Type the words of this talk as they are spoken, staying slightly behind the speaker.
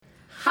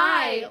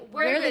Hi,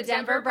 we're the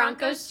Denver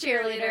Broncos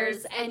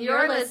cheerleaders, and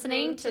you're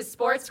listening to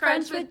Sports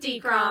Crunch with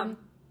DKrom.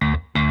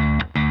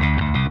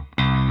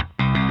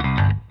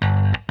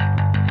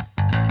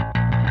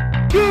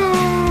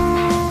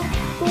 Good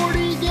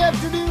morning,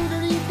 afternoon,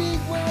 or evening,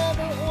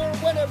 wherever or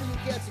whenever you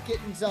cats and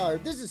kittens are.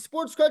 This is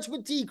Sports Crunch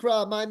with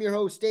DKrom. I'm your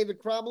host, David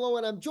Cromwell,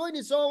 and I'm joined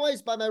as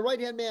always by my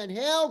right-hand man,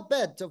 Hal,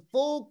 bent to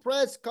full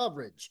press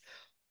coverage.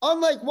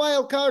 Unlike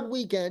Wild Card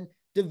Weekend,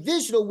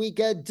 Divisional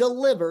Weekend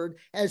delivered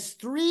as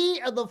 3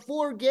 of the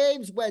 4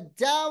 games went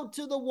down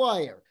to the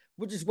wire,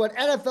 which is what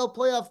NFL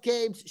playoff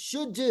games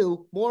should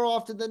do more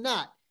often than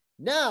not.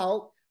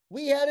 Now,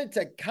 we headed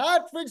to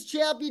Conference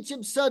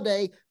Championship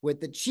Sunday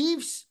with the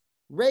Chiefs,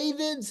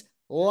 Ravens,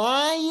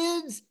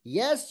 Lions,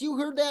 yes, you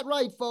heard that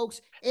right, folks,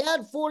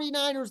 and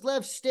 49ers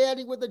left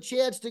standing with a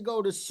chance to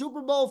go to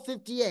Super Bowl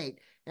 58.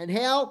 And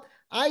Hal,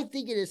 I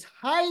think it is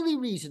highly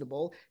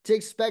reasonable to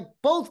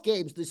expect both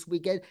games this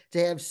weekend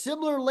to have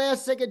similar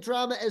last-second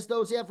drama as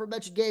those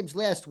aforementioned games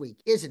last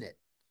week, isn't it?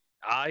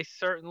 I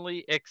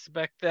certainly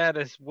expect that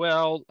as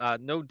well.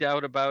 No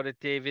doubt about it,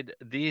 David.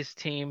 These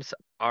teams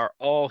are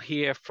all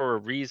here for a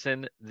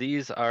reason.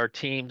 These are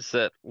teams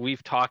that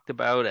we've talked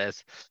about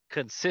as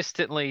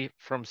consistently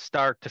from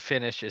start to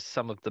finish as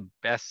some of the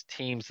best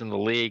teams in the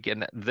league.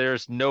 And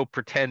there's no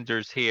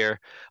pretenders here.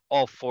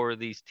 All 4 of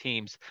these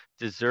teams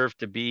deserve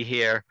to be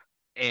here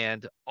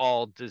and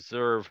all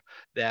deserve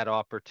that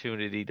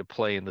opportunity to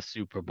play in the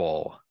Super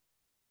Bowl.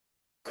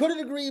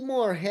 Couldn't agree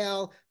more,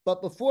 Hal. But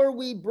before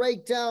we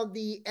break down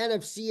the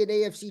NFC and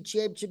AFC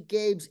Championship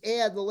games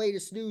and the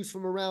latest news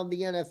from around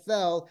the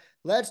NFL,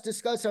 let's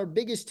discuss our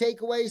biggest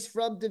takeaways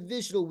from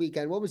Divisional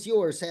Weekend. What was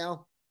yours,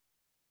 Hal?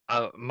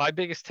 My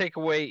biggest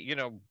takeaway,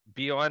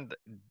 beyond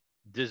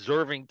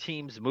deserving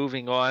teams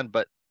moving on,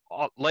 but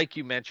like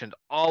you mentioned,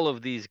 all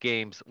of these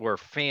games were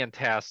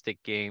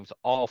fantastic games,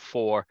 all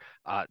 4.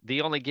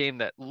 The only game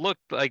that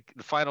looked like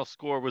the final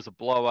score was a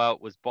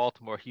blowout was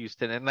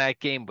Baltimore-Houston, and that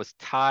game was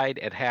tied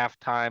at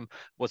halftime,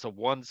 was a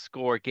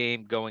 1-score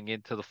game going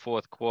into the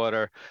fourth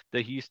quarter.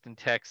 The Houston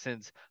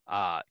Texans,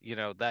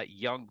 that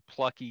young,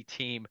 plucky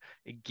team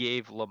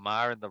gave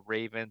Lamar and the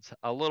Ravens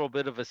a little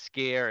bit of a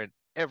scare, and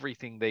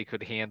everything they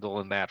could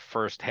handle in that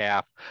first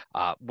half.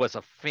 Was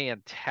a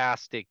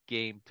fantastic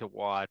game to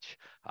watch.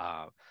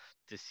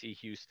 To see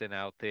Houston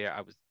out there,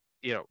 I was,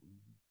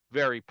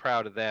 very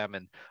proud of them.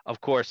 And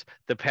of course,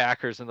 the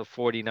Packers and the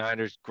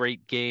 49ers,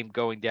 great game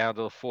going down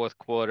to the fourth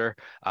quarter.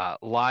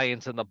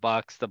 Lions and the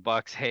Bucks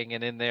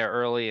hanging in there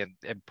early and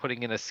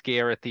putting in a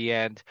scare at the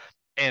end.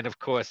 And of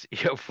course,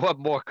 what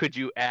more could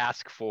you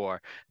ask for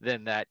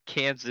than that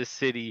Kansas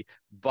City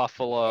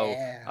Buffalo?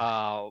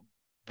 Yeah.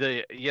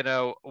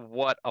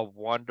 What a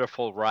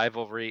wonderful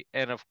rivalry.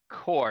 And of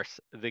course,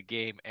 the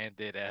game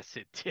ended as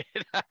it did.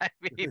 I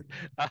mean,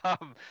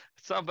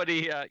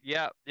 somebody,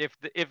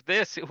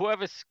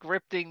 whoever's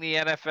scripting the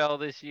NFL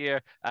this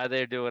year,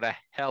 they're doing a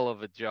hell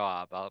of a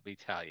job, let me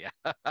tell you.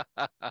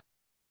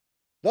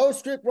 Those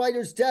script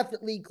writers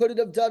definitely couldn't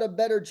have done a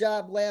better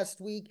job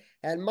last week.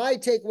 And my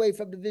takeaway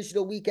from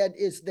Divisional Weekend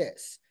is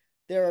this.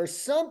 There are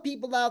some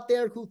people out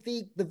there who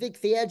think the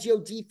Vic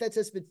Fangio defense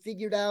has been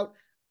figured out.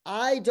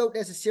 I don't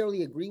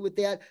necessarily agree with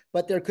that,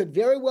 but there could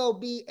very well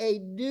be a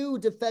new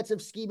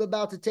defensive scheme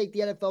about to take the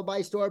NFL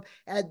by storm,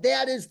 and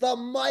that is the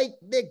Mike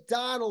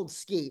Macdonald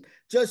scheme.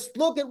 Just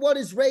look at what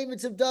his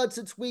Ravens have done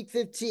since week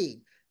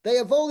 15. They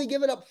have only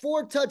given up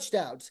 4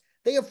 touchdowns.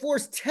 They have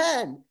forced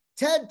 10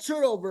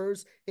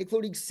 turnovers,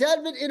 including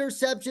 7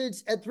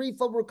 interceptions and 3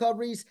 fumble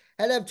recoveries,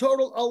 and have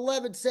totaled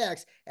 11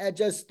 sacks. And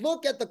just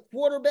look at the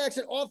quarterbacks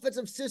and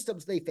offensive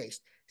systems they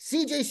faced.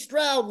 C.J.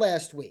 Stroud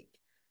last week,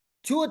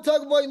 Tua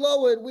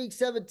Tagovailoa in week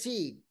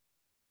 17,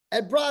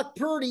 and Brock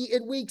Purdy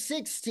in week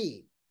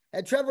 16,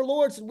 and Trevor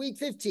Lawrence in week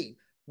 15.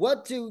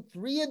 1, 2,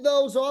 3 of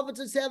those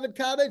offenses have in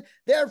common.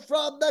 They're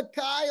from the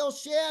Kyle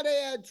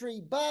Shanahan tree.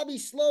 Bobby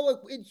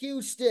Slowik in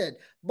Houston,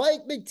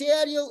 Mike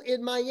McDaniel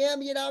in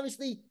Miami, and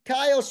obviously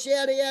Kyle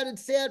Shanahan in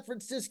San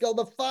Francisco,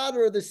 the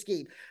father of the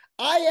scheme.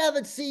 I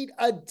haven't seen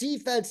a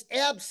defense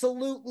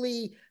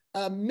absolutely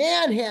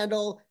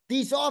manhandle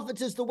these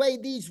offenses the way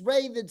these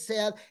Ravens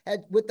have.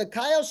 And with the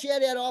Kyle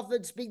Shanahan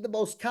offense being the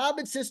most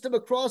common system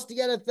across the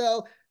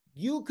NFL,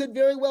 you could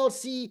very well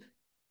see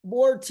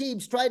more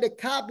teams trying to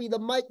copy the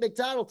Mike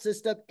Macdonald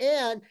system.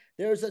 And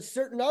there's a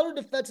certain other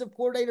defensive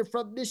coordinator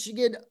from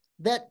Michigan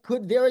that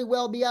could very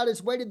well be on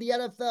his way to the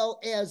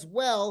NFL as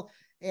well.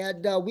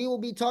 And we will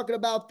be talking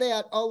about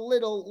that a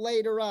little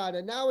later on.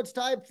 And now it's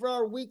time for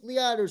our weekly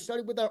honors,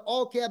 starting with our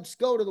all-caps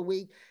GOAT of the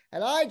week.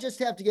 And I just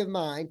have to give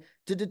mine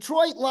to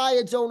Detroit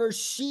Lions owner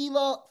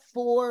Sheila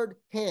Ford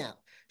Hamp.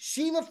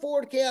 Sheila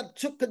Ford Hamp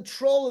took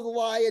control of the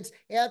Lions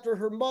after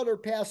her mother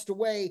passed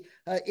away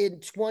in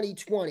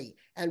 2020.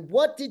 And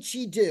what did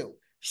she do?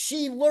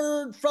 She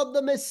learned from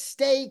the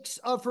mistakes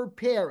of her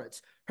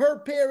parents. Her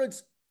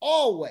parents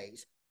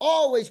always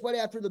went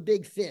after the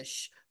big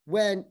fish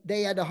when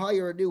they had to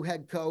hire a new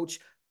head coach,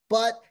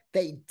 but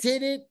they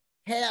didn't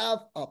have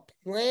a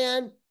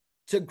plan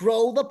to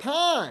grow the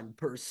pond,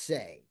 per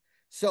se.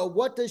 So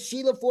what does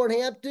Sheila Ford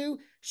Hamp do?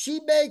 She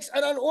makes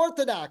an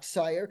unorthodox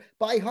hire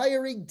by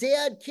hiring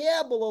Dan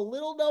Campbell, a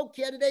little-known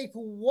candidate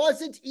who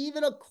wasn't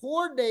even a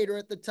coordinator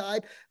at the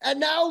time. And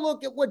now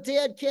look at what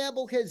Dan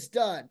Campbell has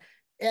done.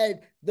 And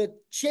the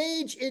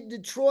change in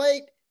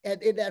Detroit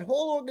and in that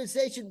whole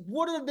organization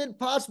wouldn't have been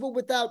possible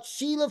without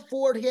Sheila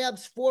Ford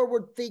Hamp's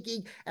forward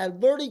thinking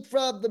and learning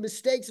from the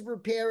mistakes of her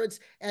parents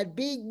and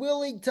being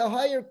willing to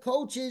hire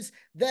coaches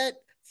that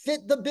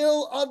fit the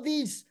bill of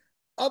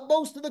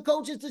most of the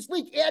coaches this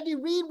week. Andy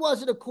Reid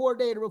wasn't a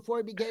coordinator before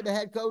he became a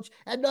head coach,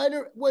 and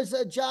neither was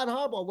John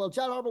Harbaugh. Well,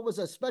 John Harbaugh was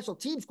a special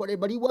teams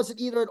coordinator, but he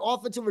wasn't either an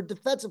offensive or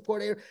defensive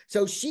coordinator.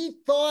 So she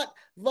thought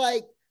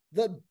like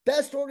the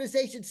best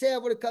organizations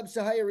have when it comes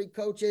to hiring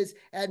coaches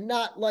and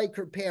not like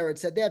her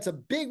parents. And that's a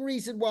big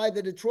reason why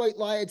the Detroit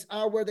Lions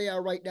are where they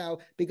are right now,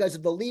 because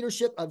of the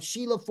leadership of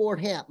Sheila Ford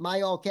Hamp.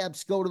 My all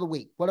caps go to the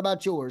week. What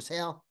about yours,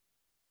 Hal?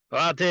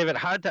 Well, David,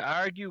 hard to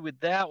argue with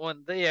that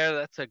one there.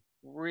 That's a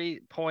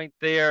great point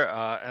there.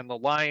 And the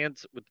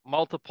Lions with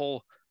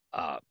multiple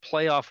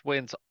playoff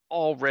wins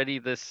already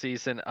this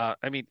season.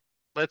 I mean,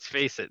 let's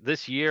face it,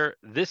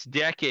 this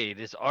decade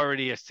is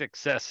already a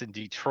success in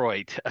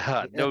Detroit.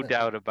 No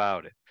doubt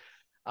about it.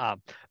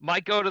 My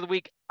go to the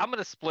week, I'm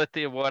going to split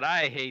the award.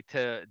 I hate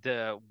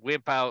to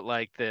whip out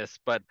like this,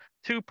 but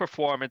two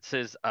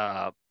performances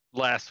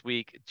last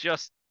week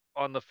just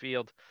on the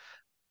field,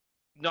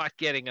 not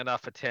getting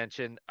enough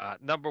attention.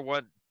 Number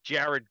one,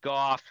 Jared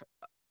Goff.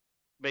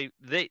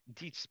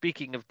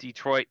 Speaking of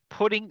Detroit,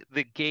 putting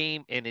the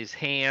game in his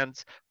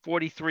hands,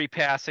 43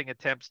 passing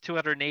attempts,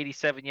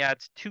 287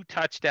 yards, 2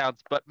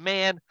 touchdowns. But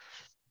man,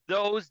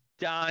 those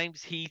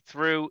dimes he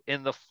threw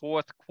in the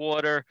fourth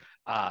quarter,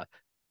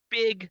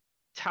 big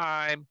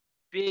time,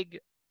 big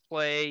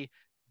play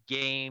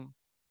game.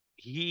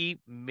 He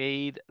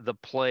made the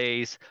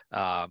plays,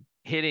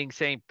 hitting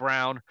St.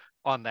 Brown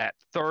on that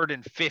 3rd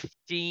and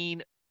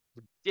 15,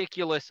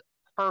 ridiculous,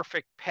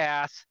 perfect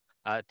pass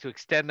to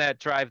extend that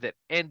drive that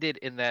ended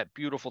in that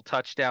beautiful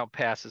touchdown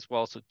pass as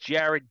well. So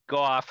Jared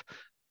Goff,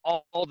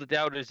 all the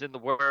doubters in the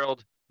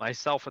world,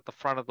 myself at the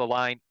front of the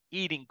line,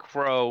 eating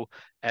crow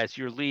as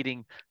you're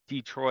leading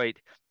Detroit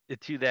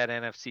to that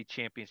NFC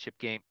Championship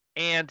game.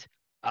 And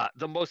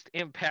the most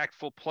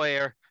impactful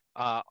player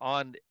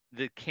on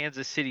the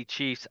Kansas City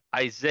Chiefs,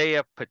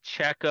 Isaih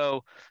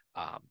Pacheco,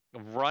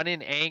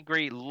 running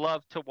angry,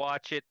 love to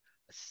watch it,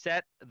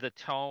 set the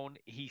tone.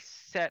 He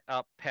set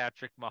up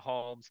Patrick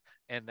Mahomes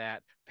and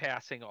that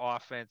passing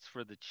offense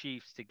for the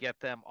Chiefs to get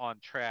them on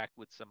track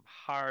with some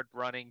hard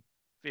running,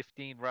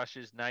 15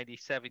 rushes,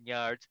 97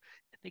 yards.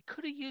 And they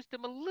could have used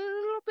him a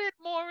little bit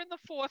more in the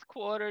fourth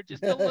quarter.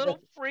 Just a little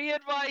free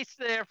advice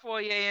there for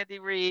you, Andy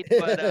Reid.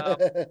 But,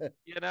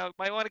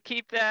 might want to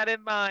keep that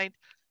in mind.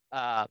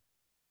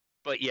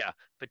 But yeah,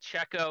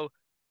 Pacheco,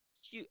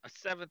 a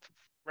 7th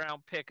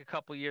round pick a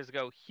couple years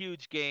ago,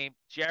 huge game.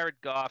 Jared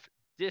Goff,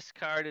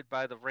 discarded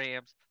by the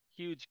Rams,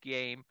 huge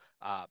game.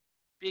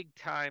 Big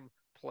time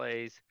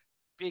plays,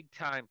 big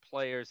time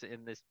players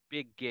in this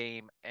big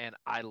game, and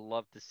I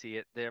love to see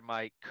it. They're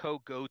my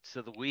co-goats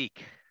of the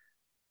week.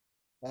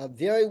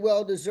 Very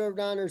well-deserved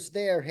honors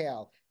there,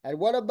 Hal. And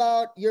what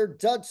about your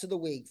dunce of the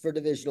week for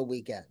divisional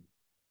weekend?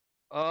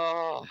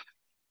 Oh,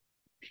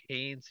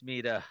 pains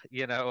me to,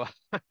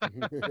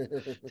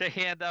 to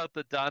hand out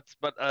the dunce,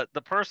 but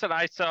the person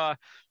I saw,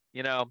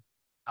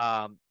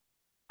 I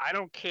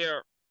don't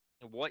care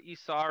what you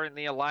saw in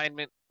the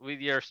alignment with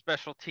your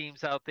special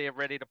teams out there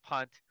ready to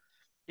punt.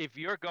 If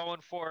you're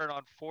going for it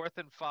on 4th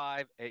and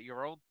 5 at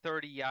your own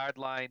 30-yard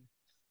line,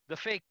 the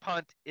fake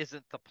punt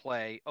isn't the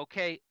play,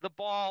 okay? The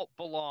ball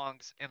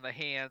belongs in the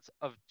hands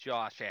of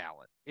Josh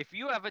Allen. If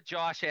you have a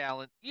Josh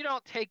Allen, you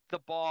don't take the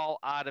ball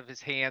out of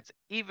his hands,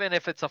 even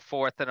if it's a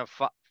 4th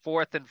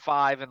and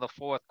 5 in the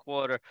fourth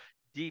quarter,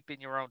 deep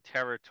in your own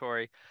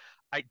territory.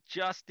 I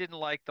just didn't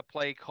like the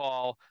play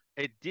call.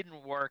 It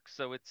didn't work,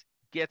 so it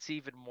gets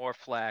even more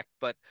flack.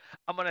 But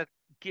I'm going to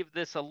give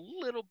this a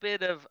little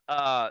bit of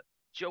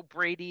Joe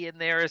Brady in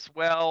there as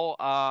well.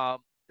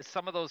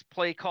 Some of those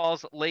play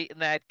calls late in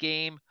that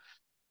game,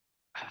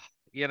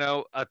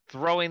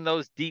 throwing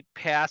those deep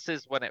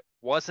passes when it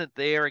wasn't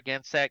there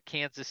against that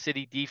Kansas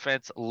City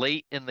defense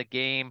late in the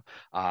game.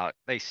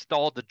 They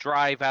stalled the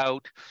drive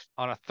out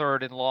on a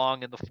 3rd and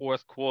long in the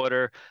fourth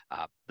quarter.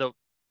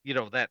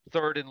 That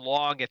 3rd and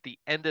long at the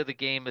end of the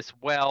game as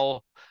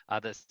well,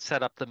 that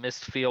set up the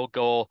missed field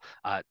goal.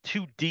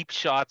 2 deep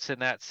shots in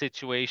that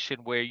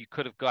situation where you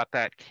could have got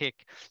that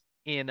kick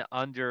in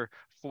under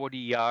 40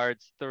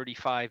 yards,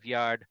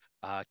 35-yard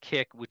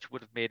kick, which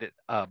would have made it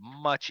a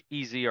much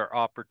easier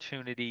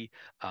opportunity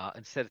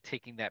instead of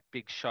taking that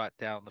big shot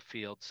down the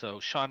field. So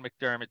Sean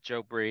McDermott,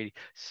 Joe Brady,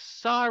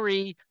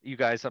 sorry, you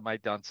guys are my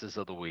dunces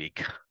of the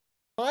week.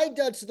 My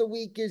dunce of the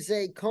week is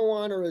a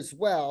co-honor as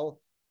well,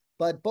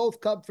 but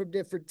both come from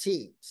different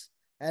teams.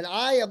 And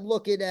I am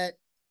looking at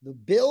the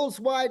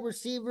Bills wide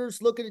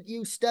receivers, looking at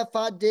you,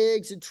 Stephon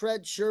Diggs and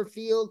Trent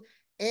Sherfield,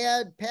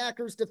 and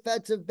Packers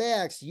defensive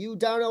backs, you,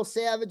 Darnell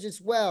Savage as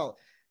well.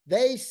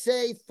 They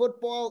say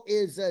football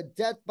is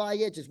death by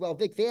inches. Well,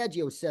 Vic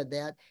Fangio said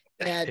that.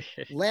 And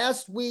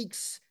last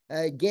week's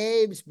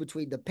games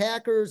between the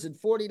Packers and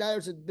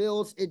 49ers and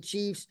Bills and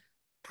Chiefs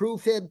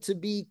prove him to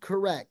be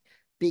correct.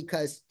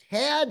 Because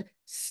had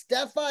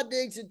Stephon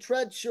Diggs and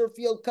Trent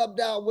Sherfield come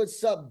down with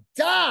some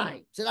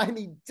dimes, and I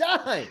mean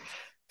dimes,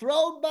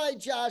 thrown by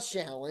Josh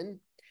Allen,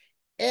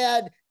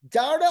 and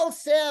Darnell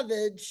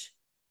Savage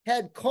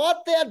had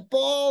caught that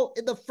ball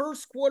in the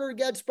first quarter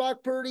against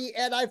Brock Purdy,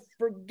 and I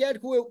forget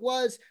who it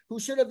was who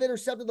should have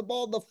intercepted the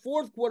ball in the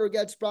fourth quarter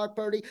against Brock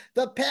Purdy,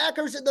 the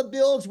Packers and the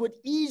Bills would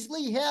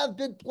easily have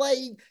been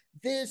playing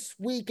this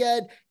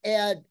weekend,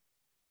 and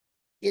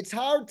it's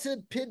hard to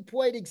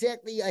pinpoint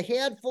exactly a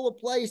handful of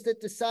plays that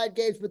decide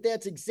games, but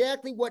that's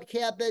exactly what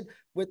happened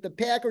with the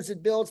Packers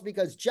and Bills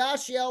because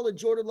Josh Allen and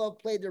Jordan Love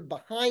played their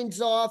behinds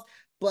off,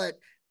 but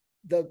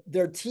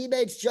their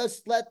teammates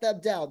just let them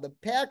down. The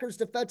Packers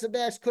defensive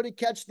backs couldn't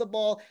catch the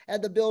ball,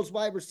 and the Bills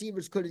wide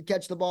receivers couldn't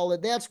catch the ball,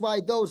 and that's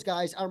why those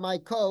guys are my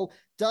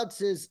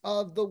co-dunces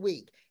of the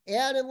week.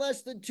 And in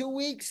less than 2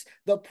 weeks,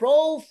 the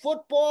Pro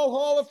Football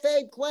Hall of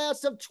Fame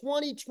class of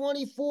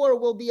 2024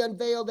 will be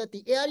unveiled at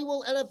the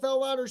annual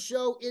NFL Honors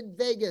Show in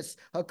Vegas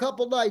a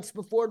couple nights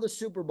before the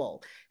Super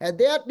Bowl. And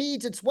that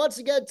means it's once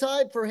again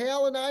time for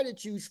Hal and I to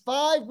choose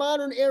 5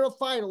 modern era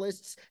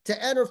finalists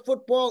to enter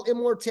football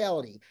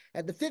immortality.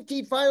 And the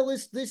 15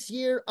 finalists this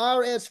year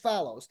are as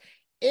follows.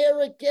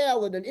 Eric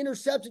Allen, an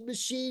interception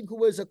machine who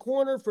was a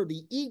corner for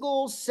the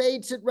Eagles,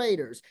 Saints, and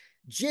Raiders.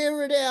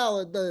 Jared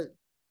Allen, the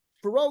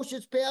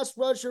ferocious pass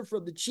rusher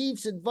from the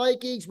Chiefs and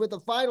Vikings with a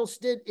final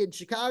stint in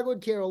Chicago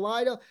and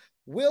Carolina.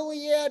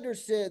 Willie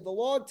Anderson, the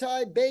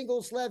longtime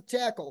Bengals left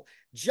tackle.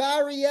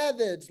 Jari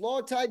Evans,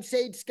 longtime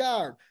Saints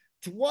guard.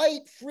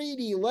 Dwight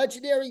Freeney,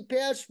 legendary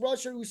pass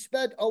rusher who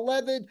spent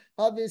 11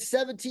 of his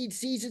 17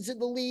 seasons in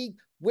the league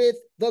with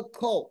the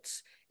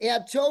Colts.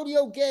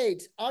 Antonio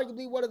Gates,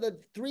 arguably one of the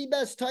 3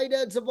 best tight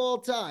ends of all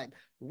time.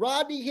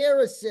 Rodney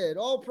Harrison,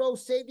 all-pro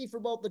safety for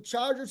both the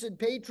Chargers and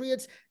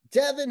Patriots.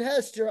 Devin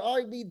Hester,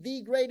 arguably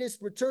the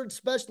greatest return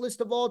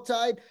specialist of all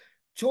time.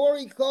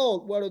 Torrey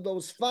Holt, one of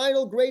those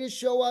final greatest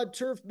show on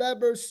turf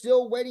members,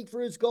 still waiting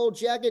for his gold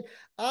jacket.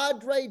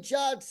 Andre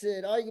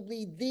Johnson,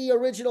 arguably the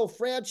original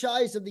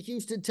franchise of the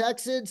Houston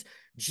Texans.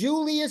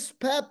 Julius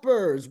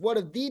Peppers, one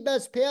of the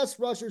best pass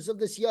rushers of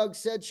this young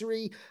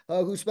century,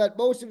 who spent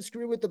most of his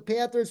career with the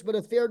Panthers, but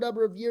a fair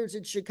number of years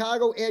in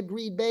Chicago and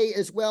Green Bay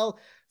as well.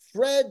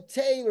 Fred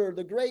Taylor,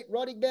 the great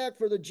running back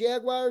for the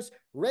Jaguars.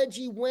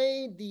 Reggie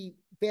Wayne, the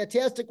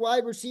fantastic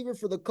wide receiver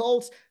for the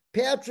Colts.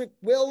 Patrick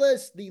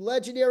Willis, the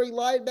legendary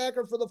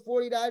linebacker for the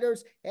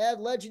 49ers,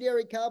 and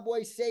legendary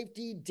Cowboy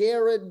safety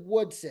Darren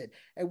Woodson.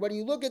 And when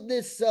you look at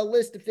this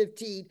list of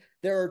 15,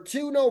 there are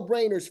 2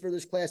 no-brainers for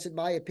this class, in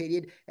my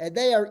opinion, and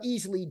they are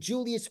easily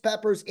Julius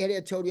Peppers and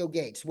Antonio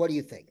Gates. What do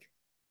you think?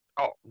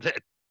 Oh,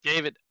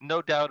 David,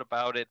 no doubt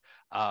about it.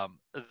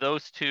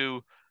 Those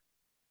 2,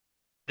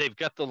 they've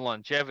got the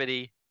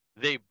longevity.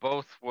 They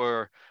both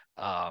were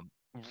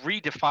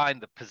redefine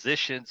the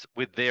positions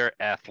with their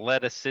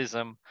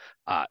athleticism,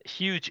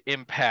 huge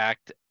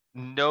impact,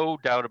 no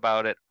doubt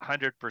about it,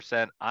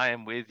 100%. I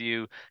am with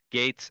you.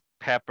 Gates,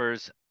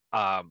 Peppers,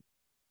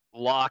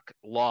 lock,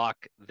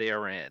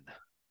 they're in.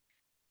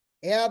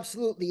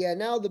 Absolutely. And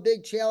now the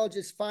big challenge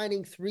is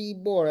finding 3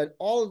 more. And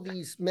all of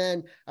these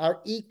men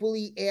are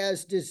equally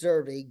as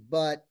deserving.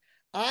 But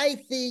I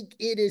think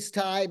it is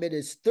time. In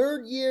his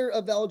 3rd year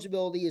of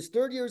eligibility, his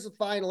 3rd year as a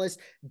finalist,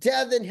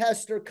 Devin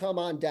Hester, come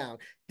on down.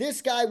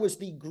 This guy was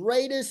the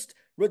greatest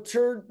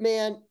return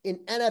man in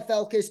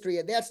NFL history.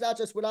 And that's not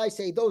just what I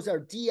say. Those are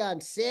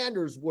Deion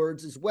Sanders'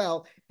 words as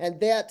well. And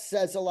that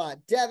says a lot.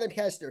 Devin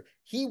Hester,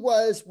 he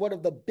was one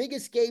of the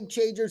biggest game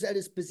changers at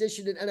his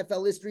position in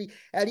NFL history.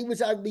 And he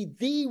was arguably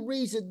the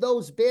reason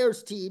those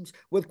Bears teams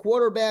with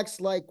quarterbacks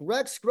like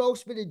Rex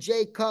Grossman and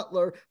Jay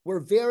Cutler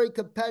were very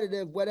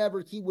competitive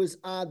whenever he was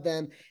on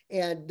them.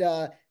 And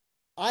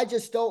I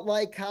just don't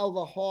like how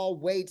the Hall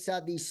waits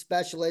on these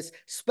specialists.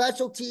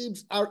 Special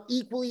teams are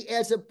equally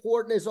as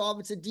important as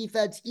offense and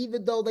defense,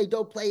 even though they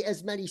don't play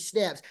as many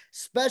snaps.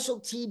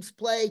 Special teams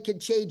play can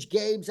change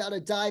games on a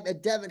dime,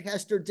 and Devin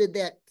Hester did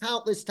that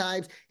countless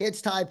times.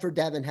 It's time for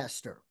Devin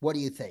Hester. What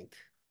do you think?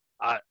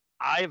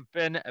 I've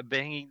been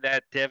banging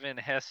that Devin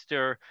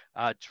Hester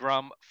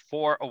drum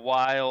for a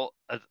while.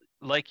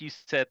 Like you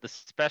said, the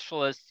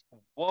specialists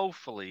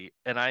woefully,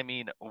 and I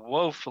mean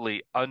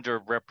woefully,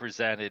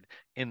 underrepresented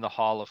in the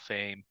Hall of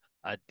Fame.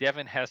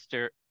 Devin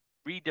Hester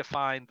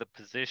redefined the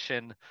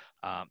position.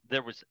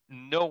 There was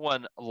no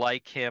one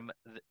like him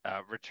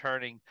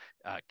returning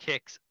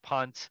kicks,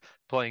 punts,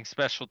 playing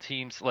special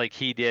teams like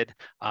he did.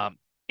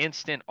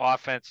 Instant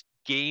offense,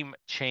 game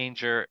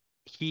changer.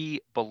 He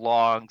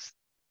belongs.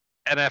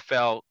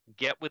 NFL,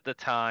 get with the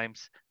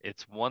times.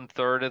 It's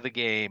 1/3 of the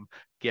game.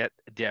 Get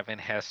Devin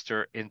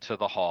Hester into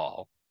the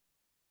Hall.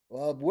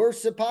 Well, we're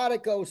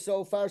Sappatico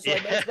so far, so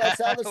I mentioned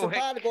myself the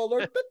Sappatico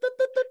alert.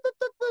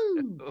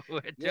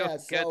 We're doing Yeah,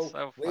 good so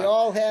so we far.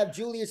 all have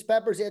Julius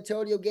Peppers,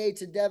 Antonio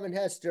Gates, and Devin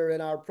Hester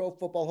in our Pro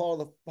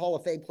Football Hall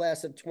of Fame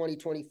class of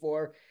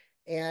 2024.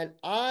 And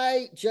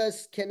I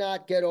just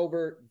cannot get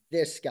over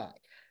this guy.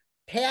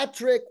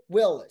 Patrick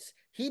Willis.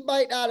 He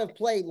might not have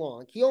played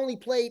long. He only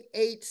played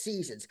 8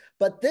 seasons.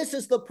 But this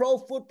is the Pro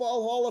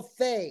Football Hall of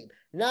Fame,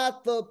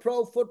 not the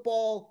Pro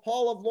Football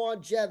Hall of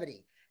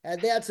Longevity. And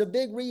that's a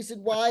big reason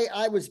why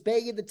I was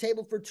banging the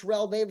table for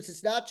Terrell Davis.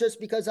 It's not just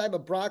because I'm a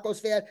Broncos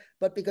fan,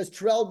 but because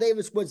Terrell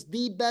Davis was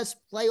the best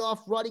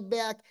playoff running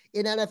back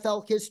in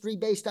NFL history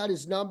based on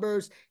his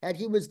numbers. And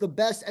he was the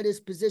best at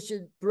his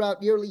position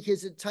throughout nearly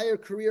his entire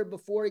career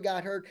before he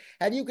got hurt.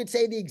 And you could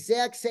say the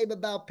exact same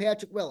about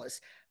Patrick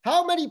Willis.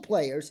 How many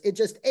players in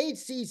just 8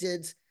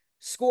 seasons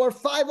score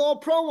 5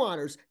 All-Pro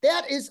honors?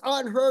 That is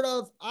unheard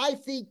of. I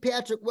think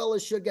Patrick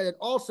Willis should get it.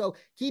 Also,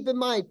 keep in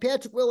mind,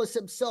 Patrick Willis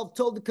himself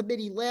told the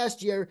committee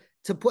last year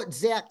to put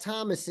Zach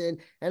Thomas in,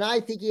 and I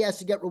think he has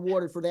to get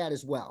rewarded for that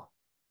as well.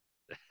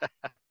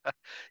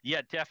 Yeah,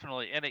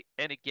 definitely.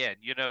 And again,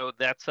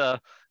 that's a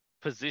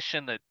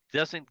position that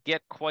doesn't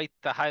get quite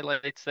the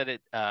highlights that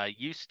it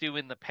used to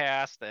in the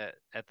past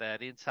at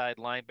that inside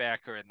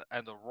linebacker,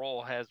 and the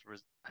role has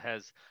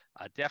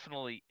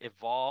definitely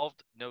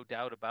evolved, no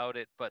doubt about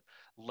it. But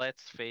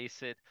let's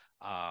face it,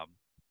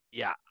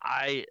 yeah,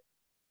 I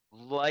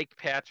like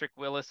Patrick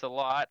Willis a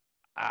lot.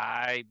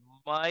 I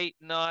might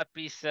not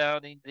be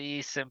sounding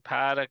the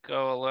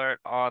simpatico alert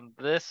on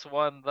this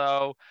one,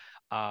 though,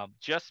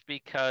 just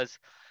because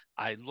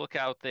I look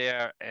out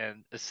there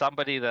and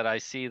somebody that I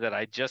see that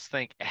I just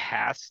think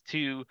has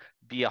to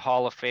be a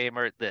Hall of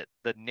Famer, that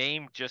the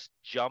name just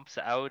jumps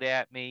out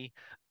at me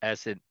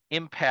as an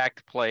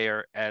impact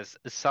player, as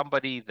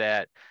somebody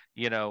that,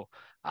 you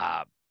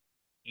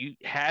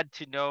had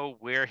to know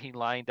where he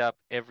lined up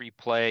every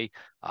play.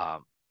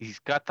 He's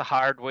got the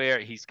hardware,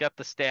 he's got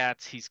the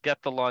stats, he's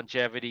got the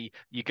longevity.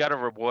 You got to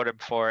reward him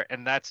for it,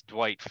 and that's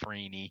Dwight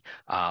Freeney,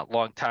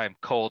 longtime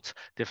Colts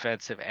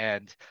defensive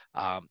end.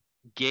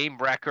 Game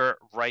wrecker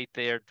right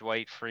there,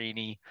 Dwight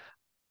Freeney.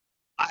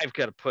 I've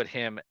got to put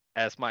him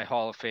as my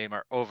Hall of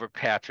Famer over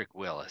Patrick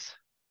Willis.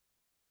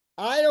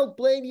 I don't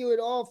blame you at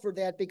all for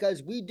that,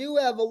 because we do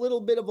have a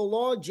little bit of a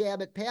long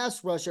jab at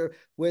pass rusher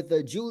with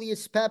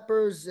Julius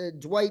Peppers,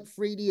 Dwight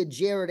Freeney, and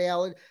Jared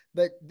Allen.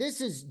 But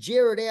this is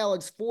Jared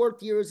Allen's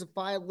 4th year as a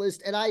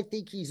finalist, and I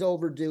think he's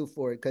overdue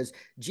for it, because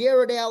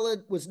Jared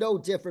Allen was no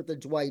different than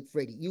Dwight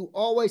Freeney. You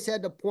always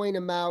had to point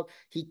him out.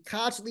 He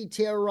constantly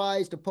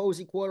terrorized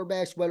opposing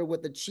quarterbacks, whether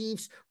with the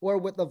Chiefs or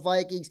with the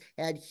Vikings,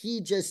 and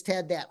he just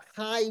had that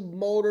high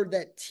motor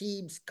that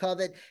teams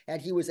covet.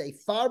 And he was a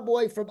farm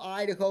boy from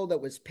Idaho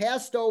that was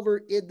passed over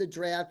in the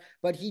draft,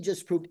 but he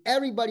just proved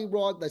everybody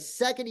wrong the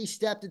second he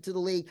stepped into the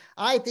league.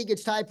 I think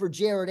it's time for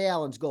Jared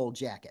Allen's gold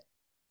jacket.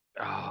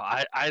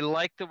 Oh, I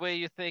like the way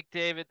you think,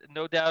 David.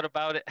 No doubt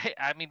about it. Hey,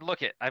 I mean,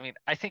 look at,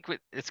 I think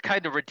it's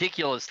kind of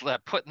ridiculous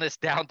putting this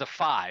down to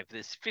 5.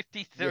 There's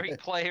 53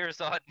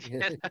 players on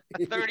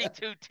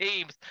 32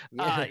 teams.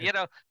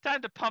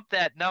 Time to pump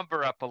that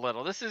number up a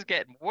little. This is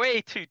getting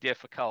way too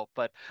difficult,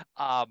 but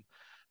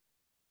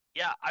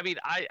yeah,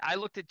 I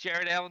looked at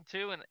Jared Allen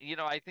too, and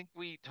I think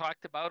we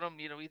talked about him,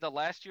 either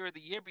last year or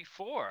the year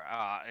before,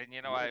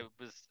 and I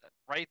was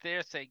right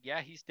there saying,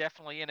 yeah, he's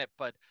definitely in it.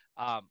 But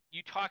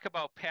you talk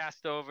about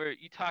passed over,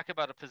 you talk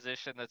about a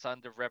position that's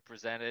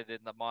underrepresented in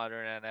the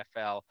modern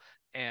NFL,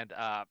 and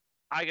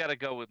I got to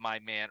go with my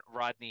man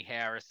Rodney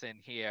Harrison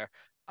here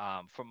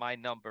for my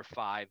number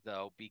 5,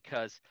 though,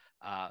 because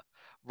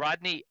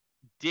Rodney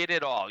did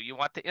it all. You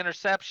want the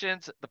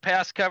interceptions, the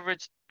pass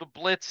coverage, the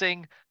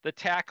blitzing, the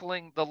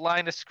tackling, the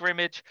line of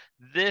scrimmage.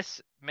 This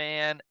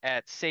man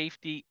at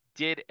safety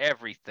did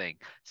everything.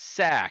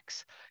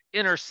 Sacks,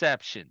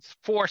 interceptions,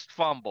 forced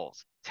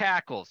fumbles,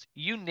 tackles,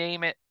 you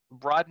name it.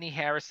 Rodney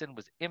Harrison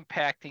was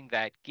impacting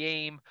that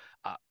game.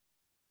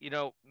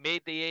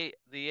 Made the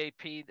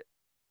AP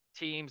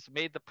teams,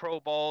 made the Pro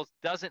Bowls.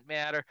 Doesn't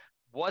matter.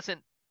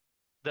 Wasn't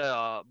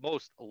the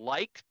most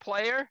liked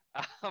player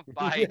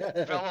by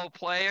fellow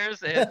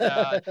players, and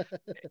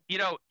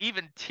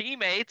even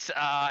teammates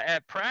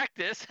at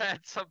practice had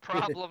some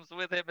problems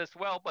with him as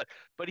well,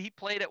 but he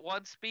played at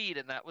one speed,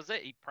 and that was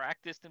it. He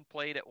practiced and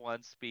played at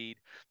one speed,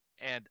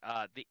 and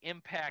the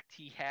impact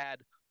he had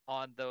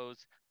on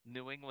those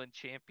New England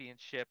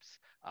championships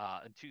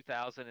in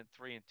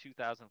 2003 and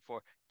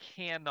 2004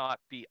 cannot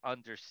be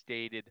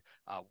understated.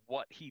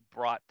 What he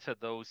brought to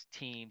those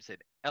teams and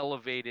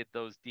elevated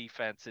those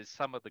defenses,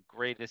 some of the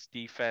greatest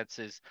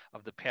defenses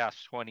of the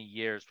past 20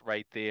 years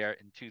right there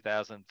in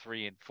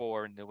 2003 and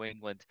 4 in New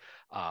England.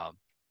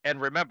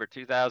 And remember,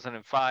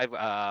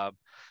 2005,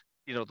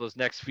 those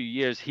next few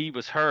years, he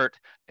was hurt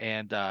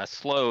and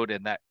slowed,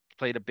 and that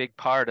played a big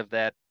part of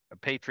that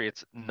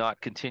Patriots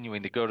not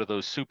continuing to go to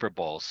those Super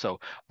Bowls. So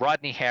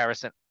Rodney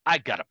Harrison, I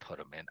got to put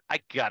him in.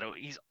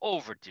 He's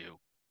overdue,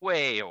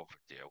 way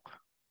overdue.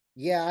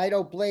 Yeah, I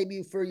don't blame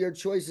you for your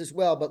choice as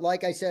well. But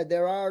like I said,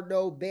 there are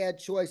no bad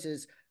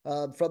choices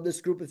from this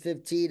group of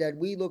 15, and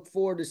we look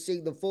forward to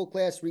seeing the full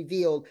class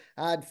revealed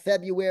on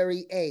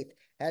February 8th.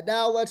 And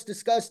now let's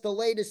discuss the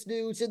latest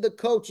news in the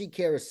coaching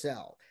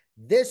carousel.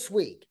 This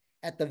week,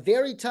 at the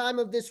very time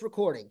of this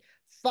recording,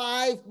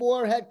 5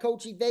 more head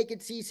coaching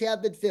vacancies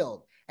have been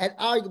filled. And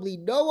arguably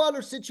no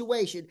other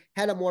situation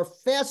had a more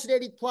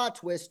fascinating plot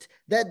twist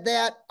than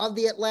that of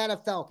the Atlanta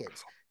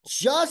Falcons.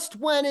 Just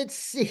when it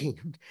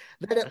seemed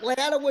that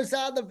Atlanta was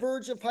on the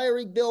verge of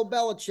hiring Bill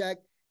Belichick,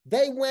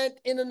 they went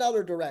in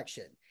another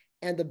direction.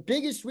 And the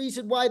biggest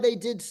reason why they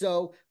did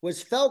so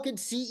was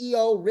Falcons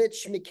CEO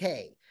Rich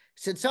McKay.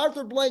 Since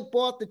Arthur Blank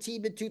bought the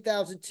team in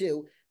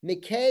 2002,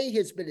 McKay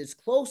has been his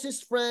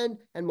closest friend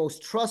and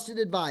most trusted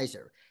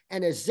advisor.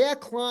 And as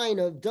Zach Klein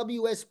of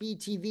WSB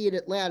TV in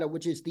Atlanta,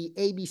 which is the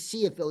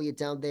ABC affiliate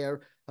down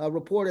there,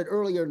 reported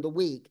earlier in the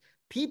week,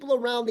 people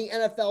around the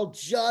NFL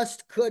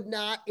just could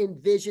not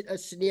envision a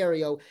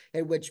scenario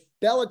in which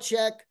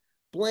Belichick,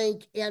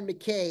 Blank, and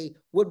McKay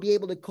would be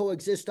able to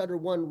coexist under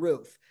one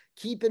roof.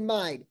 Keep in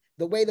mind,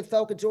 the way the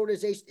Falcons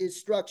organization is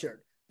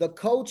structured, the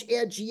coach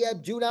and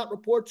GM do not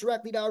report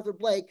directly to Arthur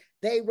Blank.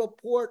 They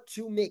report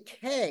to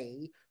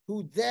McKay,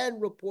 who then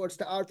reports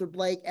to Arthur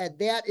Blank, and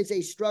that is a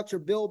structure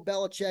Bill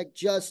Belichick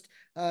just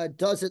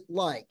doesn't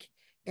like.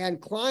 And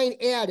Klein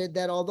added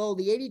that although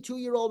the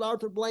 82-year-old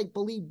Arthur Blank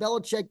believed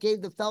Belichick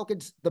gave the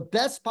Falcons the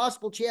best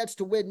possible chance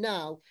to win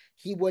now,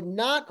 he would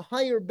not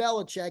hire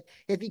Belichick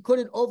if he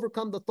couldn't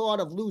overcome the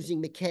thought of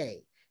losing McKay.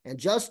 And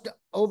just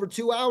over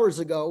 2 hours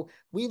ago,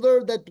 we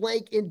learned that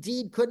Blank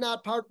indeed could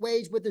not part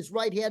ways with his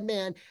right-hand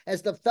man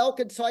as the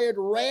Falcons hired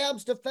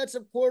Rams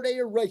defensive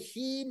coordinator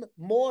Raheem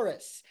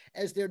Morris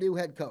as their new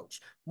head coach.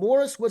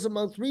 Morris was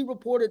among 3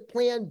 reported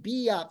Plan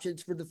B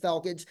options for the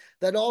Falcons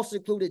that also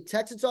included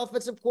Texans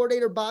offensive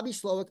coordinator Bobby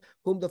Slowik,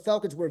 whom the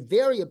Falcons were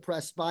very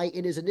impressed by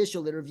in his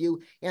initial interview,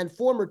 and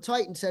former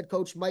Titans head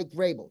coach Mike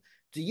Vrabel.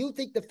 Do you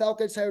think the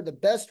Falcons hired the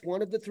best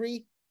one of the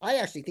 3? I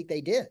actually think they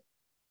did.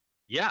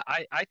 Yeah,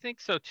 I think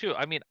so too.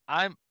 I mean,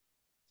 I'm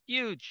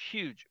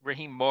huge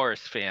Raheem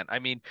Morris fan. I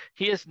mean,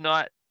 he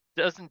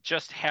doesn't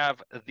just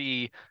have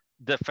the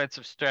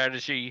defensive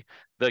strategy,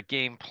 the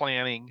game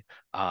planning,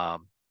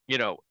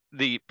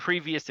 the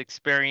previous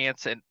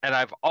experience. And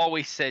I've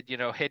always said,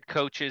 head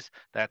coaches,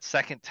 that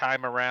second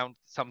time around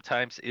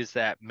sometimes is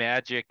that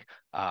magic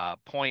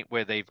point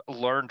where they've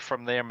learned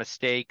from their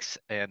mistakes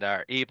and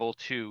are able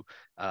to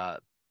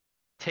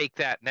take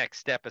that next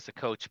step as a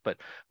coach. But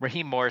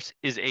Raheem Morris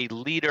is a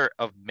leader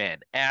of men.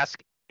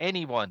 Ask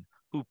anyone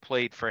who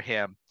played for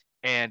him,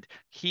 and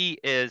he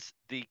is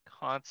the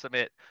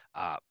consummate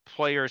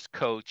players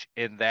coach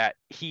in that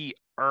he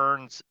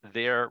earns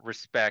their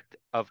respect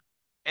of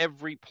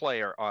every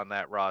player on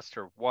that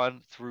roster,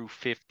 1 through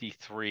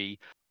 53.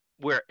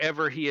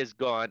 Wherever he has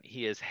gone,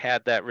 he has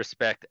had that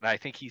respect, and I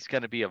think he's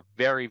going to be a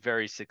very,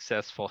 very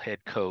successful head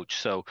coach.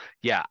 So,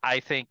 yeah, I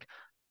think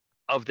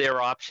of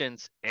their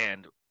options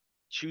and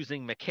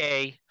choosing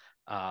McKay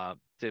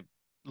to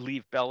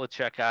leave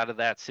Belichick out of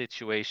that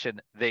situation,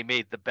 they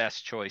made the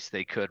best choice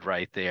they could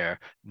right there.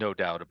 No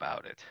doubt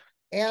about it.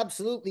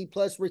 Absolutely.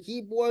 Plus,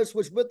 Raheem Morris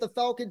was with the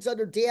Falcons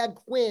under Dan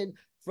Quinn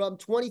from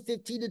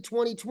 2015 to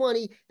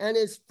 2020, and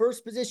his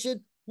first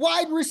position,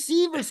 wide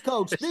receivers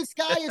coach. This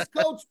guy has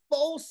coached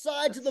both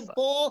sides of the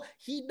ball.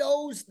 He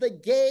knows the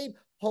game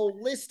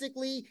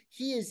holistically.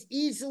 He is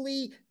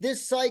easily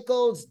this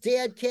cycle's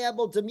Dan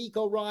Campbell,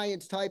 D'Amico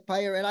Ryans type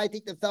player, and I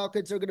think the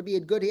Falcons are going to be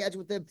in good hands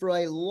with him for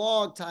a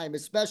long time,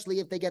 especially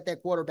if they get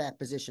that quarterback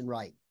position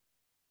right.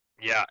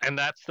 Yeah, and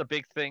that's the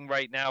big thing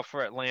right now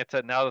for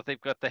Atlanta. Now that they've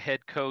got the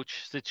head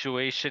coach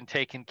situation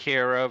taken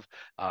care of,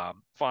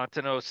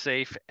 Fontenot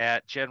safe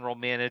at general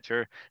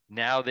manager.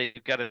 Now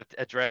they've got to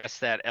address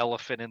that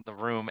elephant in the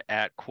room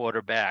at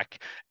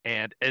quarterback.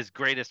 And as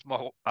great as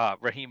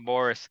Raheem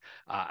Morris,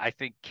 I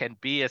think, can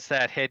be as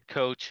that head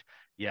coach,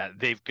 yeah,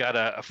 they've got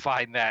to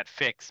find that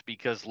fix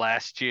because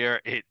last year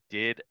it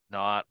did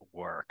not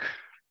work.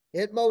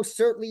 It most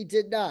certainly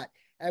did not.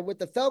 And with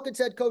the Falcons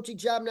head coaching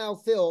job now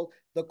filled,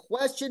 the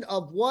question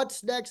of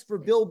what's next for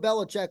Bill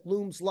Belichick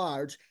looms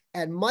large.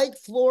 And Mike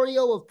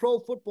Florio of Pro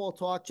Football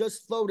Talk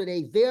just floated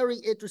a very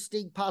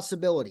interesting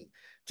possibility.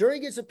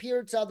 During his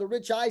appearance on the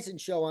Rich Eisen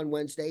Show on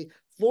Wednesday,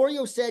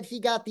 Florio said he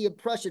got the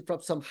impression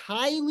from some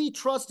highly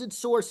trusted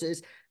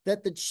sources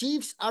that the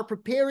Chiefs are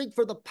preparing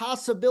for the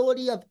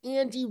possibility of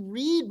Andy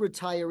Reid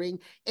retiring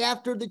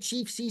after the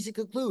Chiefs season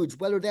concludes,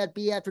 whether that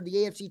be after the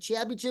AFC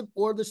Championship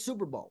or the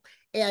Super Bowl.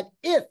 And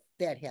if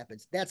that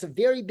happens, that's a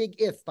very big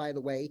if, by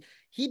the way,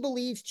 he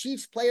believes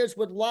Chiefs players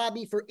would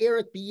lobby for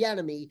Eric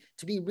Bieniemy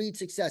to be Reid's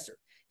successor.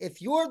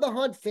 If you're the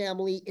Hunt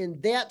family in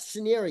that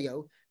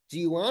scenario, do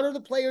you honor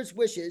the players'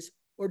 wishes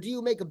or do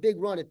you make a big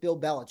run at Bill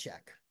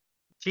Belichick?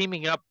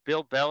 Teaming up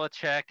Bill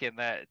Belichick and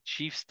that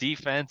Chiefs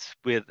defense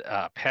with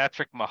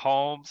Patrick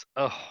Mahomes.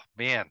 Oh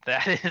man,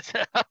 that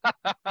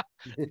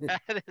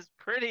is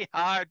pretty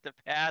hard to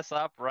pass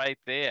up right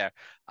there.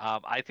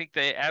 I think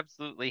they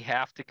absolutely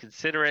have to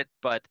consider it,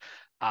 but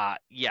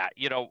yeah,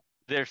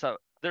 there's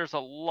a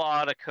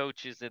lot of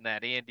coaches in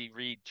that Andy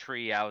Reid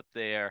tree out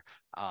there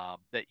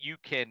that you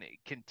can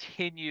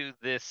continue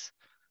this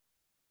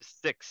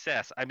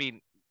success. I mean,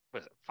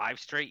 was it 5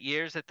 straight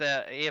years at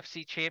the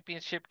AFC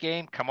Championship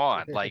game? Come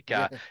on, like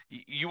Yeah.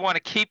 you want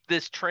to keep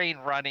this train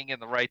running in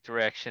the right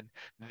direction.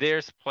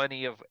 There's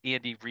plenty of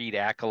Andy Reid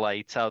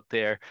acolytes out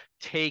there.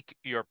 Take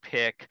your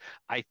pick.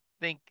 I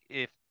think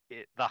if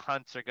the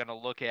Hunts are going to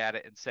look at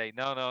it and say,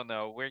 no, no,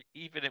 no, we're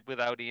even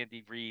without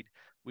Andy Reid,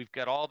 we've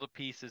got all the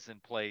pieces in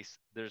place.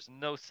 There's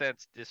no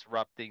sense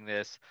disrupting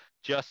this.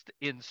 Just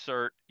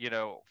insert,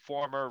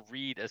 former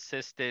Reid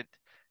assistant,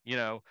 you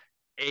know,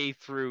 A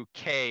through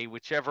K,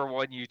 whichever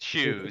one you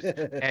choose,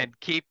 and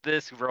keep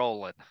this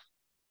rolling.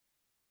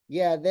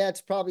 Yeah,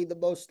 that's probably the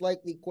most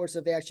likely course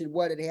of action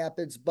when it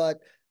happens.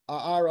 But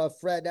our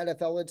friend,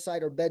 NFL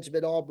insider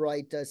Benjamin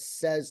Albright,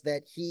 says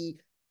that he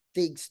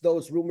thinks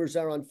those rumors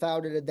are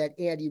unfounded and that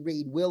Andy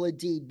Reid will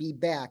indeed be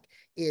back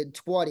in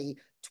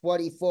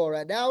 2024.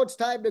 And now it's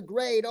time to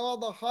grade all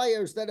the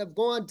hires that have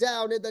gone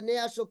down in the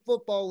National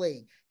Football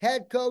League.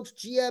 Head coach,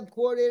 GM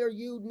coordinator,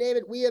 you name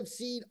it. We have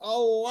seen a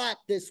lot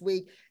this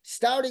week,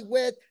 starting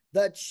with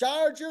the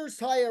Chargers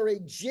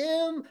hiring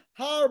Jim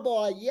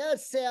Harbaugh.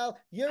 Yes, Sal,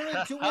 your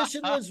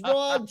intuition was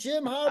wrong.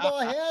 Jim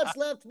Harbaugh has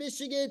left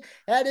Michigan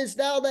and is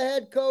now the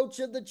head coach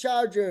of the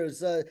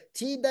Chargers, a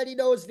team that he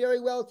knows very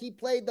well. He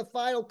played the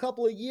final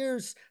couple of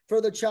years for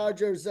the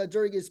Chargers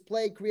during his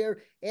play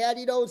career, and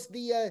he knows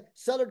the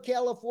Southern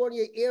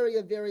California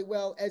area very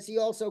well, as he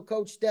also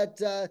coached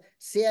at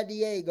San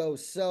Diego.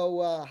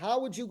 So how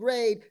would you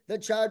grade the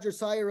Chargers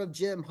hire of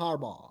Jim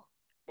Harbaugh?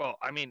 Well,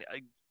 I mean,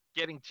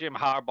 getting Jim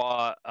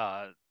Harbaugh,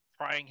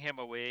 prying him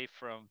away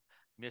from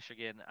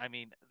Michigan, I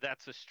mean,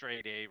 that's a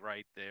straight A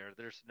right there.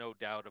 There's no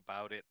doubt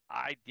about it.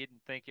 I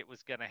didn't think it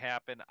was going to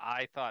happen.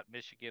 I thought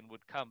Michigan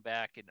would come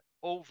back and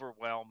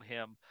overwhelm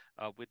him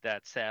with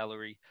that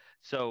salary.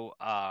 So,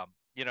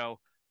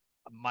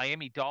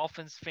 Miami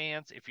Dolphins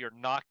fans, if you're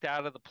knocked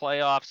out of the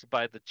playoffs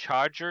by the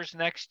Chargers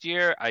next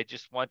year, I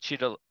just want you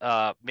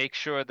to make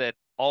sure that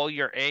all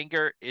your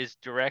anger is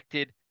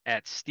directed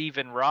at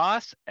Stephen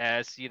Ross,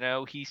 as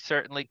he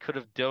certainly could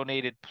have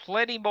donated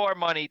plenty more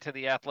money to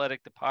the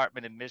athletic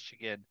department in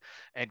Michigan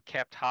and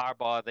kept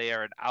Harbaugh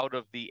there and out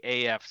of the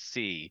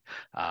AFC.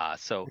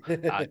 So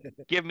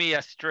give me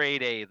a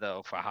straight A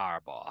though for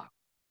Harbaugh.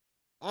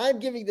 I'm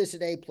giving this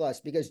an A plus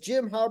because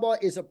Jim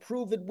Harbaugh is a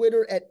proven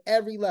winner at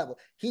every level.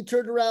 He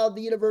turned around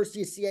the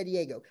University of San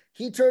Diego.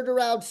 He turned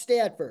around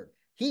Stanford.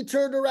 He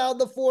turned around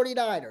the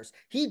 49ers.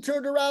 He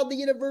turned around the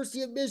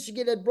University of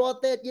Michigan and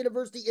brought that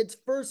university its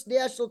first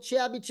national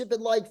championship in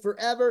like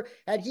forever.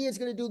 And he is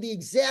going to do the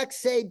exact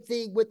same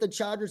thing with the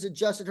Chargers and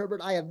Justin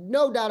Herbert. I have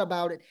no doubt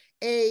about it.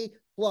 A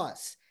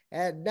plus.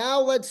 And now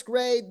let's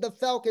grade the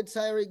Falcons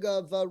hiring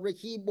of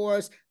Raheem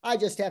Morris. I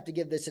just have to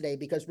give this an A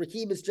because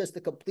Raheem is just the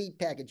complete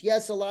package.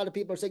 Yes, a lot of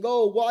people are saying,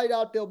 oh, why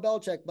not Bill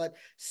Belichick? But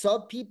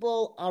some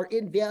people are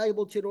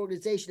invaluable to an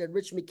organization, and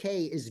Rich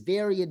McKay is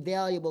very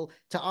invaluable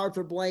to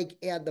Arthur Blank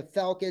and the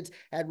Falcons.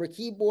 And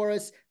Raheem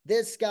Morris,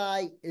 this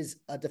guy is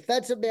a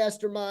defensive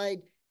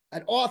mastermind,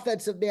 an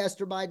offensive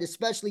mastermind,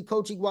 especially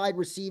coaching wide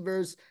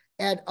receivers,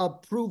 and a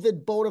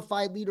proven bona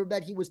fide leader.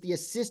 That he was the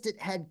assistant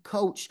head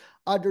coach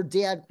under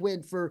Dan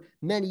Quinn for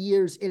many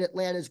years in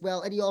Atlanta as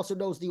well. And he also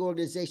knows the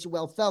organization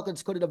well.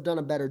 Falcons couldn't have done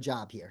a better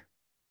job here.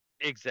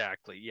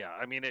 Exactly. Yeah.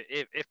 I mean,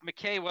 if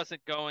McKay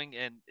wasn't going,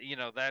 and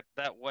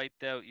that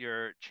wiped out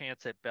your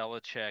chance at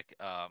Belichick.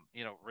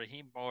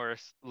 Raheem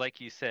Morris,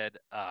 like you said,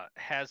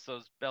 has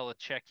those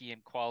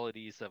Belichickian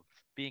qualities of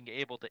being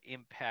able to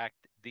impact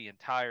the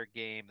entire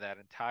game, that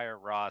entire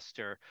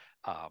roster,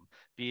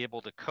 be able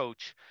to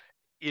coach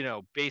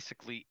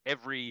basically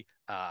every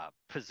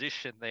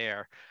position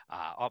there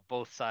on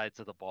both sides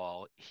of the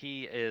ball.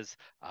 He is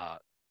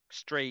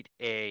straight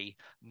A,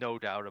 no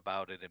doubt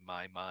about it in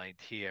my mind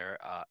here.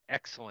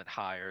 Excellent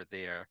hire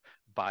there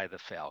by the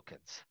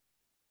Falcons.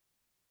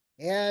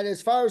 And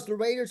as far as the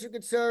Raiders are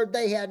concerned,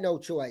 they had no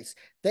choice.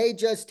 They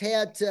just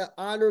had to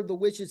honor the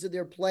wishes of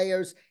their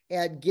players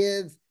and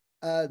give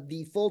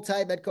the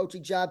full-time head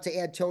coaching job to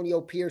Antonio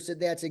Pierce, and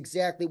that's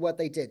exactly what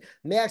they did.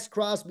 Max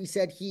Crosby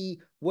said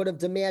he would have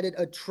demanded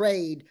a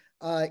trade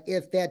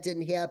if that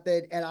didn't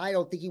happen, and I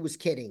don't think he was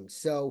kidding.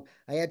 So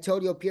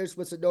Antonio Pierce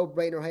was a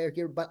no-brainer hire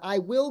here, but I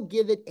will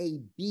give it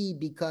a B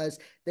because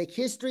the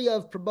history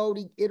of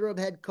promoting interim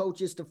head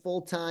coaches to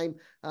full-time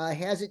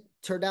hasn't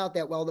turned out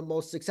that well. The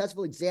most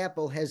successful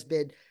example has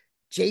been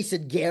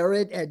Jason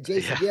Garrett, and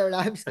Jason Garrett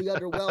obviously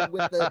underwhelmed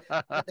with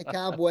the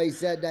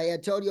Cowboys. And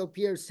Antonio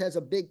Pierce has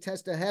a big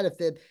test ahead of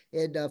him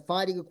in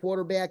finding a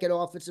quarterback and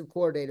offensive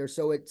coordinator.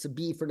 So it's a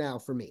B for now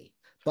for me,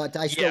 but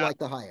I still like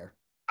the hire.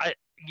 I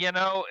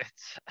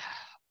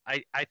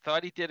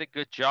thought he did a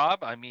good job.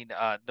 I mean,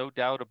 no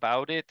doubt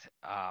about it.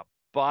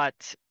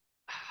 But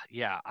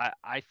yeah,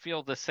 I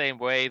feel the same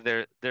way.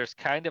 There's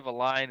kind of a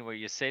line where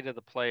you say to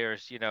the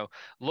players,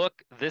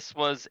 look, this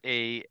was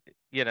a,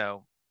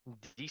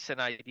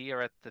 decent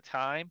idea at the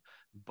time,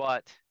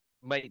 but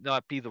might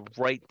not be the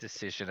right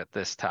decision at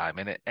this time.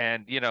 And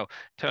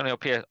Antonio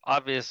Pierce,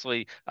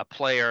 obviously a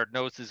player,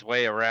 knows his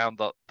way around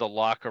the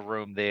locker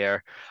room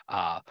there,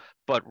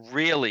 but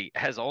really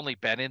has only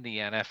been in the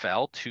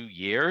NFL 2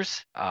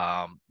 years.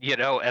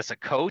 As a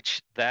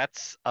coach,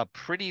 that's a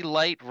pretty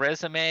light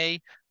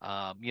resume.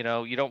 You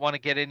don't want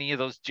to get any of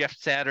those Jeff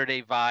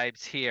Saturday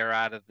vibes here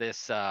out of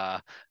this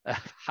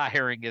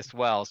hiring as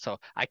well. So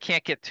I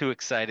can't get too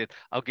excited.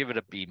 I'll give it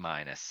a B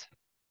minus.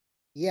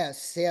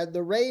 Yes, and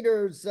the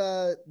Raiders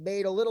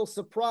made a little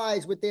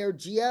surprise with their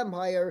GM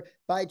hire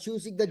by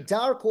choosing the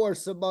dark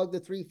horse among the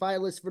three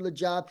finalists for the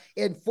job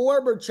in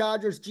former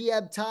Chargers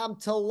GM Tom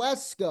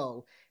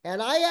Telesco.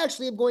 And I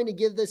actually am going to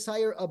give this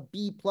hire a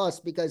B plus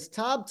because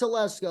Tom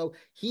Telesco,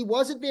 he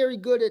wasn't very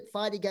good at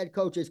finding head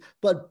coaches,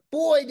 but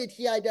boy, did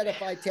he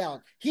identify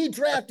talent. He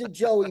drafted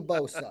Joey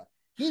Bosa.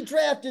 He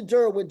drafted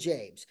Derwin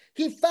James.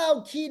 He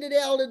found Keenan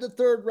Allen in the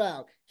third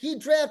round. He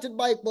drafted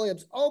Mike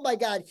Williams. Oh my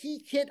God,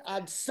 he hit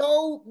on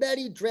so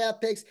many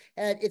draft picks.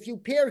 And if you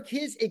pair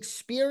his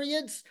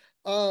experience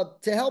to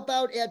help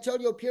out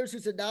Antonio Pierce,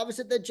 who's a novice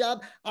at that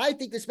job, I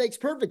think this makes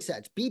perfect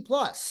sense. B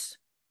plus.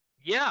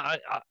 Yeah,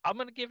 I'm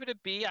going to give it a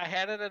B. I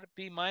had it at a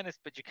B minus,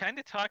 but you kind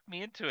of talked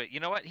me into it. You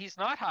know what? He's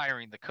not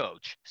hiring the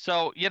coach.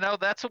 So,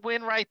 that's a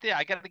win right there.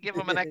 I got to give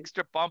him an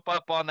extra bump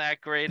up on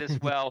that grade as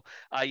well.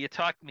 You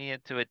talked me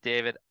into it,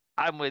 David.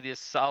 I'm with you.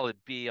 Solid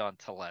B on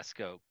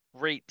Telesco.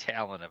 Great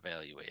talent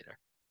evaluator.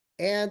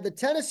 And the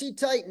Tennessee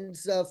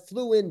Titans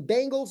flew in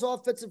Bengals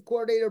offensive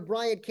coordinator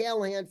Brian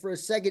Callahan for a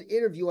second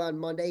interview on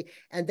Monday,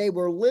 and they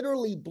were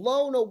literally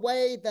blown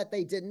away that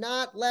they did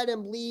not let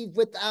him leave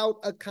without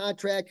a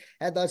contract,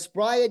 and thus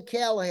Brian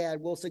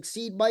Callahan will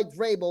succeed Mike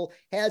Vrabel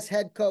as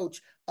head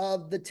coach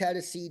of the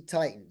Tennessee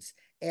Titans.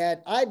 And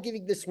I'm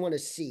giving this one a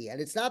C.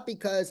 And it's not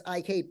because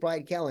I hate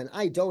Brian Callahan.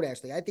 I don't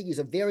actually. I think he's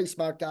a very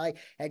smart guy.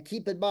 And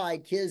keep in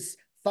mind, his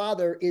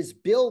father is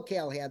Bill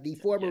Callahan, the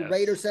former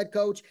Raiders head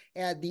coach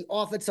and the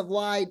offensive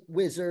line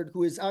wizard,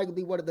 who is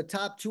arguably one of the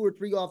top 2 or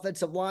 3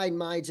 offensive line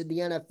minds in the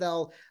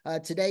NFL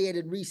today and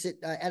in recent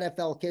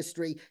NFL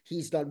history.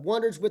 He's done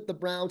wonders with the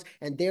Browns,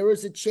 and there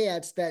is a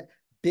chance that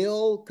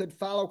Bill could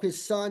follow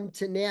his son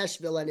to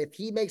Nashville. And if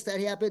he makes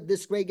that happen,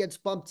 this grade gets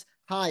bumped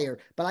higher.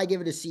 But I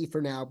give it a C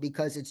for now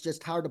because it's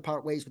just hard to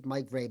part ways with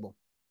Mike Vrabel.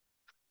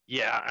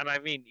 Yeah, and I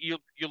mean, you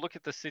look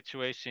at the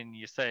situation,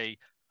 you say,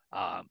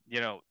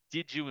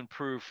 did you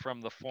improve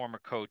from the former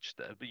coach,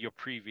 your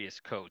previous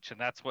coach? And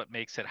that's what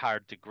makes it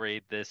hard to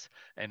grade this.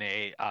 And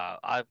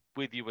I'm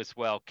with you as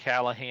well.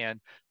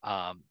 Callahan,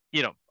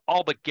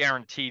 all but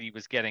guaranteed he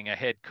was getting a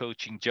head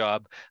coaching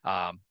job,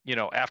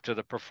 after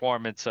the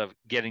performance of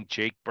getting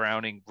Jake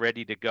Browning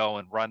ready to go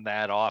and run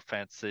that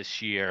offense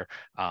this year.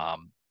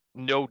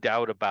 No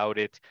doubt about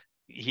it.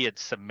 He had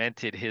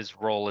cemented his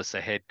role as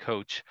a head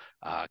coach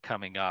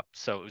coming up.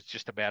 So it was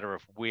just a matter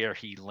of where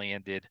he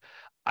landed.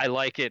 I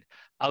like it.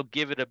 I'll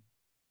give it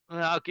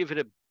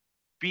a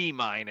B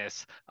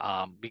minus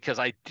because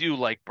I do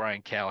like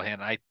Brian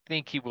Callahan. I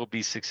think he will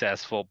be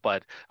successful,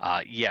 but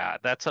yeah,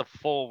 that's a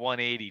full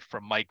 180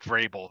 from Mike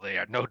Vrabel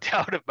there, no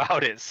doubt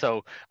about it.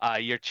 So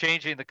you're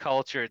changing the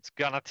culture. It's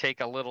gonna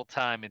take a little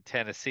time in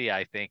Tennessee.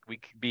 I think we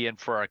could be in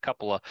for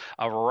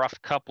a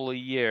rough couple of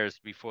years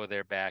before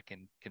they're back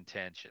in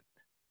contention.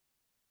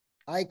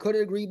 I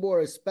couldn't agree more,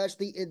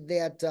 especially in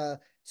that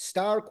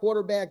star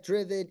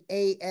quarterback-driven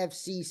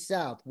AFC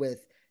South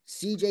with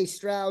C.J.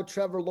 Stroud,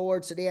 Trevor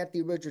Lawrence, and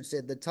Anthony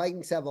Richardson. The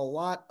Titans have a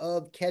lot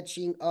of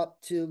catching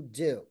up to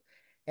do.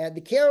 And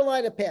the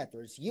Carolina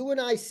Panthers, you and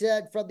I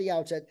said from the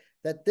outset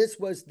that this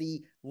was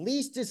the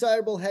least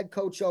desirable head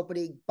coach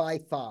opening by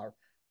far.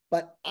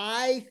 But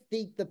I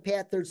think the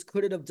Panthers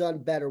couldn't have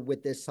done better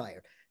with this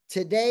hire.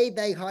 Today,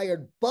 they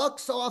hired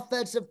Bucs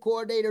offensive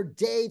coordinator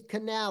Dave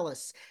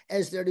Canales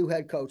as their new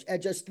head coach.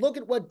 And just look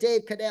at what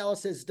Dave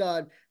Canales has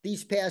done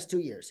these past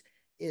 2 years.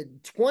 In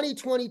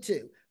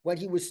 2022, when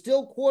he was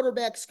still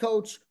quarterbacks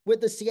coach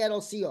with the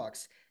Seattle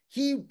Seahawks,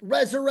 he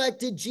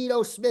resurrected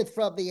Geno Smith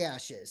from the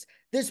ashes.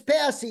 This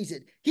past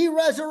season, he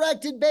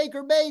resurrected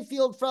Baker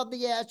Mayfield from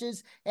the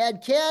ashes.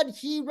 And can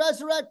he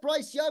resurrect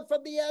Bryce Young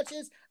from the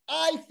ashes?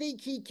 I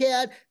think he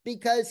can,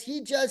 because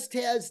he just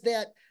has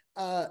that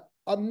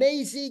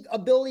amazing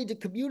ability to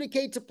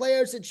communicate to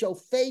players and show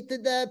faith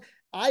in them.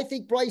 I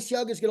think Bryce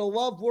Young is going to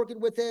love working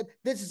with him.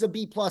 This is a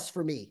B plus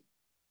for me.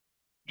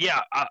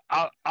 Yeah,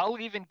 I'll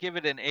even give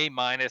it an A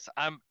minus.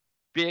 I'm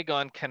big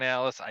on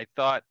Canales. I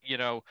thought,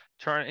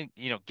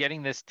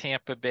 getting this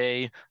Tampa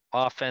Bay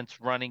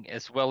offense running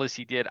as well as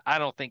he did, I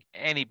don't think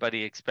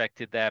anybody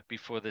expected that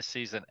before the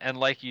season. And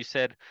like you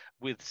said,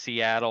 with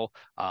Seattle,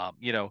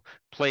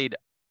 played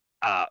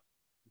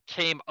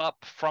came up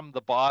from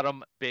the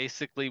bottom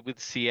basically with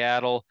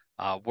Seattle,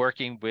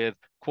 working with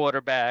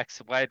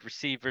quarterbacks, wide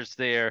receivers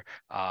there.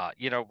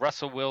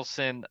 Russell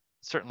Wilson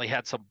certainly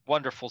had some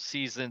wonderful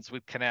seasons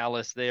with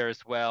Canales there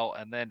as well.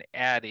 And then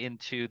add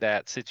into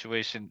that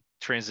situation,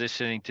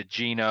 transitioning to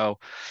Geno,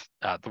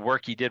 the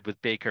work he did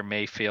with Baker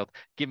Mayfield.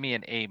 Give me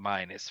an A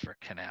minus for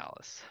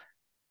Canales.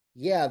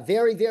 Yeah,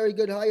 very, very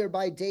good hire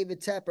by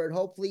David Tepper, and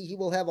hopefully he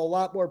will have a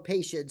lot more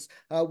patience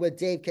with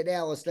Dave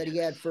Canales than he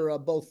had for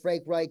both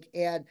Frank Reich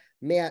and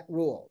Matt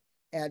Rule.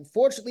 And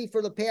fortunately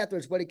for the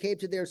Panthers, when it came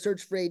to their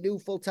search for a new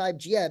full-time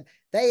GM,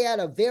 they had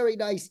a very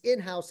nice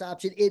in-house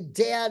option in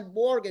Dan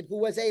Morgan, who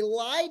was a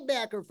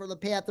linebacker for the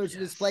Panthers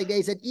in his play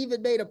days and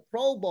even made a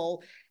Pro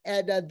Bowl.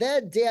 And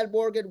then Dan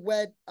Morgan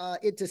went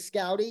into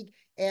scouting,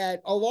 and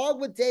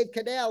along with Dave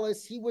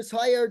Canales, he was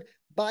hired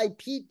by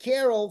Pete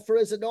Carroll for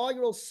his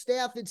inaugural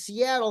staff in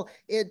Seattle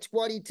in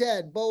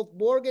 2010. Both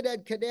Morgan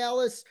and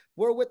Canales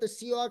were with the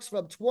Seahawks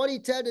from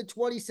 2010 to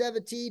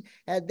 2017,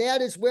 and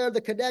that is where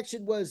the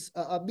connection was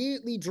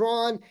immediately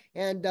drawn.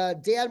 And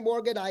Dan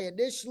Morgan, I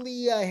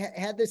initially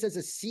had this as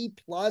a C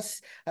plus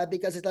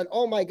because I thought,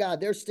 oh my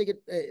God, they're sticking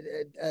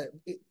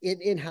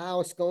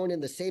in-house, going in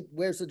the same,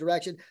 where's the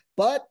direction?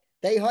 But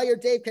they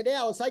hired Dave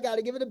Canales. I got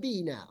to give it a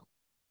B now.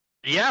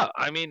 Yeah,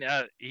 I mean,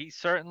 he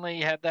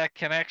certainly had that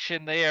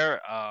connection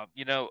there.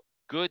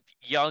 Good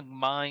young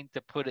mind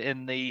to put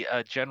in the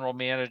general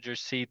manager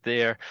seat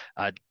there.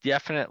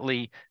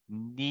 Definitely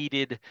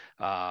needed,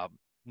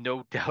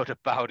 no doubt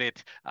about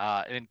it,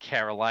 in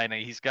Carolina.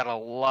 He's got a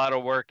lot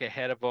of work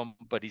ahead of him,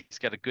 but he's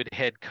got a good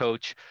head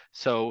coach.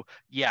 So,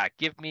 yeah,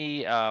 give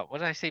me, what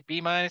did I say,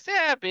 B minus?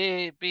 Yeah,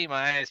 B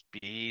minus,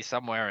 B,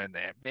 somewhere in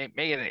there. Make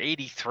it an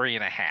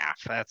 83.5.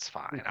 That's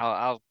fine.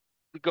 I'll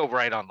go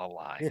right on the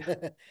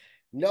line.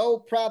 No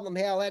problem,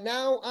 Hal. And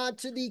now on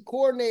to the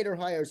coordinator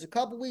hires. A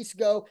couple weeks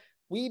ago,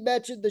 we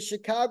mentioned the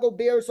Chicago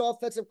Bears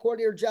offensive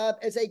coordinator job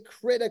as a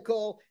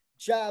critical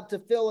job to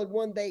fill and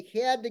one they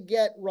had to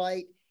get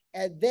right.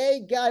 And they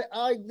got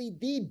arguably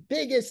the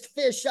biggest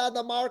fish on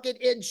the market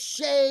in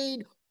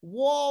Shane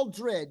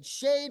Waldron.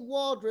 Shane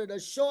Waldron, a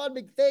Sean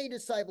McVay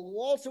disciple who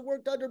also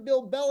worked under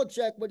Bill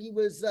Belichick when he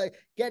was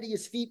getting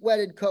his feet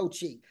wet in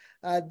coaching.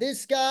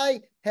 This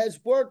guy has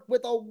worked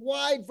with a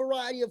wide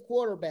variety of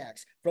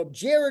quarterbacks, from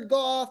Jared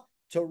Goff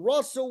to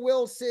Russell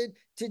Wilson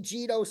to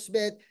Geno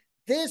Smith.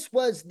 This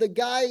was the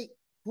guy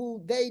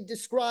who they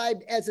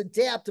described as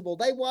adaptable.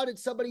 They wanted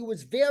somebody who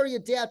was very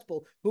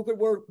adaptable, who could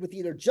work with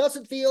either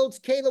Justin Fields,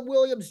 Caleb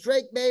Williams,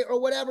 Drake May, or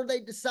whatever they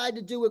decide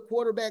to do at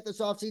quarterback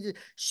this offseason.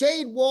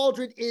 Shane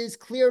Waldron is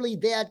clearly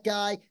that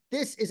guy.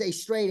 This is a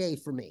straight A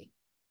for me.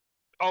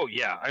 Oh,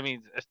 yeah. I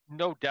mean,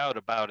 no doubt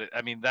about it.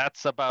 I mean,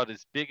 that's about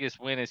as big as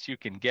win as you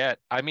can get.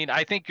 I mean,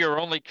 I think your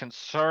only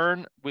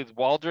concern with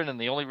Waldron, and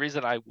the only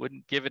reason I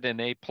wouldn't give it an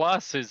A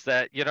plus, is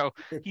that,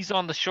 he's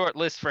on the short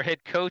list for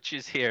head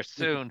coaches here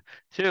soon,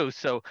 too.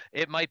 So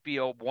it might be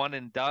a one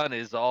and done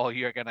is all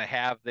you're going to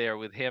have there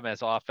with him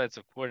as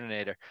offensive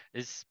coordinator,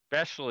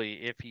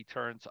 especially if he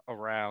turns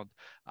around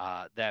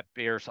that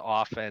Bears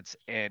offense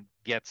and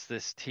gets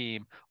this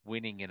team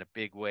winning in a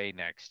big way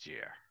next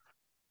year.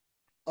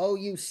 Oh,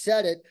 you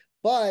said it.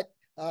 But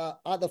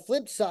on the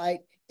flip side,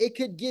 it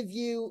could give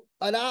you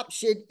an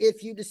option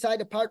if you decide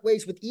to part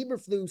ways with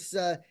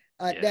Eberflus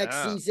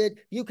next season.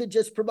 You could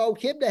just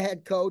promote him to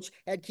head coach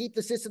and keep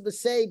the system the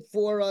same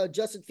for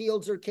Justin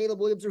Fields or Caleb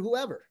Williams or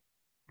whoever.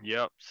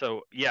 Yep.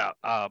 So, yeah,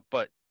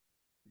 but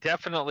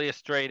definitely a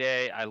straight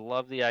A. I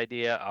love the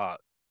idea.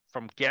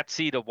 From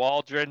Getsy to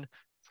Waldron,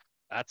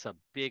 that's a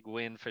big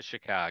win for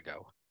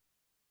Chicago.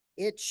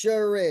 It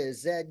sure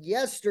is. And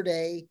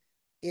yesterday,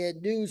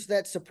 in news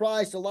that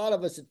surprised a lot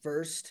of us at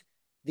first,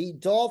 the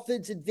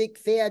Dolphins and Vic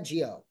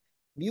Fangio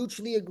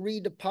mutually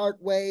agreed to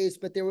part ways,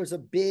 but there was a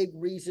big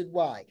reason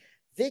why.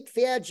 Vic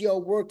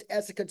Fangio worked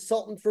as a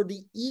consultant for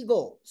the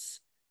Eagles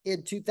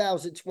in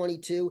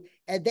 2022,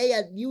 and they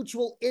had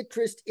mutual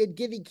interest in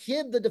giving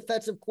him the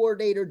defensive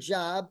coordinator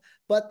job,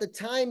 but the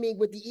timing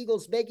with the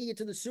Eagles making it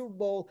to the Super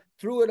Bowl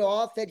threw it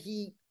off, and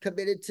he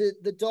committed to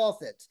the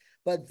Dolphins.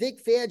 But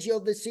Vic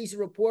Fangio this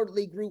season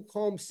reportedly grew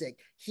homesick.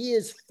 He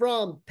is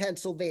from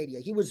Pennsylvania.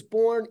 He was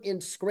born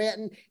in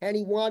Scranton, and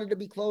he wanted to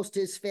be close to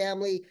his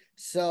family.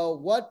 So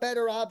what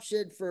better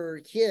option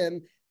for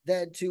him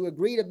than to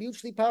agree to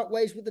mutually part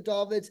ways with the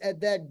Dolphins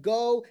and then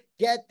go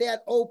get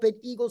that open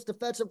Eagles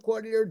defensive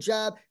coordinator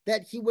job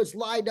that he was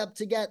lined up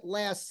to get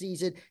last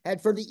season.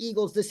 And for the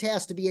Eagles, this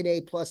has to be an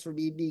A plus for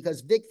me because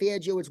Vic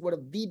Fangio is one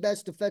of the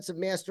best defensive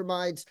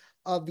masterminds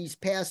of these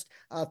past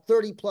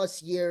 30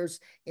 plus years.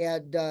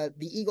 And the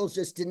Eagles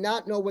just did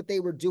not know what they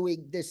were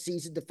doing this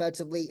season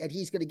defensively, and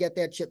he's going to get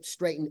that ship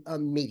straightened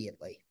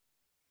immediately.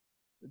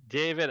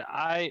 David,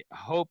 I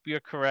hope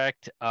you're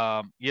correct.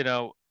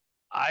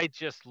 I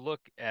just look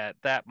at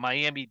that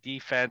Miami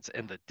defense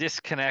and the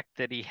disconnect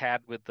that he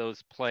had with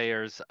those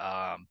players.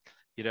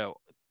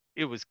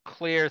 It was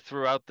clear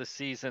throughout the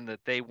season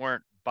that they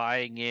weren't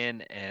buying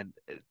in, and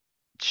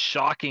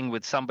shocking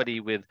with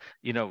somebody with,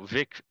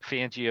 Vic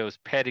Fangio's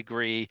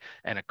pedigree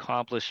and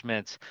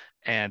accomplishments,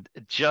 and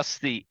just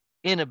the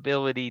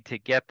inability to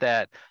get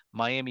that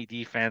Miami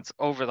defense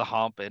over the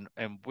hump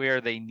and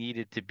where they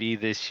needed to be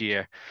this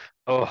year.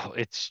 Oh,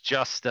 it's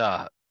just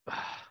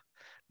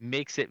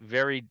makes it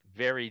very,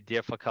 very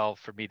difficult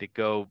for me to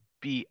go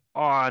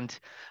beyond,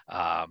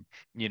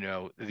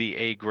 the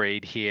A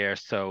grade here.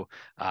 So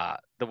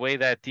the way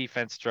that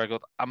defense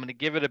struggled, I'm going to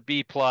give it a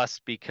B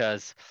plus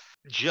because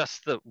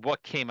just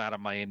what came out of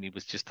Miami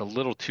was just a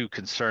little too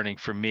concerning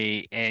for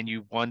me. And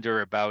you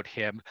wonder about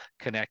him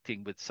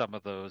connecting with some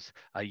of those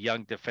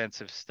young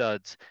defensive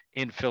studs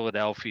in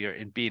Philadelphia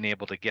and being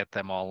able to get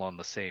them all on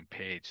the same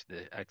page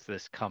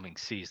this coming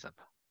season.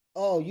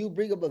 Oh, you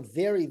bring up a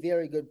very,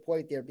 very good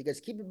point there, because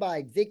keep in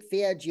mind, Vic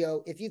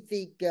Fangio, if you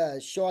think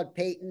Sean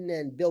Payton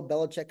and Bill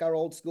Belichick are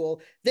old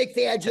school, Vic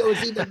Fangio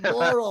is even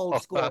more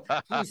old school.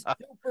 He's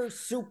super,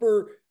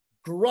 super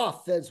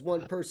gruff, as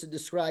one person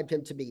described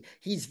him to me.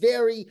 He's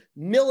very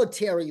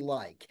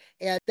military-like,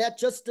 and that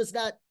just does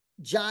not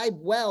jibe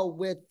well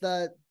with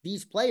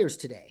these players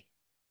today.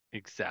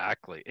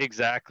 Exactly.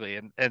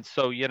 And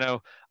so,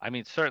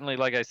 certainly,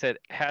 like I said,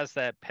 has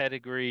that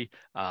pedigree,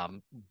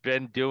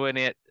 been doing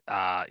it,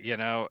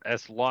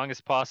 as long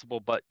as possible,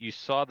 but you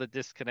saw the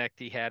disconnect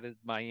he had in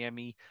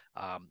Miami.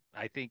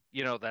 I think,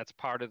 that's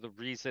part of the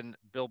reason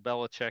Bill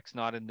Belichick's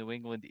not in New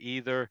England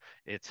either.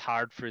 It's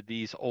hard for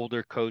these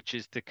older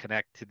coaches to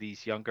connect to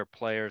these younger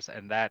players,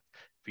 and that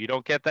if you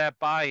don't get that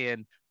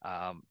buy-in,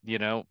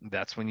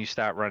 that's when you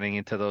start running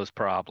into those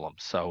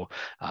problems. So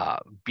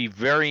be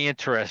very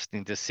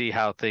interesting to see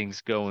how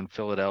things go in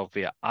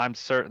Philadelphia. I'm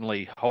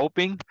certainly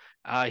hoping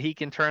he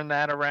can turn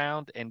that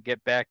around and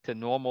get back to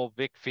normal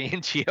Vic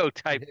Fangio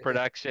type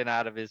production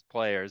out of his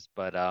players,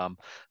 but a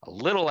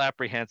little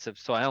apprehensive,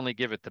 so I only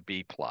give it the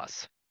B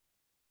plus.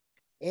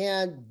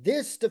 And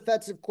this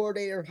defensive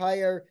coordinator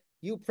hire,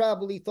 you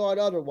probably thought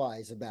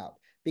otherwise about,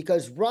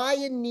 because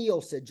Ryan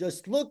Nielsen,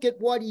 just look at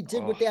what he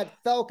did with that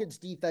Falcons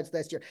defense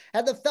last year.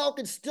 And the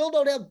Falcons still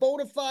don't have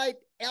bona fide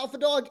alpha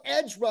dog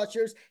edge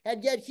rushers,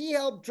 and yet he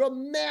helped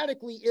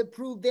dramatically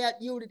improve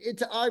that unit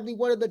into arguably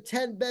one of the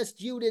 10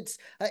 best units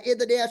in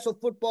the National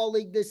Football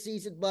League this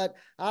season. But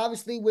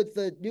obviously with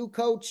the new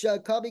coach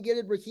coming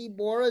in, Raheem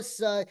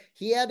Morris,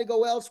 he had to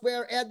go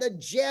elsewhere, and the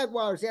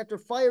Jaguars, after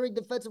firing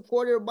defensive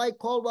coordinator Mike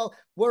Caldwell,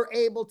 were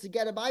able to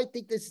get him. I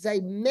think this is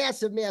a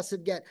massive,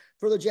 massive get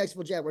for the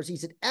Jacksonville Jaguars.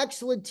 He's an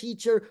excellent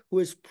teacher who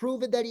has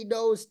proven that he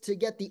knows to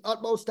get the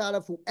utmost out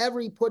of whoever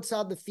he puts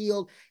on the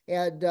field.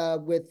 And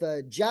with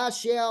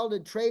Josh Allen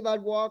and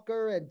Trayvon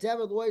Walker and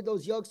Devin Lloyd,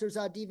 those youngsters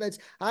on defense,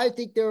 I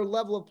think their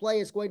level of play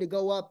is going to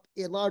go up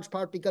in large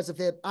part because of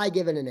him. I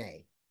give it an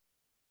A.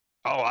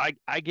 Oh,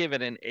 I give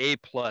it an A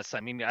plus. I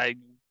mean, I've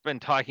been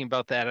talking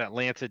about that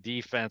Atlanta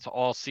defense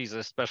all season,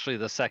 especially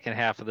the second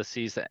half of the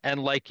season.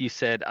 And like you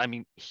said, I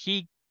mean,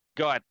 he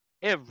got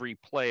every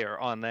player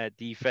on that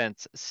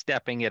defense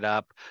stepping it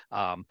up.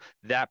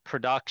 That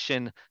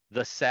production,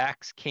 the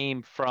sacks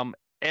came from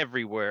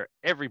everywhere.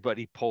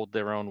 Everybody pulled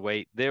their own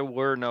weight. There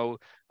were no,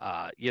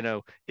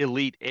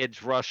 elite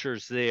edge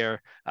rushers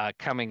there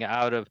coming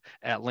out of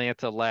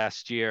Atlanta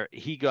last year.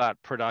 He got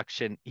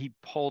production. He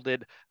pulled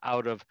it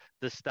out of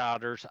the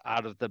starters,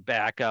 out of the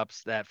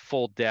backups, that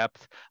full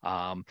depth.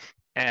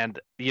 And,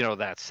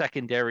 that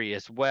secondary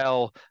as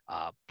well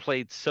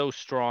played so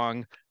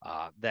strong.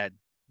 That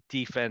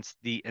defense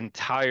the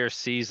entire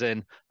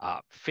season.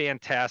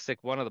 Fantastic.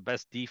 One of the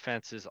best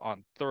defenses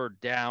on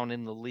third down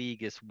in the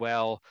league as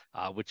well,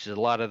 which is a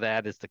lot of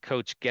that is the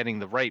coach getting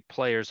the right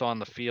players on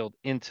the field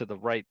into the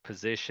right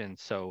position.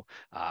 So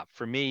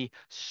for me,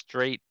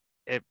 straight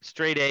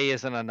A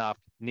isn't enough.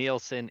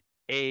 Nielsen,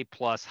 A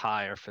plus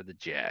higher for the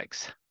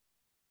Jags.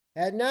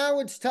 And now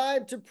it's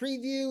time to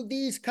preview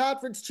these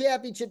conference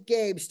championship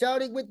games,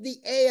 starting with the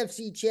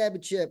AFC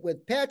Championship,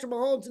 with Patrick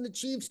Mahomes and the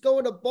Chiefs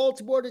going to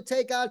Baltimore to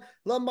take on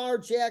Lamar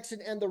Jackson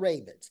and the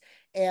Ravens.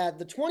 And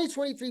the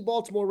 2023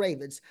 Baltimore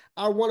Ravens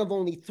are one of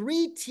only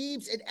 3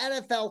 teams in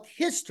NFL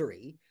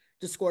history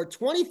to score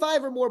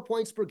 25 or more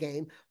points per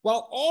game,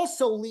 while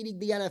also leading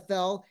the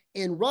NFL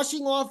in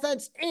rushing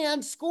offense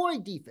and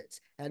scoring defense.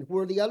 And who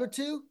are the other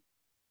 2?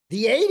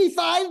 The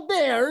 85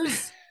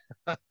 Bears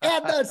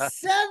and the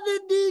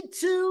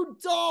 72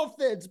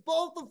 Dolphins,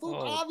 both of whom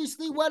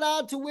obviously went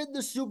on to win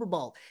the Super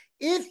Bowl.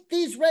 If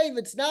these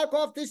Ravens knock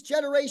off this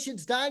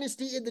generation's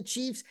dynasty in the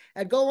Chiefs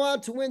and go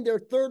on to win their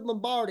 3rd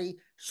Lombardi,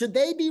 should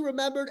they be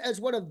remembered as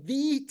one of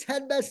the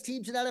 10 best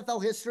teams in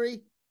NFL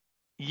history?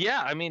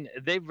 Yeah, I mean,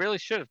 they really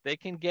should. If they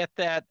can get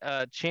that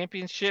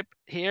championship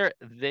here,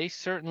 they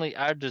certainly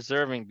are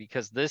deserving,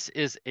 because this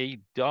is a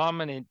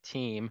dominant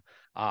team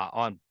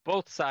on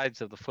both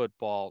sides of the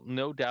football,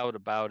 no doubt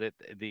about it.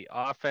 The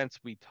offense,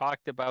 we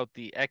talked about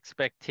the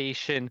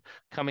expectation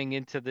coming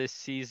into this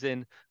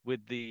season with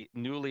the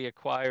newly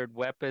acquired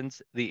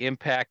weapons, the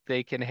impact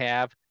they can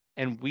have,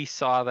 and we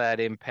saw that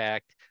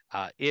impact.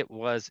 It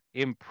was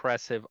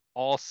impressive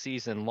all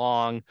season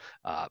long.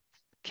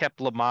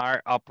 Kept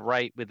Lamar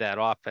upright with that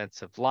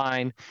offensive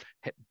line,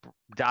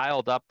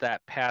 dialed up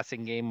that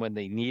passing game when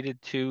they needed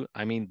to.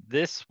 I mean,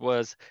 this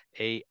was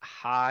a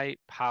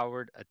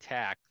high-powered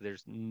attack.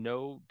 There's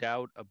no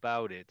doubt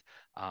about it.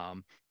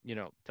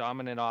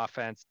 Dominant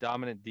offense,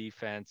 dominant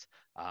defense,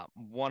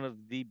 one of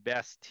the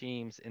best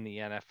teams in the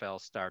NFL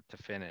start to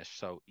finish.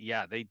 So,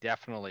 yeah, they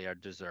definitely are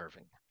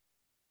deserving.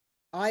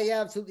 I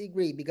absolutely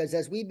agree, because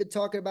as we've been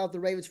talking about the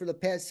Ravens for the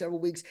past several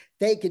weeks,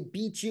 they can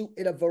beat you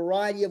in a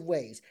variety of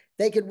ways.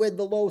 They can win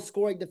the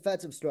low-scoring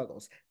defensive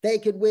struggles. They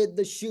can win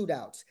the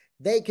shootouts.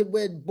 They can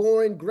win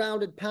boring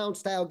ground and pound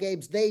style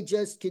games. They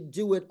just can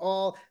do it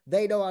all.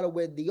 They know how to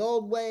win the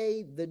old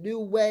way, the new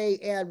way,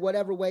 and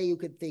whatever way you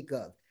can think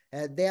of.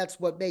 And that's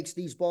what makes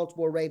these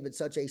Baltimore Ravens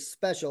such a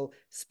special,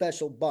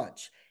 special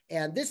bunch.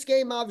 And this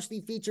game obviously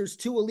features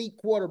two elite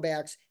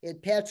quarterbacks in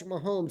Patrick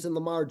Mahomes and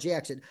Lamar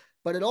Jackson,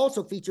 but it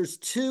also features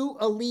two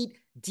elite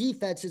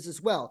defenses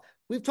as well.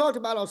 We've talked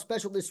about how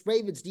special this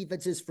Ravens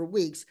defense is for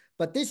weeks,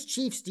 but this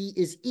Chiefs D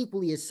is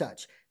equally as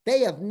such.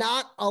 They have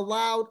not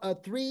allowed a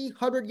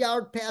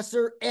 300-yard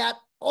passer at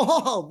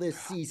all this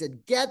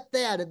season. Get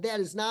that, and that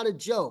is not a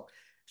joke.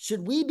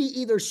 Should we be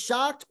either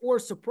shocked or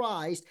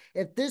surprised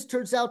if this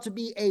turns out to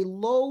be a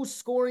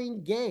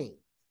low-scoring game?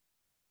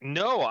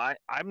 No,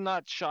 I'm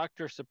not shocked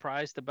or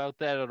surprised about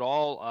that at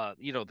all.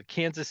 The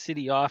Kansas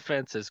City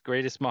offense, as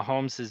great as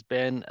Mahomes has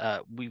been,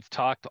 we've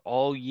talked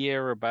all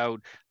year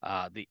about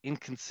the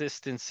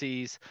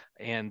inconsistencies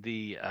and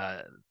the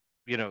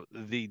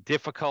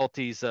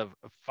difficulties of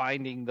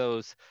finding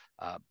those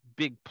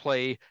big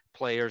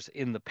players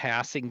in the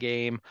passing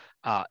game.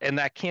 And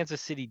that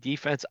Kansas City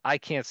defense, I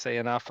can't say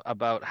enough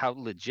about how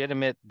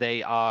legitimate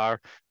they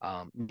are.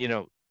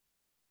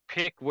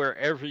 Pick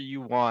wherever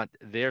you want.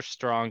 They're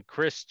strong.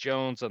 Chris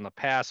Jones on the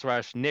pass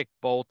rush, Nick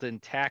Bolton,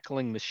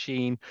 tackling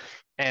machine.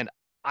 And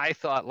I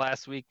thought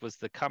last week was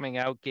the coming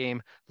out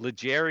game.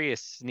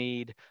 L'Jarius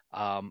Sneed,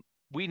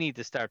 we need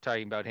to start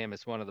talking about him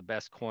as one of the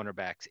best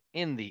cornerbacks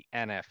in the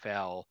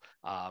NFL.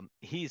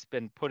 He's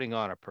been putting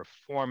on a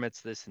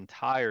performance this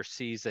entire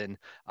season.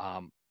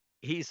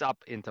 He's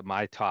up into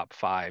my top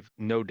 5,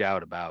 no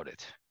doubt about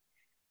it.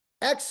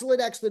 Excellent,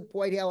 excellent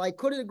point, Hal. I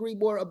couldn't agree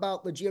more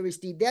about L'Jarius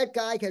Sneed. That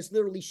guy has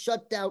literally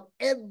shut down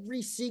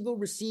every single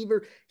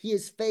receiver he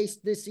has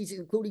faced this season,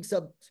 including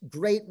some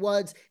great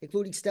ones,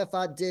 including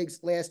Stephon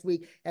Diggs last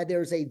week. And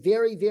there's a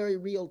very, very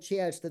real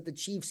chance that the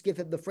Chiefs give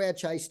him the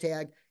franchise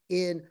tag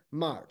in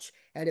March.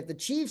 And if the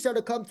Chiefs are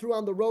to come through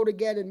on the road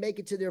again and make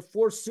it to their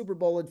 4th Super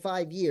Bowl in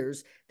 5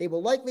 years, they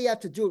will likely have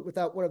to do it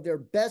without one of their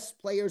best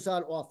players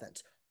on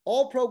offense.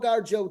 All-Pro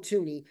guard Joe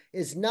Thuney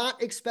is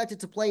not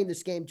expected to play in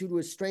this game due to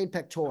his strained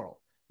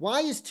pectoral. Why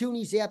is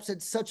Thuney's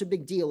absence such a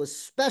big deal,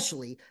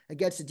 especially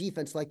against a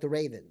defense like the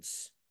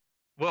Ravens?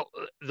 Well,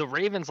 the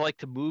Ravens like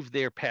to move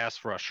their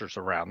pass rushers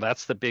around.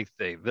 That's the big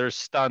thing. There's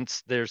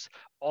stunts. There's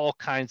all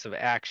kinds of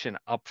action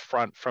up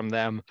front from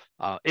them.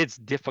 It's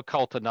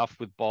difficult enough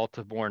with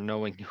Baltimore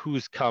knowing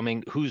who's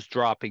coming, who's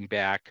dropping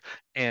back.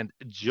 And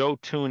Joe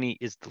Thuney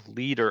is the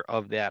leader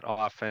of that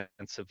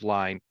offensive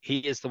line. He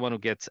is the one who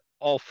gets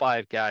all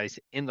 5 guys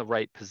in the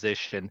right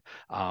position,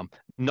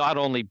 not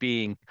only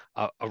being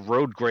a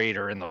road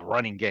grader in the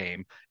running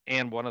game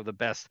and one of the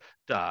best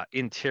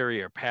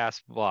interior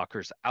pass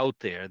blockers out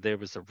there. There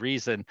was a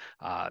reason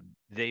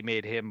they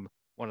made him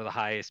one of the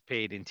highest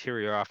paid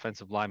interior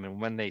offensive linemen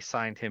when they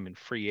signed him in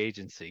free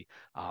agency.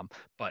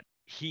 But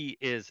he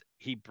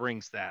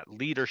brings that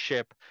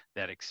leadership,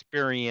 that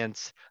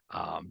experience.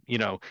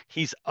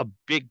 He's a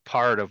big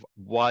part of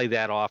why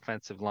that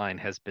offensive line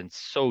has been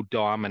so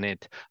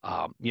dominant.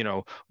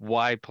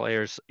 Why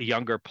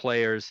younger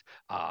players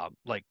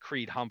like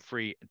Creed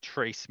Humphrey and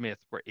Trey Smith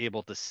were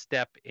able to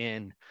step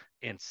in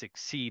and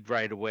succeed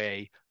right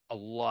away. A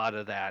lot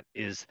of that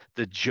is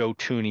the Joe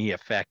Thuney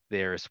effect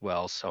there as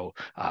well. So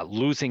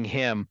losing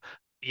him,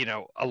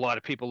 a lot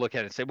of people look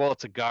at it and say, well,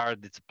 it's a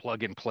guard, it's a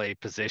plug and play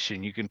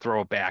position. You can throw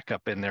a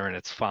backup in there and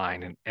it's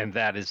fine. And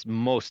that is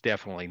most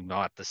definitely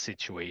not the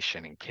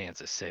situation in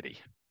Kansas City.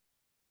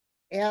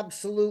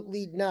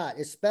 Absolutely not,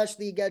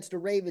 especially against a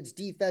Ravens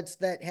defense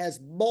that has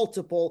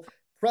multiple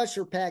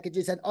pressure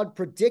packages and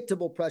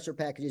unpredictable pressure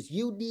packages.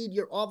 You need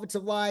your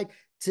offensive line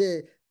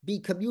to be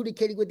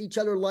communicating with each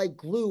other like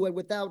glue, and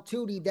without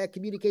Thuney, that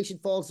communication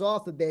falls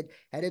off a bit,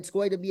 and it's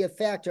going to be a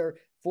factor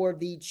for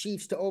the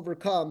Chiefs to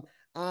overcome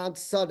on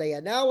Sunday.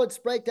 And now let's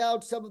break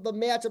down some of the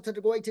matchups that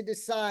are going to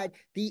decide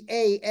the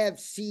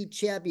AFC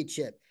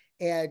Championship.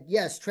 And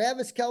yes,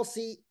 Travis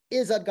Kelce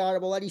is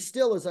unguardable, and he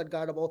still is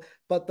unguardable,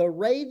 but the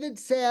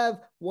Ravens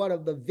have one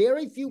of the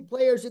very few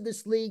players in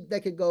this league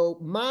that can go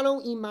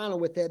mano-a-mano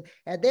with him,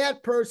 and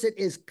that person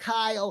is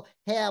Kyle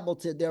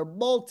Hamilton, their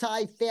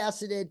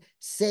multifaceted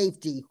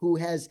safety, who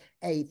has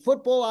a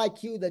football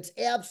IQ that's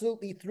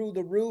absolutely through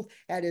the roof,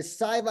 and his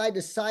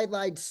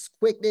sideline-to-sideline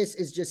quickness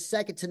is just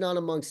second to none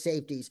among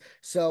safeties.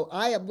 So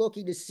I am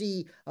looking to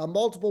see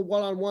multiple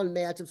one-on-one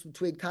matchups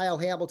between Kyle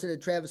Hamilton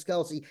and Travis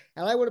Kelce,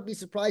 and I wouldn't be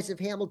surprised if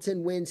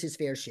Hamilton wins his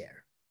fair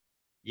share.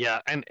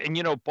 Yeah, and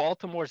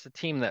Baltimore's a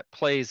team that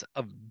plays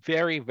a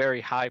very, very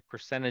high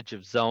percentage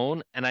of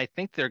zone, and I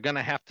think they're going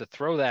to have to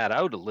throw that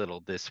out a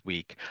little this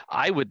week.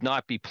 I would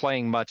not be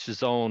playing much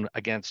zone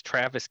against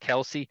Travis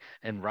Kelce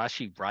and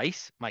Rashee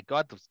Rice. My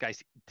God, those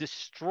guys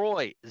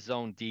destroy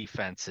zone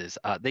defenses.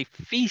 They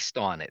feast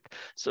on it.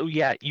 So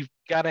yeah, you've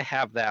got to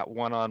have that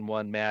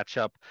one-on-one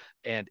matchup.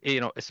 And,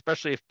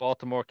 especially if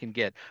Baltimore can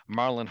get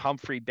Marlon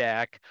Humphrey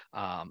back,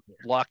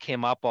 lock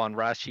him up on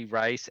Rashee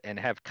Rice and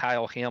have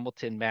Kyle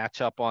Hamilton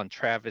match up on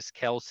Travis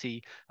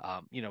Kelce,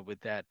 with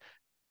that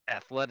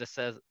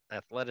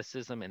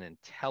athleticism and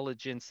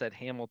intelligence that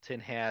Hamilton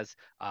has.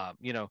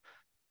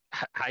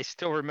 I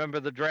still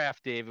remember the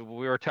draft, David.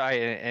 We were talking,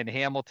 and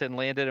Hamilton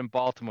landed in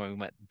Baltimore. We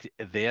went,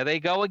 there they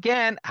go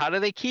again. How do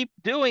they keep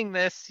doing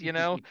this?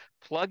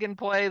 Plug and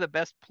play, the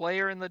best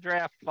player in the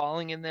draft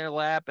falling in their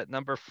lap at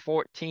number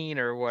 14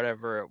 or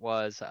whatever it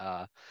was.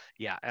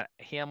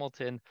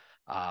 Hamilton,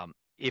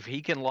 if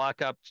he can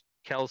lock up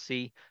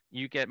Kelce,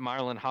 you get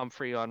Marlon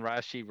Humphrey on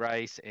Rashee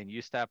Rice, and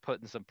you start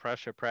putting some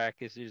pressure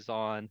practices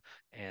on,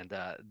 and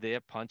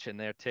they're punching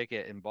their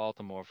ticket in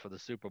Baltimore for the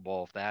Super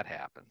Bowl if that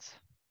happens.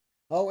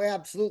 Oh,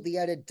 absolutely.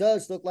 And it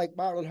does look like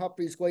Marlon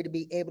Humphrey is going to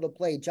be able to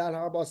play. John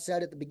Harbaugh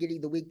said at the beginning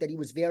of the week that he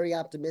was very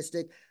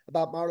optimistic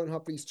about Marlon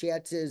Humphrey's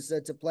chances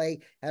to play.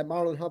 And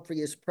Marlon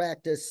Humphrey has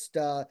practiced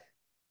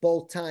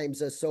both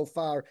times so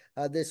far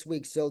this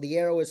week. So the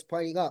arrow is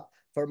pointing up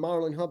for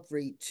Marlon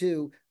Humphrey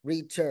to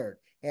return.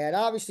 And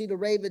obviously the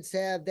Ravens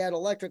have that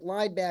electric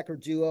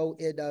linebacker duo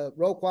in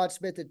Roquan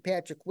Smith and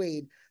Patrick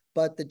Queen.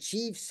 But the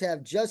Chiefs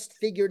have just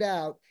figured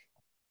out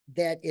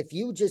that if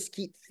you just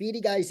keep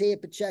feeding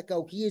Isaih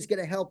Pacheco, he is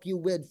going to help you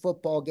win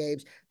football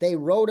games. They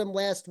rode him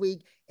last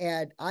week,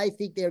 and I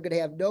think they're going to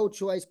have no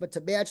choice but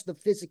to match the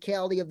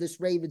physicality of this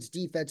Ravens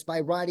defense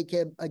by riding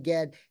him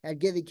again and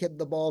giving him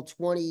the ball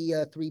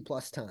 23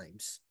 plus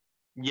times.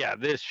 Yeah,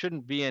 there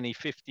shouldn't be any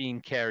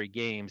 15 carry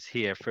games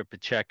here for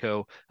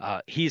Pacheco.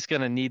 He's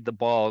going to need the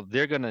ball.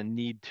 They're going to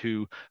need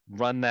to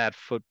run that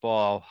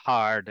football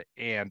hard,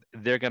 and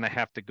they're going to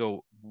have to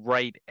go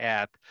right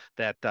at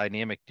that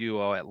dynamic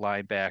duo at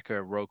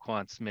linebacker,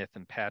 Roquan Smith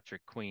and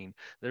Patrick Queen.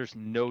 There's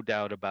no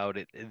doubt about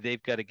it.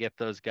 They've got to get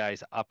those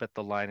guys up at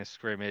the line of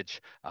scrimmage,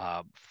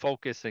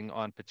 focusing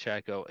on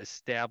Pacheco,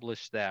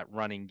 establish that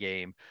running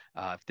game.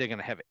 If they're going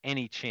to have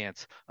any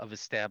chance of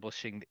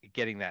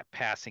getting that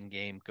passing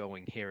game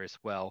going here as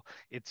well,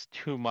 it's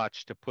too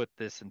much to put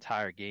this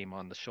entire game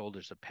on the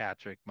shoulders of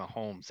Patrick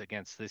Mahomes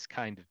against this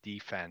kind of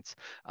defense.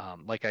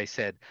 Like I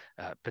said,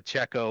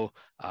 Pacheco,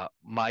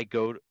 my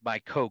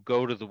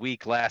go to the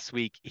week last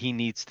week, he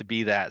needs to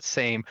be that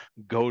same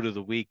go to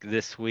the week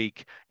this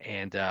week.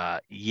 And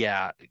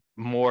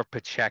more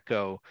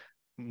Pacheco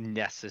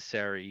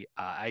necessary.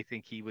 I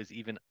think he was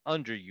even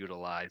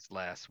underutilized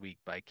last week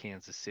by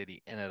Kansas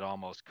City, and it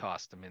almost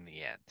cost him in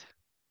the end.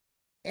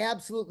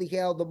 Absolutely,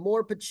 Hal. The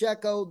more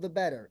Pacheco, the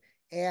better.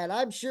 And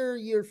I'm sure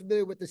you're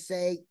familiar with the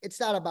saying, it's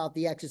not about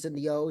the X's and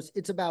the O's,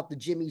 it's about the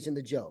Jimmies and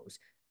the Joes.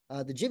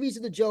 The Jimmies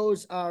and the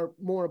Joes are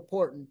more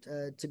important,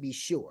 to be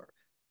sure.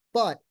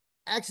 But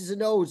X's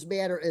and O's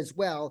matter as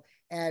well.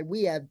 And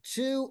we have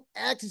two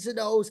X's and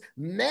O's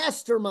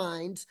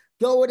masterminds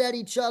going at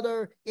each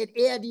other in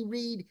Andy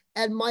Reid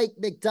and Mike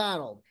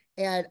Macdonald.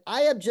 And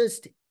I am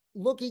just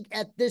looking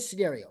at this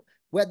scenario.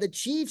 When the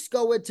Chiefs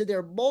go into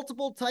their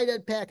multiple tight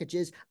end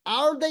packages,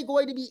 are they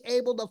going to be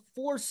able to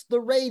force the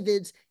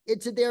Ravens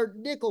into their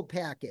nickel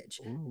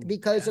package?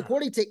 Because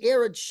according to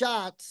Aaron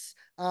Schatz,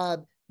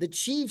 the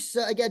Chiefs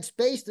against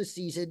base this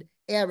season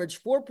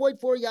averaged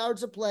 4.4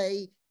 yards a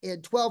play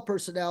in 12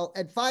 personnel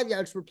and 5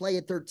 yards per play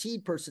in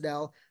 13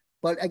 personnel.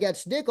 But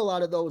against nickel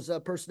out of those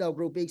personnel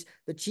groupings,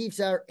 the Chiefs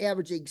are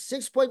averaging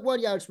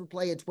 6.1 yards per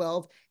play in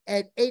 12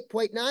 and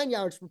 8.9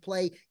 yards per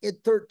play in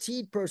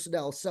 13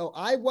 personnel. So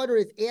I wonder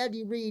if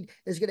Andy Reid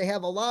is going to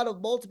have a lot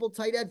of multiple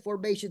tight end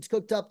formations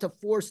cooked up to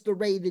force the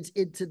Ravens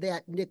into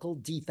that nickel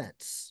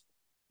defense.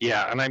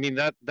 Yeah, and I mean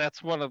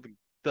that's one of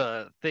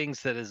the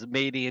things that has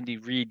made Andy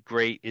Reid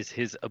great is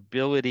his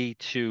ability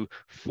to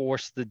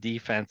force the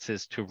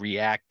defenses to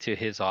react to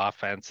his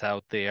offense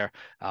out there,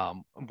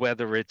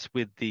 whether it's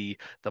with the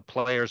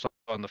players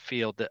on the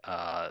field,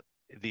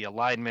 the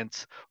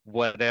alignments,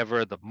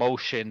 whatever, the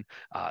motion.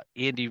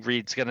 Andy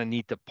Reid's going to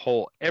need to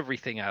pull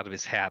everything out of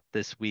his hat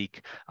this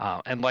week.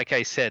 And like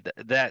I said,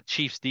 that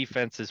Chiefs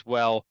defense as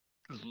well,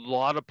 a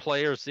lot of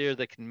players there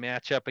that can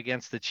match up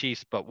against the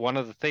Chiefs, but one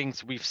of the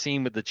things we've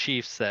seen with the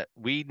Chiefs that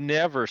we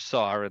never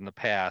saw in the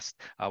past,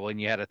 when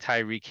you had a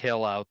Tyreek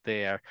Hill out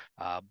there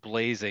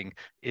blazing,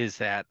 is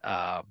that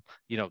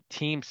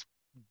teams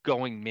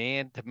going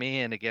man to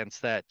man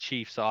against that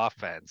Chiefs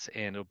offense.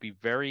 And it'll be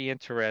very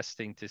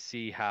interesting to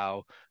see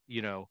how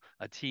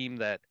a team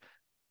that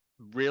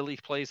really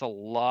plays a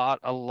lot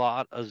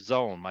of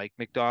zone. Mike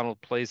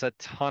Macdonald plays a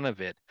ton of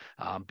it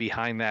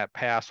behind that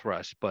pass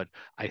rush, but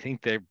I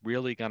think they're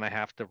really going to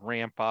have to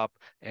ramp up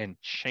and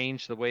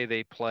change the way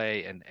they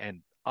play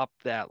and up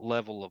that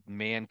level of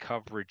man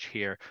coverage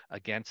here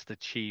against the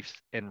Chiefs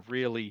and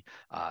really,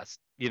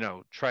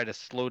 try to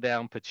slow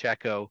down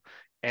Pacheco.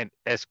 And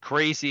as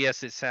crazy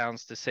as it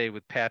sounds to say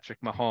with Patrick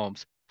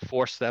Mahomes,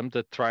 force them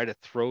to try to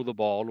throw the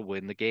ball to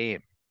win the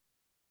game.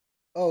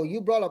 Oh,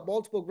 you brought up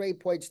multiple great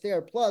points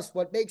there. Plus,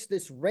 what makes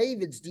this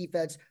Ravens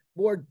defense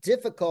more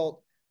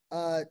difficult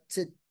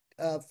to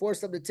force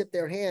them to tip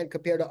their hand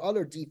compared to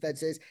other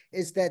defenses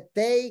is that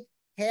they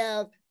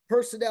have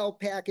personnel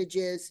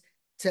packages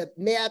to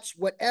match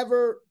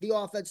whatever the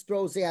offense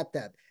throws at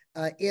them.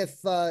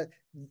 If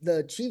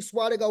the Chiefs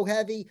want to go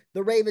heavy,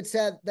 the Ravens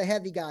have the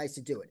heavy guys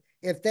to do it.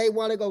 If they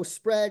want to go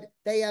spread,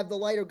 they have the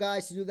lighter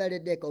guys to do that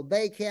at nickel.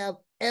 They have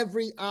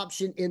every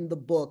option in the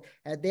book,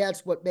 and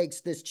that's what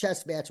makes this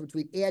chess match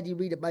between Andy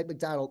Reid and Mike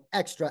Macdonald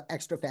extra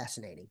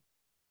fascinating.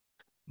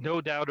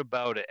 No doubt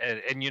about it.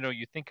 And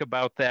you think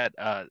about that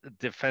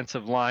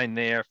defensive line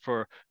there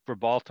for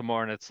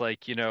Baltimore, and it's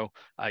like, you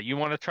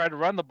want to try to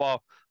run the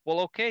ball. Well,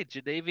 okay,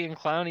 Jadeveon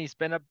Clowney's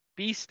been a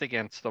beast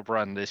against the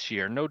run this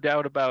year, no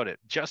doubt about it.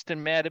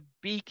 Justin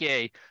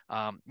Madubuike,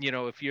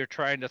 if you're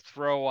trying to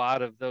throw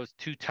out of those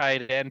 2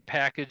 tight end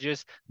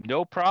packages,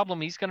 no problem.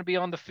 He's going to be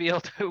on the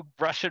field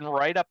rushing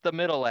right up the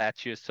middle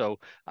at you. So,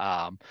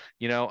 and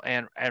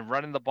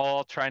running the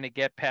ball, trying to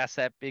get past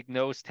that big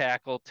nose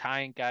tackle,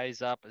 tying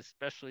guys up,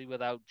 especially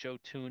without Joe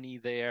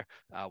Thuney there,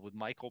 with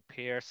Michael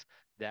Pierce.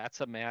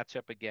 That's a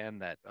matchup again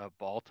that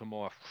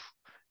Baltimore,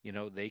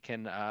 they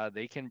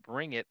can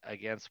bring it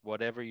against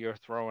whatever you're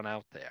throwing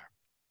out there.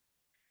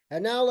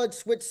 And now let's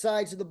switch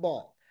sides of the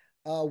ball.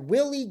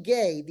 Willie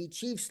Gay, the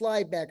Chiefs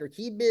linebacker,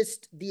 he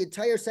missed the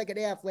entire second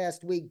half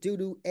last week due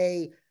to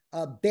a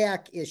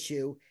back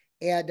issue.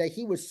 And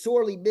he was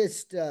sorely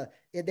missed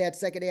in that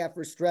second half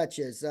for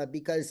stretches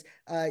because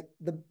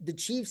the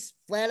Chiefs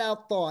flat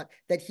out thought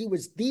that he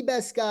was the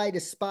best guy to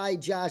spy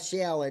Josh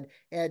Allen.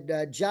 And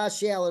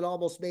Josh Allen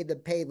almost made them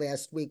pay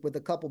last week with a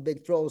couple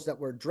big throws that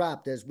were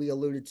dropped, as we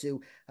alluded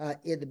to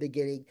in the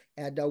beginning.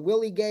 And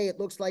Willie Gay, it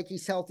looks like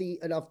he's healthy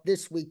enough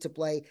this week to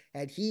play.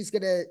 And he's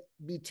going to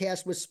be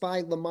tasked with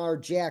spying Lamar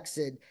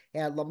Jackson.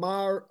 And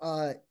Lamar,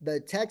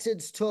 the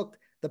Texans took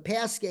the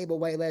pass game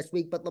away last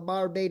week, but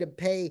Lamar made him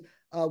pay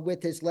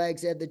with his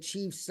legs, and the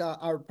Chiefs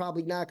are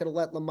probably not going to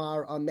let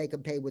Lamar make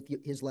him pay with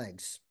his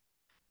legs.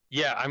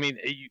 Yeah, I mean,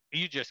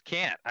 you just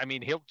can't. I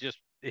mean, he'll just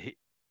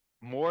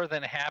more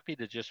than happy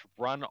to just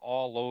run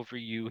all over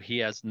you. He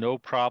has no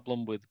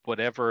problem with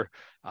whatever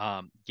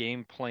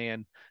game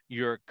plan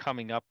you're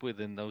coming up with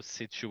in those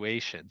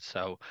situations.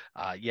 So,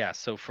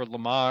 so for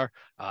Lamar,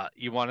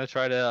 you want to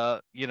try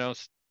to,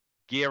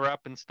 gear up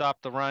and stop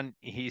the run.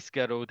 He's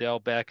got Odell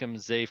Beckham,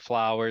 Zay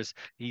Flowers.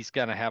 He's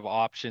going to have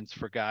options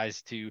for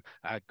guys to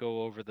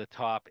go over the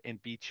top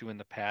and beat you in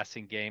the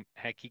passing game.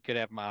 Heck, he could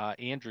have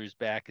Andrews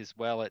back as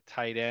well at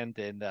tight end,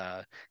 and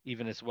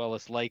even as well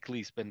as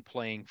Likely's been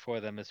playing for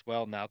them as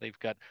well. Now they've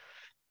got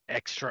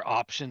extra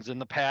options in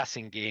the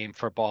passing game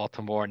for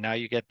Baltimore. Now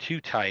you get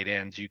 2 tight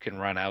ends you can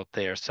run out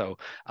there. So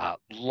a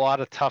lot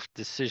of tough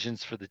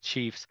decisions for the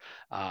Chiefs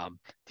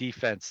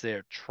defense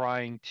there,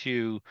 trying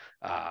to,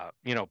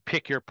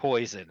 pick your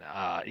poison.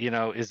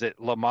 Is it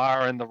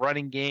Lamar in the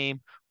running game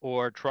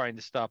or trying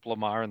to stop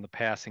Lamar in the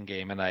passing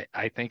game? And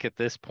I think at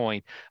this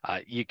point,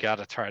 you got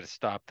to try to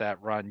stop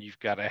that run. You've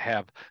got to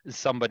have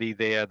somebody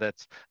there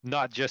that's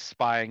not just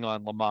spying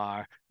on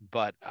Lamar,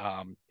 but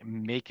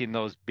making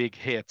those big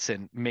hits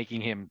and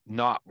making him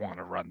not want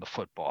to run the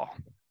football.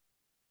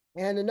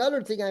 And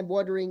another thing I'm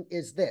wondering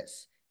is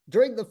this.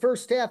 During the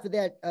first half of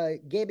that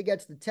game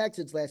against the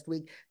Texans last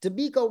week,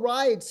 D'Amico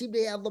Ryan seemed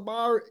to have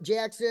Lamar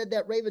Jackson,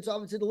 that Ravens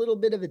offense, in a little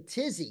bit of a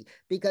tizzy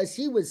because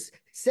he was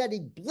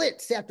setting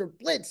blitz after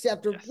blitz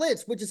after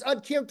blitz, which is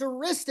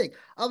uncharacteristic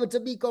of a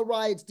D'Amico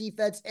Ryan's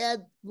defense.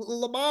 And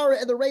Lamar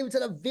and the Ravens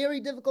had a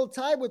very difficult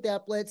time with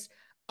that blitz.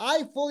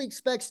 I fully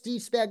expect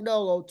Steve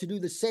Spagnuolo to do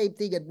the same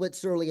thing and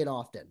blitz early and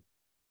often.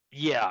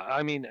 Yeah,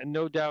 I mean,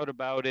 no doubt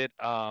about it.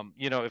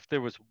 If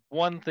there was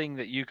one thing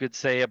that you could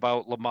say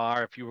about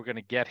Lamar, if you were going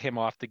to get him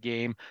off the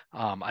game,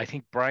 I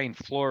think Brian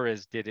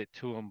Flores did it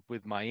to him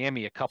with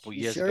Miami a couple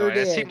years ago. And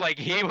it seemed like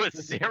he was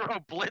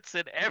zero blitz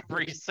in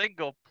every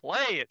single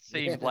play. It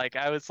seemed like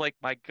I was like,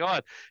 my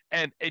God,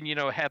 and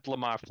had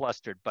Lamar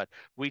flustered. But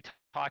we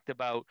talked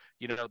about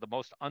the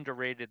most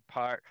underrated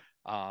part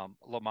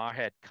Lamar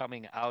had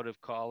coming out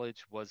of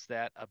college was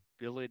that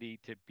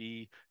ability to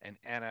be an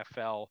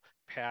NFL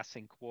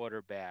passing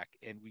quarterback,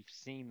 and we've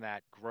seen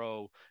that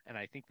grow, and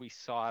I think we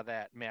saw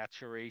that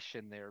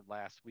maturation there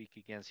last week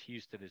against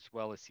Houston, as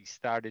well as he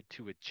started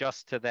to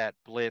adjust to that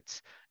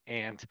blitz.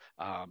 And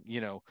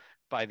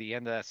by the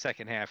end of that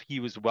second half, he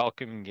was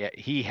welcoming it.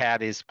 He had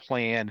his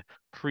plan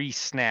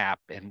pre-snap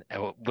and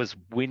was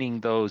winning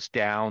those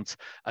downs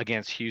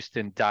against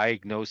Houston,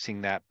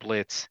 diagnosing that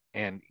blitz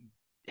and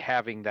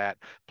having that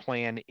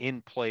plan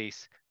in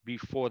place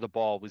before the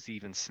ball was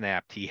even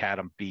snapped. He had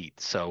him beat.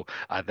 So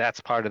that's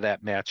part of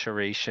that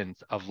maturation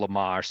of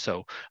Lamar.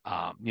 So,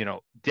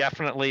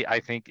 definitely I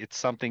think it's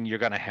something you're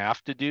going to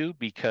have to do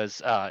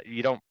because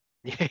you don't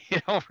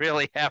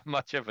really have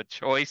much of a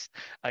choice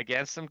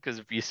against him, because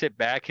if you sit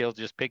back, he'll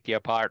just pick you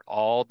apart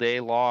all day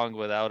long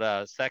without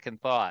a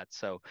second thought.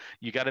 So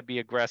you got to be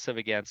aggressive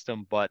against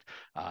him. But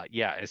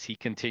as he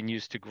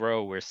continues to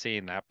grow, we're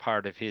seeing that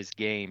part of his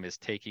game is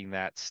taking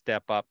that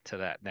step up to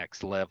that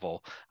next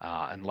level.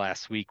 And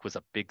last week was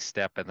a big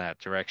step in that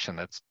direction.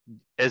 That's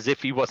as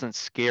if he wasn't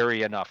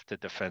scary enough to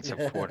defensive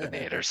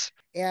coordinators.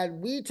 And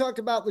we talked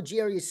about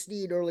L'Jarius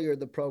Sneed earlier in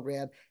the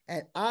program,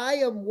 and I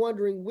am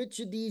wondering which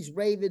of these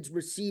Ravens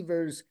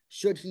receivers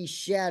should he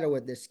shadow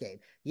in this game?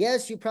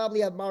 Yes, you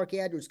probably have Mark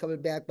Andrews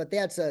coming back, but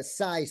that's a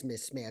size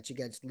mismatch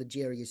against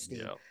L'Jarius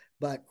Sneed. Yeah.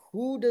 But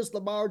who does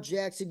Lamar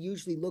Jackson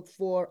usually look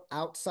for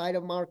outside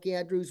of Mark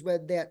Andrews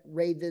when that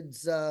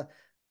Ravens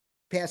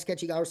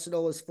pass-catching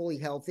arsenal is fully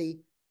healthy?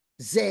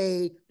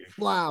 Zay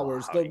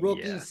Flowers, the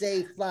rookie. Yes.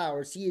 Zay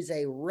Flowers. He is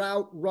a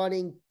route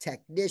running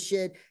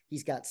technician.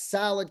 He's got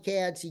solid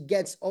hands. He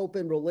gets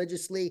open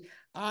religiously.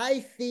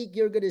 I think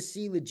you're going to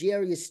see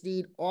L'Jarius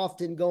Sneed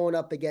often going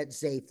up against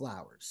Zay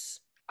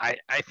Flowers.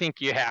 I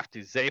think you have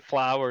to. Zay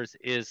Flowers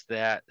is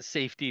that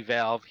safety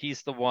valve.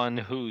 He's the one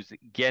who's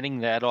getting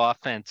that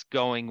offense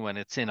going when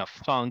it's in a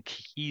funk.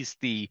 He's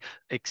the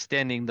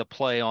extending the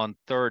play on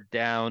third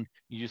down,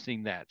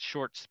 using that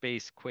short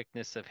space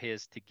quickness of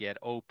his to get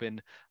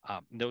open.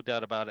 No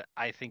doubt about it.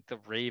 I think the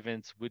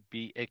Ravens would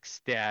be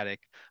ecstatic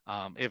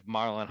if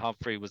Marlon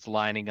Humphrey was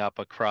lining up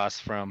across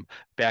from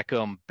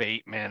Beckham,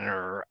 Bateman,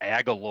 or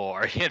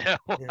Aguilar.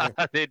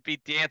 They'd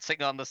be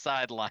dancing on the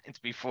sidelines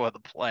before the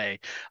play.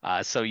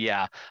 So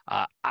yeah,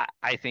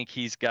 I think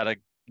he's got a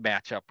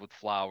match up with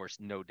Flowers,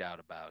 no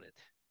doubt about it.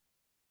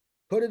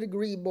 Couldn't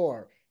agree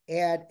more.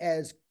 And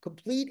as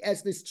complete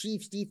as this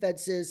Chiefs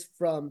defense is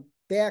from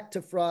back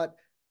to front,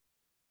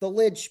 the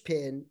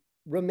linchpin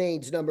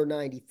remains number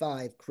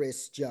 95,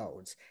 Chris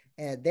Jones.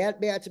 And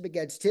that matchup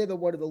against him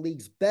and one of the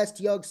league's best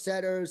young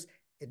centers,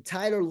 and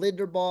Tyler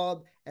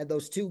Linderbaum, and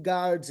those two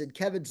guards, and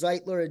Kevin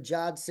Zeitler and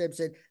John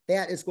Simpson,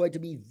 that is going to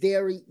be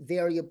very,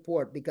 very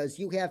important because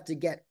you have to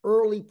get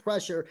early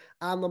pressure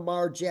on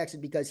Lamar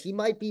Jackson because he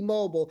might be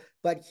mobile,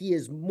 but he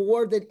is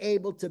more than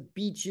able to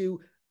beat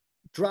you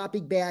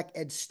dropping back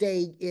and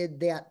staying in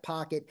that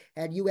pocket,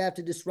 and you have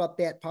to disrupt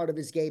that part of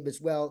his game as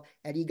well,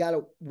 and you got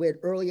to win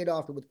early and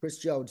often with Chris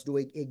Jones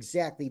doing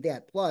exactly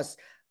that. Plus,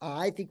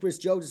 I think Chris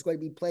Jones is going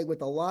to be playing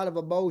with a lot of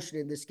emotion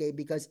in this game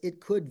because it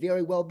could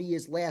very well be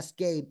his last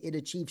game in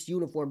a Chiefs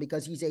uniform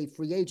because he's a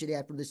free agent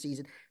after the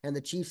season, and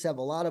the Chiefs have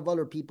a lot of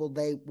other people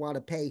they want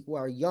to pay who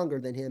are younger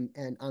than him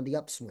and on the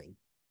upswing.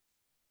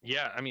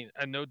 Yeah, I mean,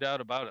 no doubt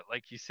about it.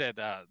 Like you said,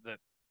 that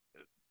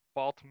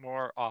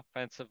Baltimore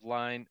offensive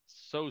line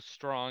so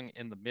strong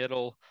in the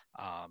middle.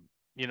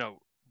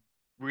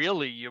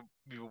 Really you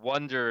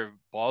wonder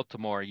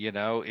Baltimore,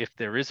 if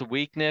there is a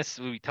weakness.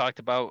 We talked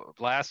about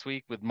last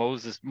week with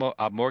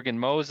Morgan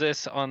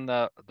Moses on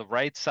the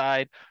right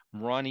side.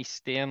 Ronnie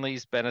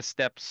Stanley's been a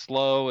step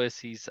slow as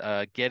he's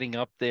getting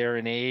up there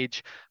in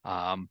age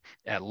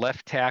at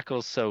left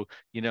tackle. So,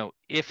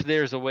 if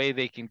there's a way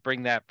they can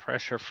bring that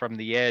pressure from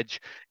the edge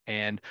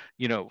and,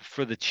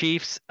 for the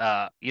Chiefs,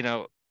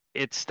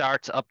 it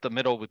starts up the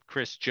middle with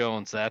Chris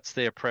Jones. That's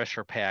their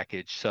pressure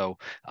package. So,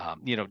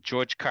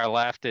 George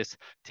Karlaftis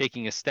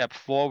taking a step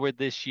forward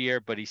this year,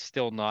 but he's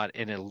still not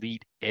an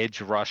elite edge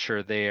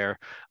rusher there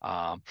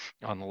on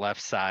the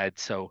left side.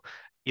 So,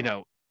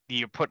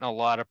 you're putting a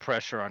lot of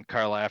pressure on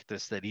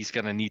Karlaftis that he's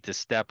going to need to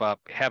step up,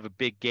 have a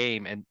big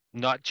game, and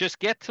not just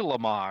get to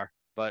Lamar,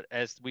 but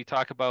as we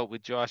talk about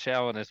with Josh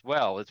Allen as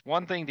well, it's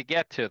one thing to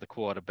get to the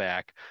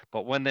quarterback,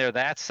 but when they're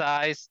that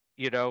size,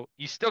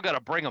 you still got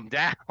to bring them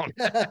down.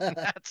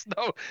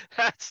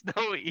 that's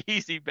no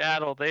easy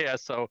battle there.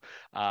 So,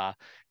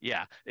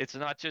 yeah, it's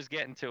not just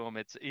getting to them.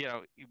 It's,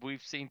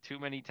 we've seen too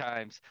many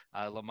times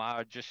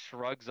Lamar just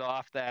shrugs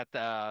off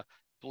that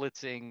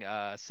blitzing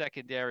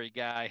secondary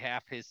guy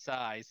half his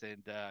size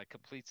and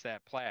completes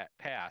that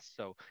pass.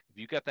 So if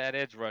you got that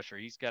edge rusher,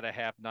 he's got to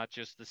have not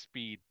just the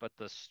speed, but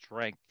the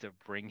strength to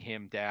bring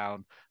him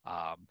down,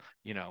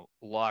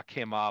 lock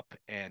him up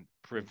and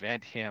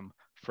prevent him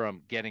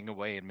from getting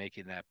away and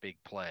making that big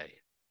play.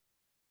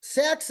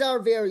 Sacks are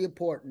very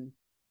important,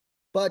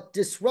 but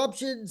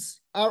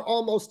disruptions are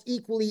almost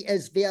equally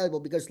as valuable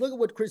because look at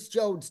what Chris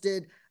Jones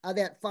did on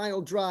that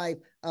final drive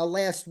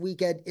last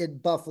weekend in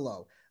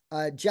Buffalo.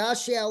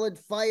 Josh Allen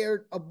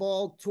fired a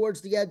ball towards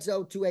the end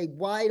zone to a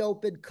wide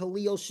open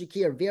Khalil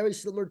Shakir, very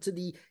similar to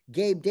the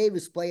Gabe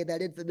Davis play in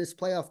that infamous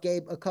playoff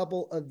game a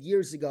couple of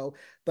years ago.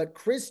 But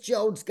Chris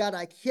Jones got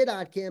a hit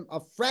on him a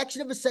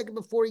fraction of a second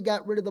before he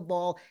got rid of the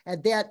ball,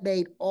 and that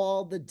made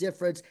all the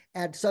difference.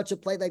 And such a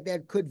play like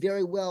that could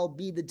very well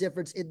be the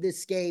difference in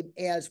this game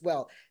as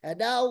well. And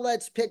now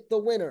let's pick the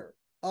winner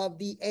of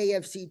the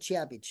AFC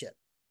Championship.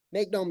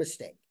 Make no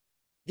mistake,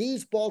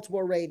 these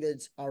Baltimore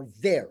Ravens are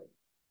very,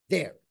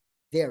 very,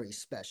 very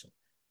special.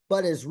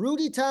 But as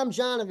Rudy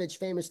Tomjanovich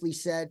famously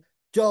said,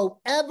 don't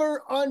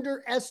ever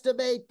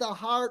underestimate the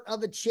heart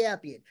of a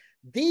champion.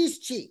 These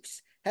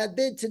Chiefs have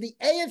been to the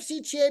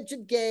AFC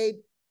Championship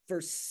game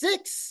for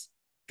 6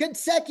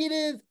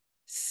 consecutive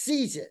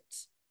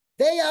seasons.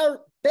 They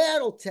are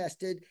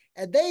battle-tested,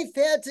 and they've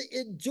had to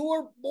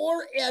endure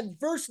more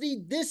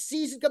adversity this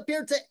season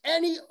compared to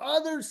any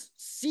other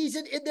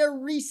season in their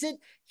recent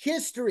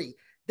history.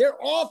 Their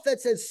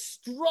offense has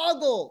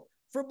struggled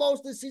for most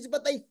of the season,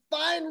 but they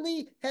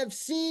finally have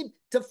seemed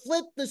to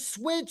flip the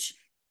switch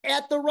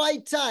at the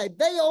right time.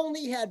 They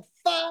only had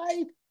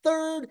 5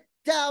 third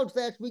downs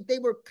last week. They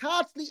were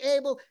constantly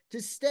able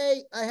to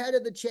stay ahead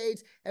of the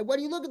chains. And when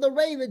you look at the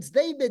Ravens,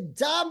 they've been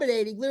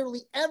dominating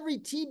literally every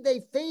team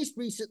they faced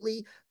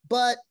recently.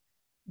 But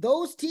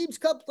those teams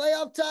come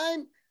playoff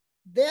time,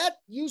 that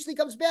usually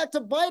comes back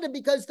to bite them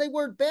because they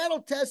weren't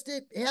battle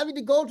tested, having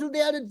to go through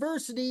that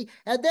adversity.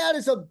 And that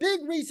is a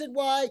big reason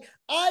why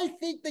I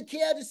think the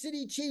Kansas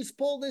City Chiefs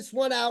pull this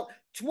one out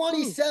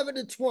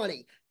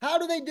 27-20. How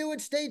do they do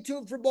it? Stay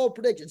tuned for both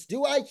predictions.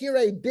 Do I hear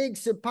a big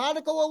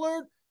simpatico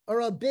alert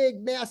or a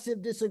big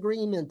massive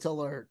disagreement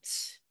alert?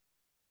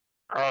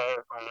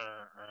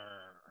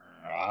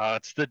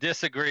 It's the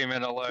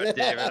disagreement alert,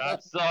 David. I'm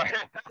sorry.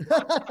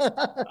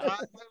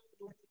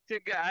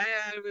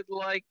 I would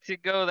like to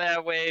go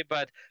that way,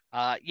 but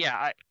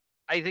yeah,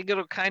 I think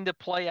it'll kind of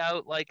play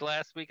out like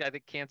last week. I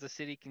think Kansas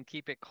City can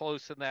keep it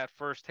close in that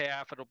first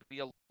half. It'll be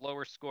a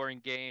lower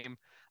scoring game.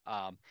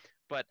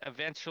 But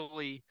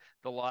eventually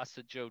the loss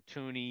of Joe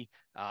Thuney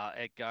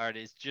at guard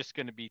is just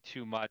going to be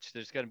too much.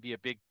 There's going to be a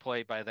big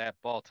play by that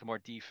Baltimore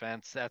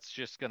defense. That's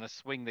just going to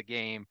swing the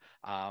game.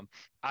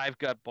 I've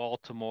got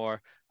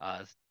Baltimore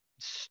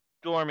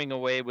storming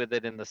away with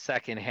it in the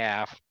second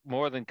half,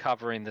 more than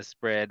covering the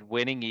spread,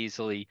 winning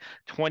easily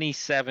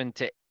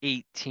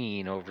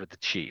 27-18 over the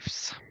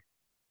Chiefs.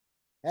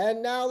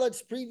 And now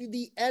let's preview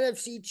the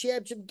NFC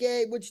Championship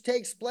game, which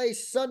takes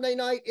place Sunday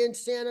night in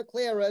Santa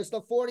Clara as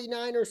the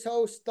 49ers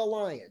host the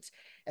Lions.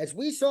 As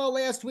we saw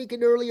last week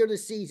and earlier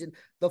this season,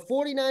 the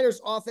 49ers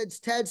offense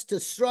tends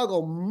to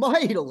struggle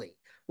mightily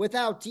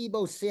without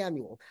Deebo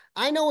Samuel.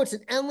 I know it's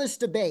an endless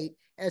debate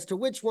as to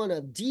which one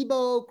of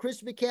Deebo,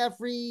 Chris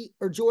McCaffrey,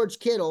 or George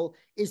Kittle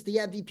is the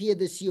MVP of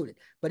this unit.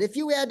 But if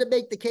you had to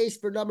make the case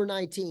for number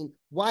 19,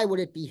 why would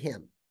it be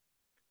him?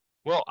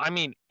 Well, I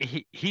mean,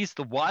 he's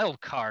the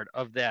wild card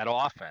of that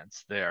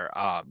offense there.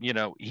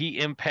 He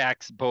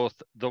impacts both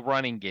the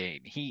running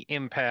game. He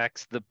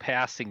impacts the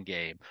passing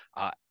game.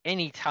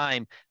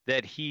 Anytime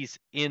that he's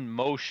in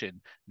motion,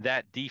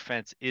 that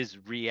defense is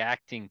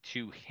reacting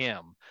to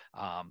him.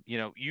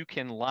 You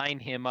can line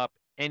him up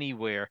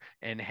anywhere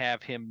and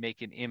have him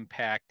make an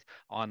impact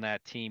on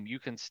that team. You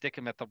can stick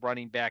him at the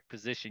running back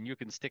position. You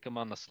can stick him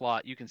on the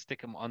slot. You can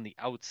stick him on the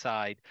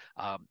outside.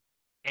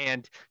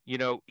 And,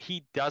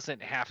 he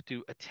doesn't have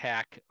to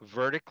attack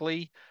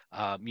vertically.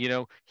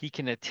 He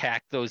can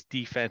attack those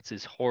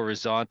defenses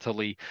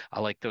horizontally,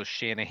 like those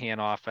Shanahan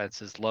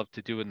offenses love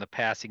to do in the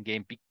passing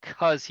game,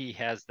 because he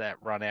has that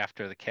run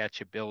after the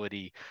catch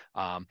ability.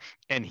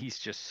 And he's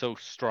just so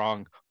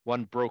strong.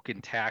 One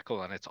broken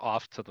tackle and it's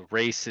off to the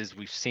races.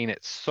 We've seen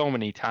it so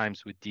many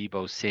times with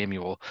Deebo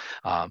Samuel.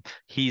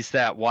 He's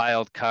that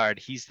wild card.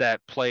 He's that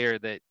player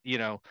that,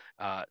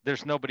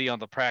 there's nobody on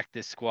the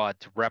practice squad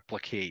to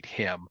replicate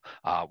him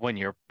when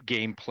you're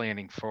game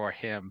planning for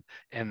him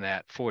and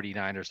that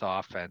 49ers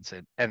offense.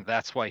 And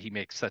that's why he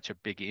makes such a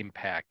big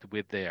impact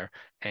with there.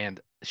 And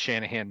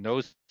Shanahan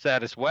knows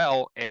that as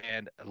well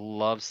and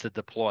loves to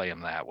deploy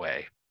him that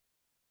way.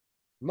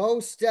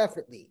 Most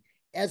definitely.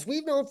 As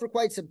we've known for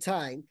quite some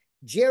time,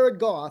 Jared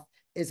Goff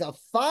is a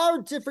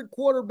far different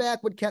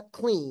quarterback when kept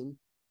clean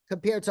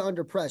compared to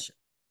under pressure.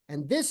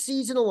 And this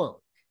season alone,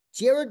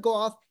 Jared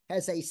Goff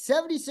has a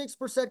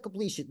 76%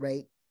 completion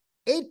rate,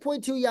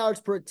 8.2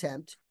 yards per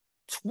attempt,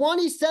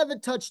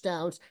 27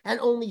 touchdowns, and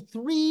only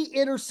 3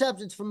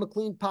 interceptions from a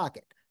clean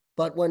pocket.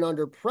 But when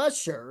under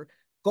pressure,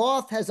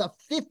 Goff has a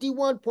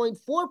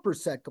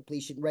 51.4%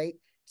 completion rate,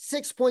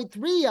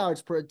 6.3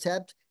 yards per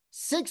attempt,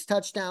 6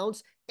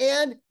 touchdowns,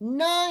 and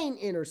 9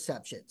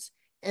 interceptions.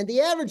 And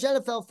the average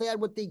NFL fan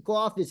would think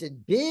Goff is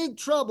in big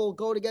trouble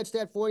going against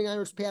that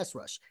 49ers pass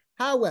rush.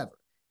 However,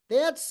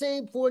 that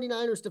same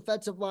 49ers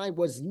defensive line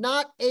was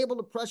not able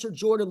to pressure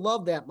Jordan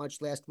Love that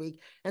much last week,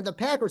 and the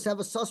Packers have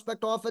a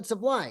suspect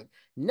offensive line.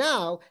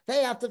 Now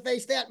they have to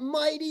face that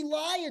mighty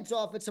Lions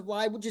offensive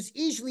line, which is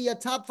easily a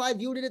top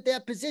 5 unit at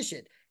that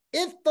position.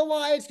 If the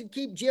Lions can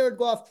keep Jared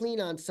Goff clean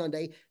on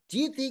Sunday, do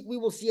you think we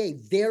will see a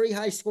very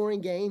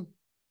high-scoring game?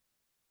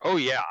 Oh,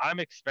 yeah.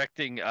 I'm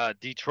expecting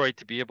Detroit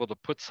to be able to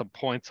put some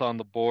points on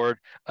the board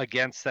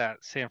against that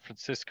San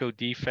Francisco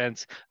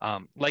defense.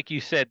 Like you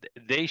said,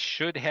 they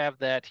should have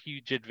that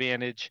huge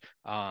advantage.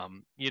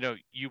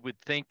 You would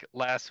think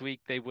last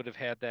week they would have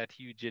had that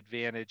huge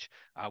advantage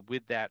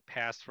with that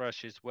pass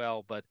rush as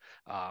well. But,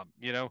 I'm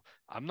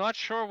not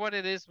sure what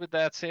it is with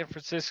that San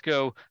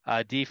Francisco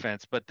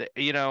defense. But,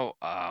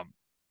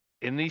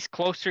 in these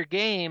closer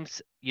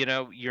games,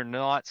 you're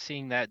not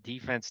seeing that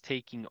defense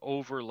taking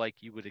over like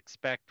you would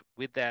expect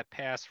with that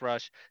pass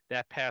rush.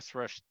 That pass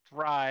rush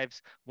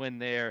thrives when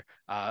they're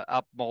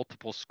up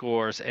multiple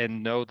scores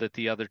and know that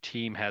the other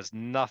team has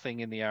nothing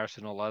in the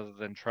arsenal other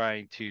than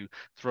trying to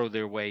throw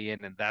their way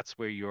in. And that's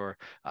where you're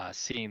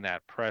seeing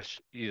that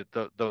pressure,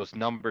 those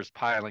numbers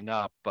piling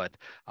up. But,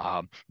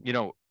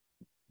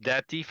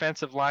 that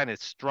defensive line,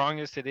 as strong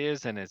as it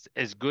is and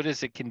as good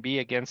as it can be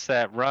against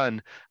that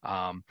run,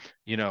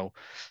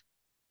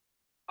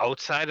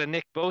 outside of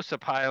Nick Bosa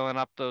piling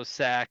up those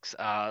sacks,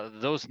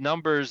 those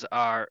numbers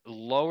are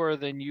lower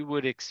than you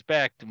would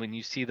expect when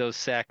you see those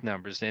sack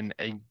numbers. And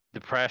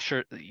the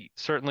pressure,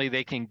 certainly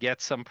they can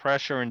get some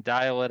pressure and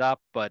dial it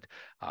up, but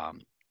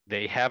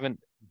they haven't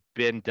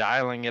been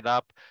dialing it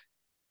up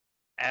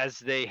as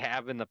they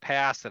have in the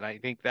past. And I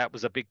think that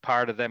was a big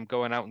part of them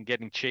going out and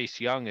getting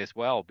Chase Young as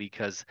well,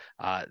 because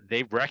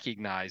they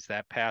recognized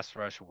that pass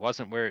rush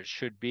wasn't where it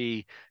should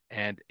be.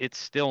 And it's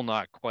still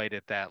not quite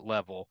at that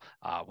level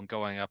when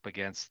going up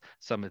against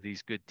some of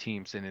these good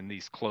teams and in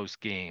these close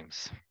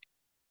games.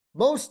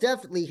 Most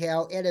definitely,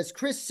 Hal. And as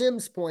Chris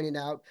Sims pointed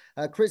out,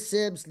 Chris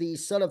Sims, the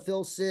son of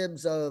Phil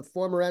Sims, a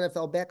former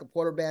NFL backup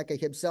quarterback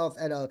himself,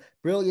 and a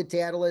brilliant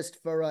analyst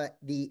for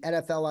the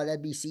NFL on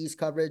NBC's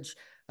coverage,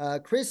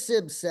 Chris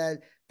Sims said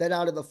that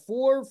out of the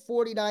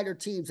 49er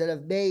teams that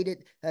have made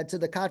it to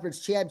the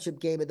conference championship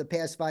game in the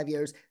past 5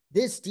 years,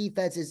 this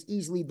defense is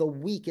easily the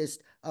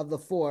weakest of the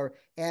 4.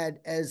 And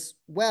as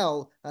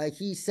well,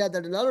 he said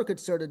that another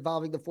concern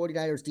involving the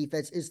 49ers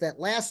defense is that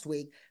last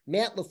week,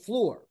 Matt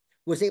LaFleur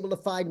was able to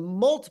find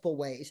multiple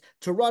ways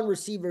to run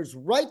receivers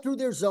right through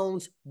their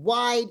zones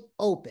wide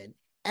open.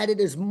 And it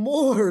is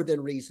more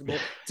than reasonable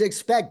to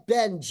expect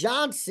Ben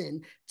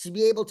Johnson to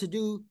be able to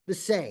do the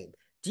same.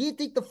 Do you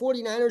think the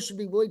 49ers should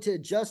be willing to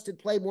adjust and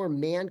play more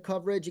man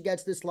coverage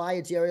against this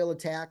Lions aerial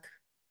attack?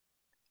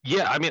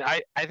 Yeah, I mean,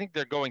 I think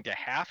they're going to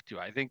have to.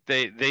 I think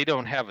they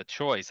don't have a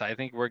choice. I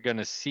think we're going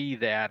to see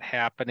that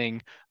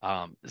happening,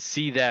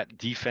 see that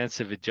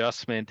defensive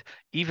adjustment,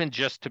 even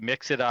just to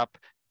mix it up,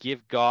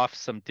 give Goff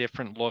some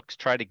different looks,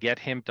 try to get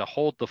him to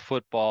hold the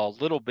football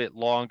a little bit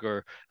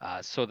longer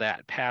so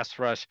that pass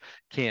rush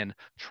can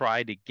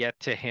try to get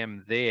to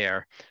him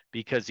there.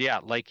 Because, yeah,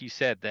 like you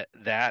said,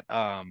 that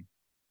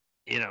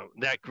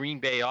Green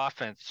Bay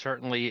offense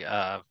certainly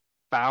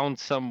found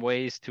some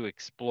ways to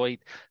exploit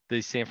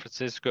the San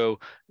Francisco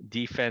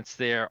defense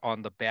there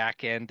on the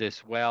back end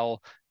as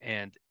well.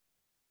 And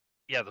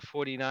yeah, the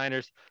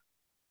 49ers,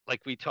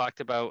 like we talked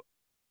about,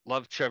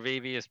 love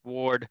Charvarius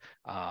Ward,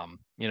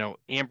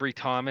 Ambry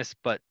Thomas,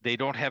 but they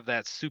don't have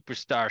that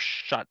superstar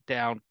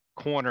shutdown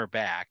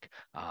cornerback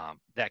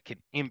that can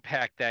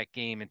impact that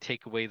game and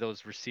take away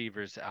those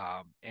receivers.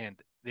 And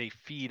they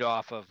feed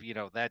off of,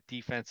 that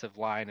defensive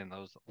line and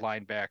those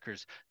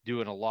linebackers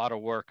doing a lot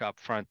of work up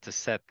front to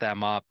set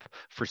them up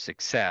for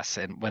success.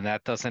 And when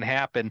that doesn't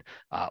happen,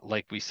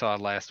 like we saw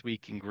last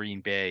week in Green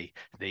Bay,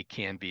 they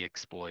can be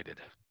exploited.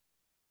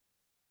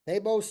 They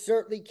most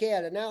certainly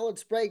can. And now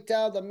let's break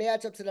down the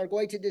matchups that are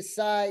going to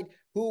decide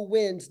who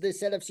wins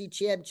this NFC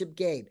Championship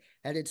game.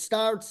 And it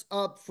starts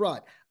up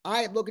front.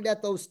 I am looking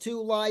at those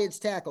two Lions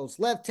tackles,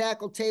 left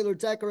tackle Taylor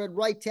Decker and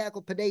right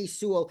tackle Penei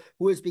Sewell,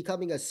 who is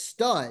becoming a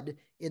stud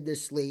in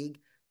this league,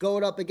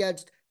 going up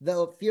against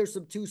the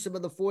fearsome twosome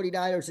of the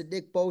 49ers and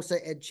Nick Bosa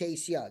and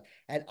Chase Young.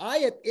 And I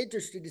am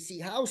interested to see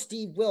how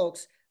Steve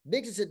Wilks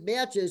mixes and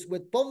matches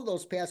with both of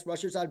those pass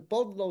rushers on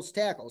both of those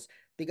tackles.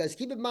 Because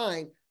keep in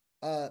mind,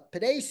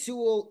 Penei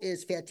Sewell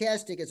is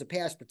fantastic as a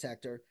pass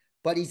protector,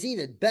 but he's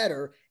even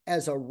better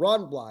as a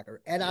run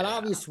blocker. And on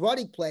obvious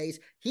running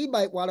plays, he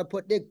might want to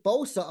put Nick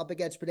Bosa up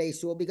against Penei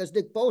Sewell because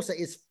Nick Bosa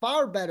is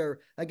far better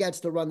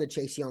against the run than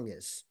Chase Young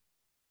is.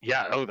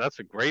 Yeah. Oh, that's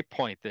a great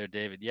point there,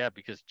 David. Yeah,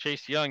 because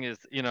Chase Young is,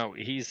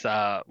 he's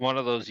one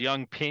of those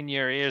young pin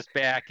your ears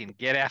back and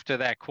get after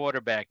that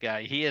quarterback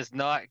guy. He is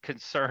not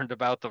concerned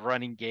about the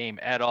running game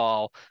at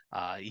all.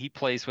 He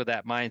plays with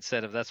that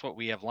mindset of that's what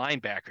we have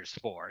linebackers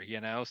for,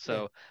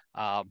 So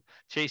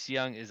Chase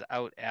Young is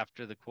out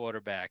after the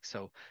quarterback.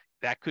 So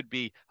that could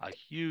be a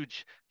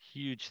huge,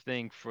 huge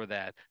thing for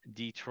that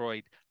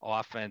Detroit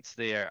offense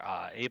there,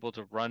 able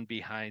to run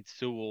behind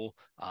Sewell,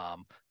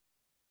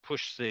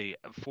 push the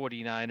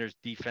 49ers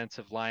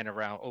defensive line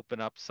around,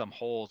 open up some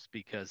holes,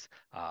 because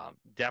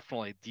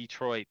definitely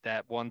Detroit,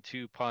 that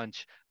 1-2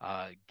 punch,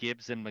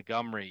 Gibbs and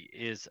Montgomery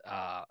is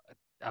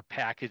a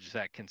package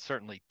that can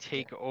certainly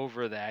take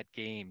over that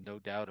game, no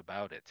doubt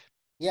about it.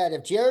 Yeah, and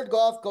if Jared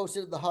Goff goes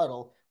into the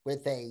huddle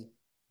with a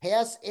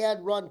pass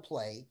and run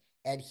play,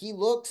 and he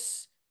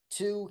looks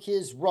to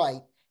his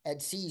right and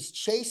sees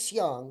Chase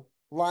Young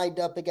lined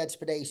up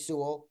against Penei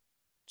Sewell,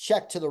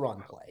 check to the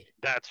run play.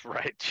 That's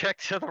right. Check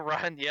to the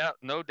run. Yeah,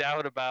 no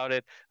doubt about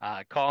it.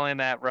 Calling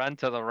that run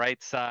to the right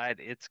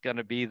side, it's going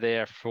to be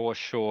there for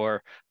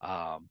sure.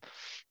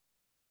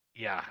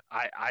 Yeah,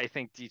 I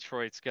think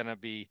Detroit's going to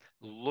be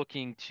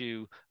looking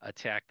to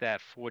attack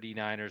that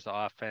 49ers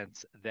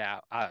offense,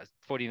 that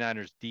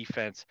 49ers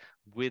defense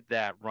with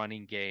that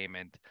running game.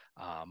 And,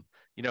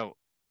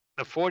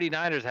 the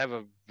 49ers have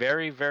a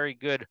very, very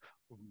good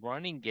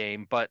running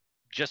game, but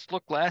just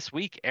look last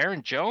week,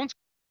 Aaron Jones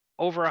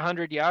over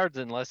 100 yards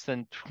in less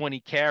than 20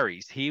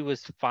 carries. He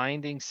was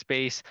finding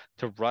space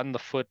to run the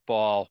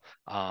football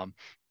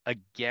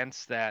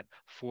against that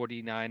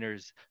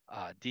 49ers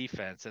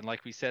defense. And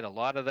like we said, a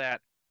lot of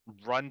that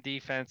run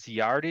defense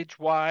yardage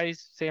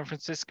wise, San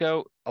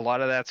Francisco, a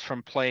lot of that's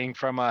from playing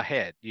from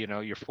ahead.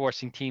 You're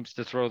forcing teams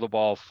to throw the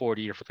ball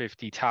 40 or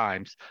 50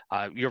 times.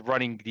 Your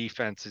running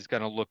defense is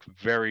going to look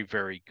very,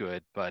 very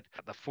good. But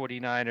the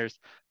 49ers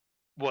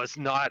was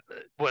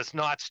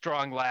not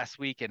strong last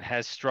week and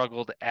has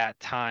struggled at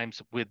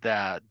times with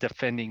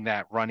defending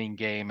that running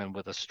game, and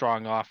with a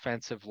strong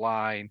offensive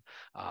line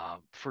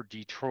for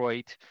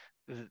Detroit,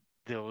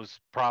 those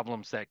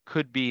problems that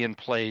could be in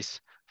place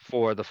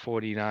for the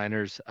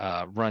 49ers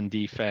run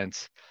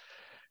defense.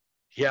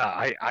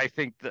 Yeah, I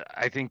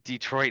think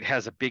Detroit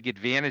has a big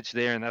advantage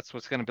there, and that's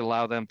what's going to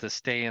allow them to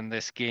stay in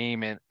this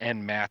game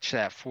and match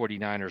that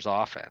 49ers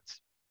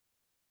offense.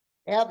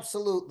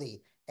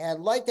 Absolutely.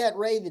 And like that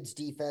Ravens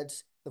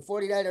defense, the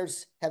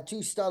 49ers have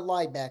two stud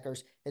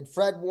linebackers in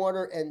Fred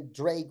Warner and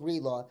Dre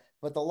Greenlaw,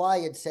 but the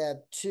Lions have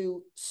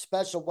two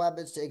special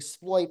weapons to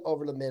exploit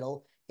over the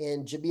middle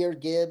in Jahmyr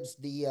Gibbs,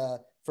 the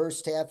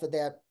first half of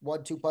that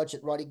 1-2 punch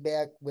at running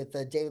back with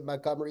David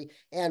Montgomery,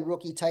 and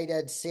rookie tight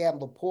end Sam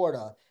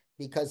Laporta.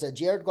 Because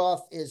Jared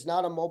Goff is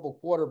not a mobile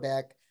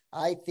quarterback,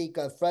 I think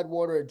Fred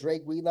Warner and Dre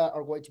Greenlaw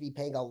are going to be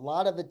paying a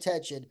lot of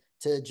attention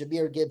to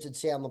Jahmyr Gibbs and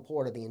Sam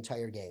Laporta the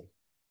entire game.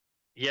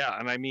 Yeah,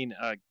 and I mean,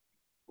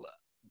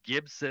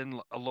 Gibbs and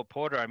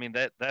Laporta, I mean,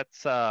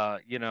 that's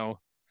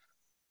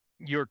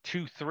your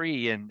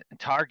 2-3 in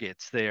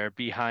targets there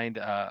behind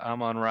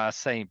Amon-Ra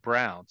St.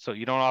 Brown. So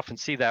you don't often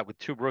see that with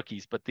two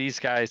rookies, but these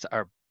guys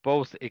are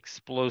both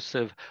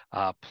explosive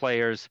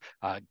players.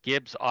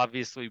 Gibbs,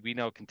 obviously, we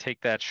know can take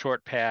that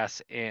short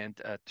pass and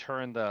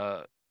turn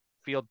the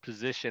field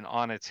position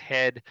on its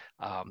head.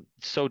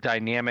 So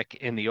dynamic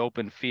in the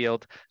open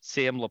field.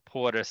 Sam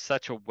Laporta,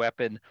 such a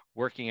weapon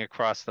working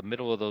across the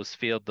middle of those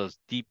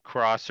deep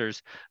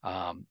crossers,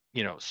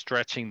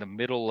 stretching the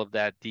middle of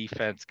that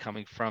defense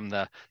coming from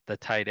the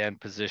tight end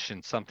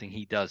position, something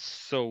he does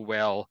so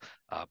well,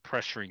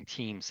 pressuring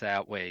teams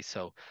that way.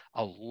 So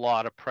a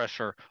lot of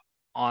pressure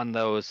on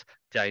those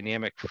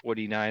dynamic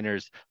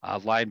 49ers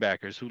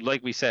linebackers who,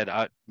 like we said,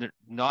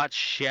 not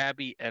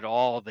shabby at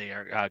all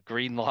there.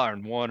 Greenlaw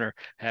and Warner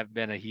have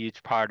been a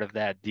huge part of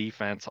that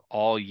defense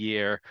all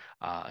year,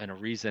 and a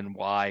reason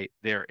why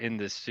they're in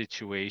this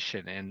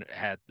situation and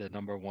had the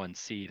number 1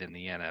 seed in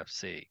the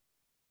NFC.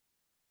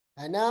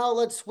 And now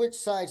let's switch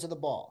sides of the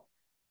ball.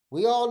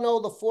 We all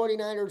know the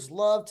 49ers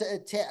love to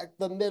attack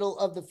the middle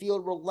of the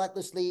field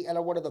relentlessly and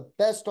are one of the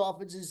best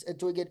offenses at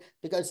doing it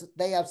because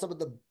they have some of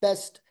the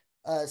best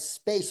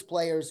space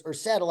players or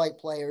satellite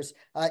players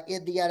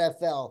in the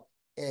NFL.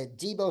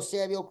 Deebo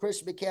Samuel,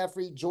 Christian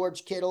McCaffrey,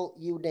 George Kittle,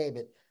 you name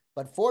it.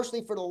 But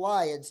fortunately for the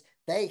Lions,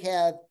 they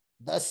have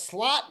the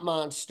slot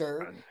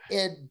monster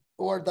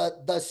or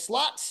the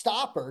slot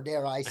stopper,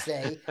 dare I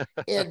say,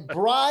 in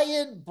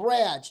Brian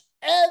Branch.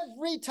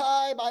 Every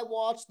time I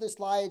watch this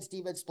Lions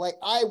defense play,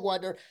 I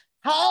wonder,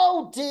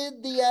 how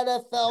did the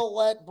NFL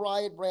let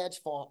Brian Branch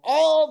fall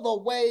all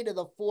the way to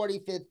the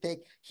 45th pick?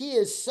 He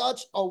is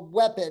such a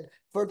weapon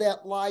for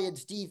that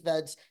Lions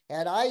defense,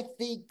 and I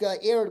think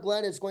Aaron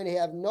Glenn is going to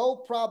have no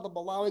problem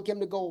allowing him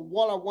to go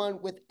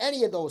one-on-one with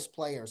any of those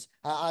players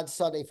on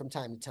Sunday from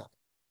time to time.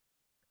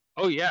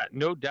 Oh, yeah,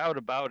 no doubt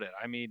about it.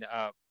 I mean,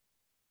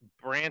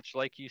 Branch,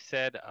 like you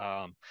said,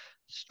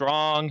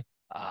 strong,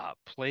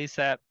 plays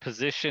that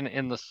position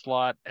in the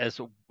slot as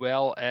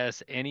well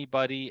as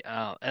anybody.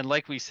 And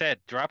like we said,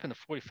 dropping the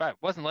 45,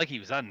 wasn't like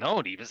he was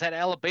unknown. He was at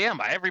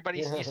Alabama.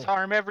 You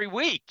saw him every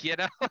week,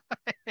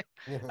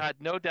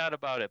 no doubt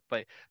about it.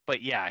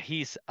 But yeah,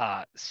 he's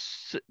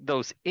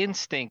those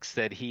instincts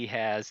that he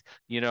has,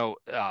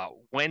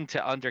 when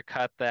to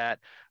undercut that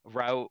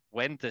route,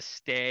 when to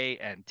stay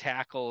and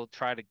tackle,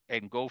 try to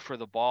and go for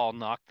the ball,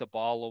 knock the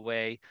ball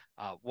away.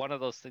 One of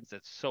those things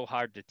that's so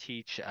hard to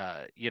teach,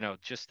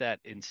 just that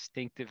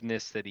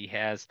instinctiveness that he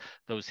has,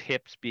 those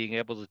hips being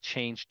able to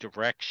change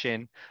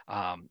direction,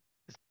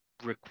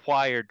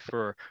 required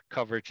for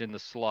coverage in the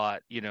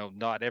slot.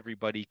 Not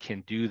everybody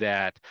can do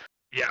that.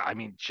 Yeah, I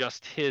mean,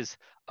 just his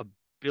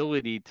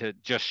ability to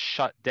just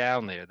shut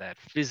down there, that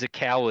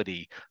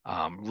physicality,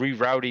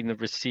 rerouting the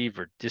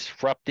receiver,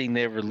 disrupting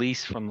their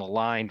release from the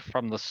line,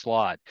 from the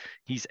slot.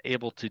 He's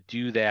able to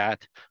do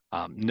that,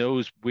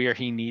 knows where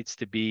he needs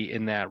to be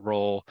in that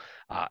role.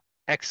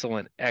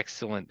 Excellent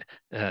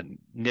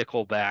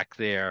nickel back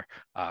there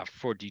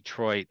for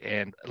Detroit.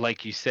 And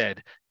like you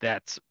said,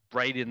 that's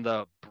right in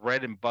the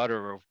bread and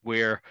butter of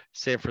where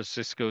San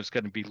Francisco is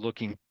going to be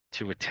looking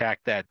to attack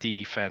that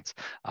defense,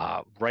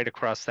 right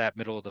across that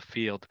middle of the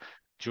field.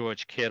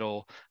 George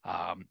Kittle,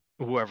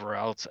 whoever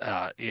else,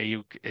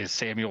 is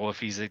Samuel if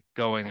he's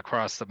going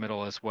across the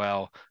middle as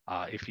well,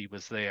 if he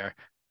was there.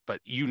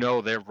 But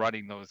they're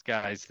running those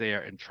guys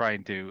there and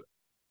trying to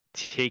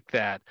take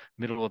that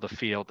middle of the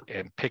field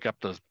and pick up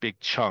those big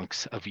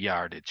chunks of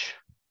yardage.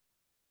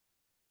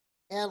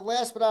 And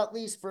last but not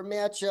least for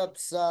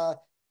matchups,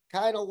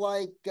 kind of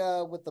like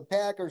with the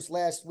Packers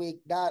last week,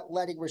 not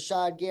letting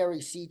Rashawn Gary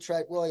see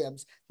Trent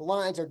Williams. The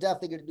Lions are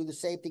definitely going to do the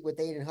same thing with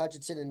Aiden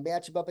Hutchinson and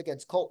match him up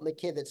against Colt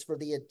McKivitz for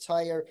the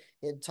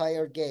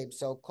entire game.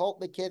 So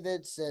Colt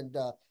McKivitz and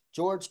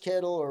George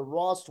Kittle or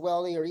Ross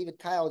Dwelly or even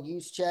Kyle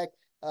Juszczyk,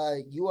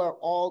 you are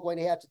all going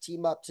to have to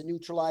team up to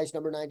neutralize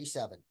number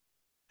 97.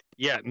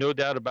 Yeah, no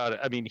doubt about it.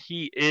 I mean,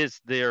 he is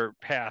their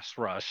pass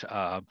rush.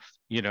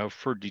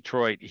 For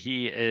Detroit,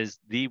 he is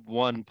the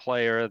one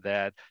player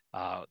that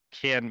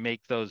can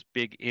make those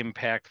big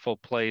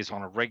impactful plays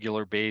on a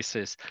regular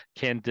basis,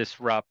 can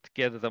disrupt,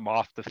 get them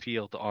off the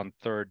field on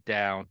third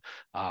down.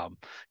 And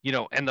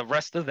the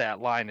rest of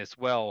that line as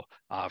well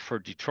for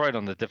Detroit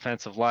on the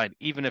defensive line,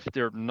 even if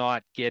they're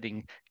not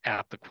getting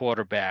at the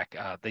quarterback,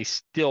 they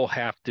still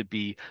have to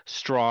be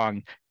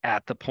strong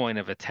at the point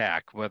of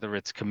attack, whether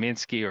it's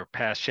Kaminsky or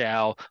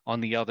Paschal on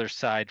the other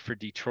side for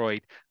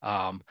Detroit.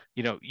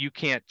 You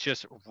can't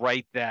just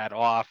write that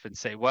off and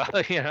say, well,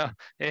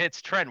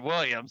 it's Trent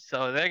Williams,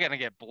 so they're going to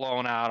get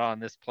blown out on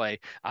this play.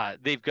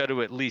 They've got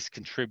to at least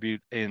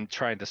contribute in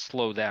trying to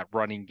slow that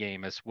running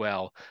game as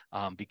well,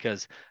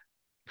 because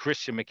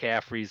Christian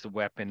McCaffrey is a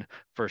weapon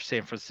for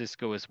San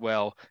Francisco as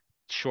well.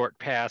 Short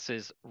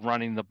passes,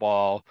 running the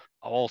ball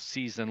all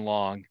season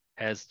long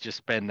has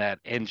just been that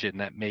engine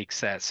that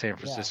makes that San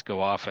Francisco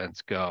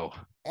offense go.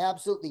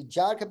 Absolutely.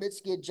 John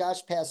Kaminsky and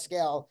Josh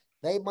Paschal,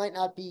 they might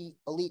not be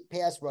elite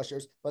pass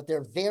rushers, but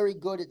they're very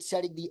good at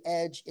setting the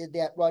edge in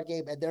that run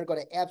game, and they're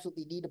going to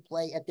absolutely need to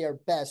play at their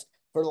best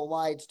for the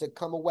Lions to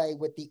come away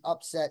with the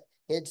upset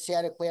in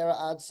Santa Clara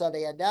on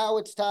Sunday. And now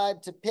it's time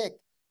to pick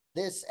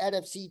this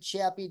NFC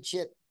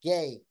Championship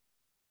game.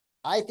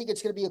 I think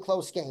it's going to be a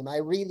close game. I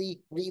really,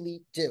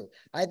 really do.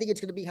 I think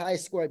it's going to be high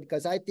scoring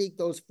because I think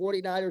those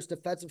 49ers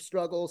defensive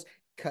struggles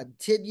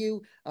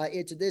continue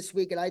into this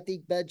week. And I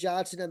think Ben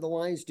Johnson and the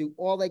Lions do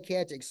all they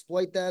can to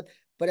exploit them.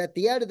 But at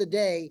the end of the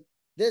day,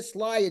 this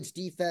Lions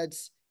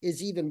defense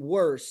is even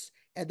worse,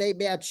 and they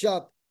match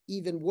up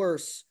even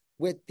worse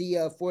with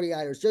the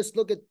 49ers. Just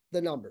look at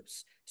the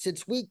numbers.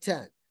 Since week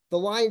 10, the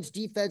Lions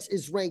defense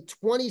is ranked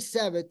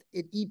 27th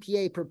in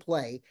EPA per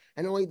play,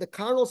 and only the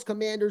Cardinals,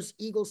 Commanders,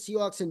 Eagles,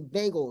 Seahawks, and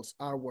Bengals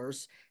are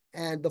worse.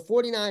 And the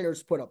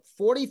 49ers put up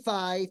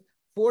 45,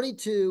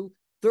 42,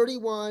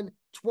 31,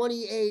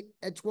 28,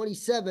 and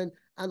 27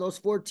 on those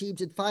four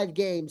teams in 5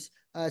 games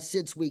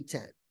since week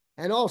 10.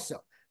 And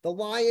also, the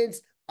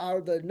Lions are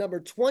the number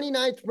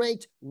 29th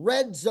ranked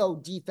red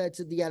zone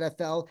defense in the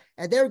NFL,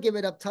 and they're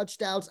giving up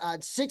touchdowns on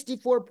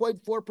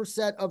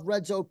 64.4% of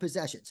red zone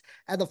possessions.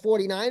 And the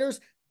 49ers,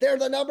 they're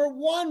the number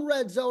 1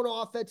 red zone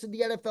offense in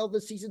the NFL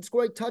this season,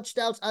 scoring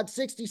touchdowns on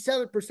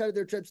 67% of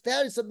their trips.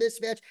 That is a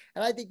mismatch,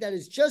 and I think that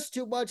is just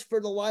too much for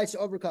the Lions to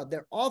overcome.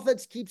 Their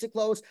offense keeps it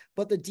close,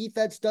 but the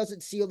defense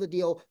doesn't seal the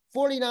deal.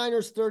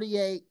 49ers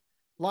 38,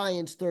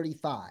 Lions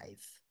 35.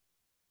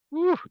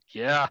 Whew,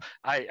 yeah,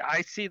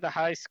 I see the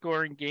high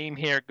scoring game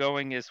here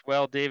going as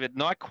well, David.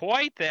 Not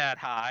quite that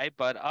high,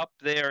 but up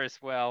there as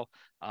well.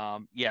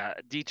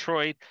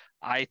 Detroit,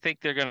 I think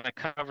they're going to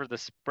cover the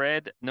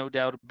spread, no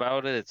doubt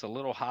about it. It's a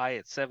little high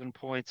at 7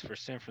 points for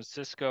San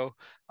Francisco.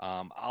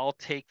 I'll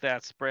take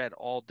that spread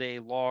all day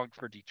long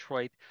for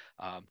Detroit.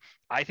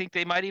 I think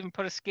they might even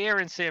put a scare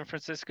in San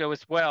Francisco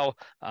as well.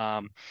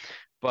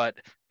 But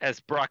as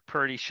Brock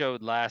Purdy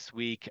showed last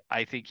week,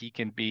 I think he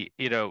can be,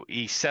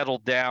 he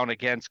settled down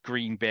against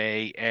Green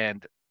Bay,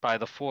 and by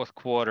the fourth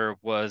quarter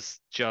was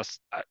just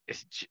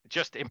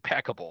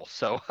impeccable.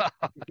 So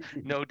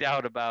no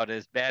doubt about it.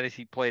 As bad as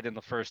he played in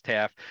the first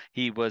half,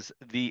 he was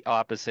the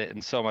opposite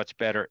and so much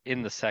better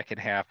in the second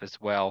half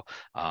as well.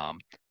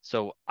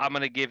 So I'm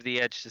going to give the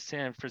edge to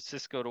San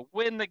Francisco to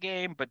win the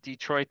game, but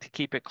Detroit to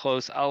keep it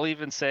close. I'll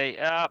even say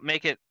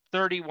make it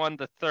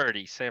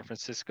 31-30, San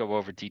Francisco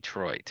over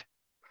Detroit.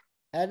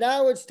 And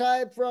now it's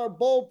time for our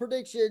bold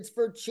predictions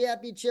for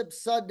Championship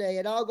Sunday,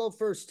 and I'll go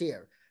first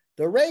here.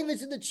 The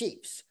Ravens and the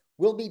Chiefs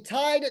will be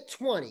tied at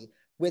 20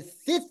 with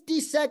 50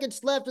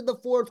 seconds left in the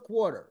fourth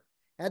quarter.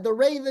 And the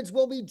Ravens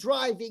will be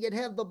driving and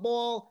have the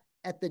ball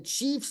at the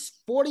Chiefs'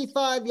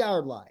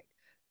 45-yard line.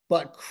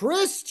 But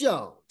Chris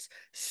Jones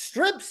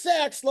strip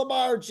sacks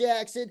Lamar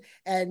Jackson,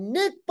 and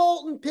Nick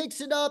Bolton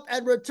picks it up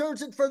and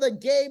returns it for the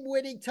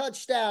game-winning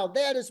touchdown.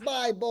 That is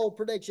my bold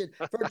prediction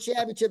for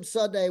Championship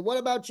Sunday. What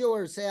about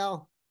yours,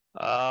 Sal?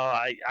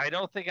 I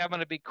don't think I'm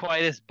going to be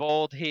quite as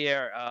bold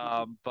here,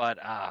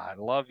 but I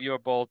love your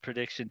bold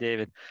prediction,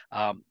 David.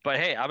 But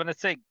hey, I'm going to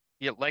say,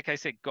 like I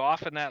said,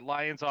 Goff and that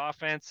Lions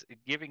offense,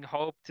 giving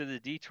hope to the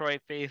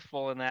Detroit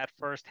faithful in that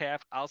first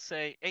half. I'll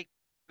say, hey,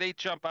 they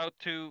jump out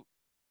to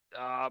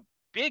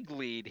big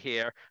lead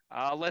here.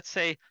 Let's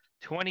say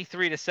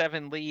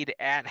 23-7 lead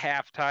at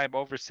halftime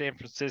over San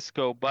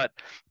Francisco, but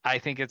I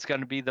think it's going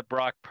to be the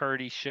Brock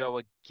Purdy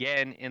show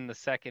again in the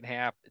second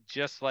half,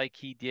 just like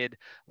he did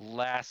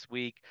last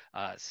week,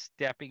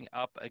 stepping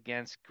up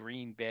against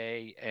Green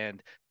Bay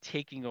and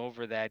taking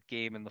over that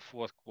game in the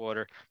fourth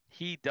quarter.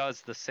 He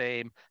does the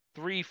same.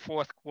 3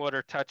 fourth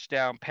quarter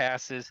touchdown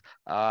passes.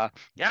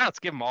 Let's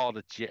give them all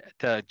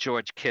to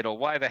George Kittle.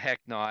 Why the heck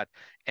not?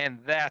 And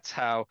that's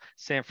how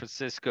San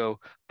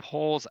Francisco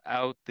pulls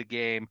out the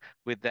game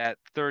with that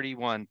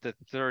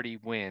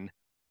 31-30 win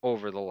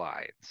over the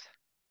Lions.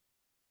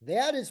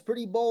 That is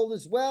pretty bold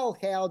as well,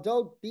 Hal.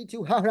 Don't be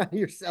too hard on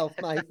yourself,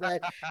 my friend.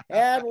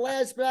 And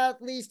last but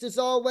not least, as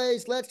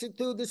always, let's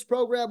conclude this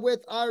program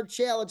with our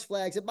challenge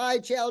flags. And my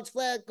challenge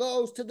flag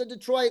goes to the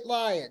Detroit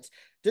Lions.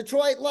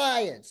 Detroit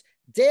Lions,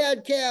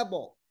 Dan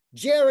Campbell,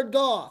 Jared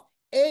Goff,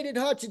 Aiden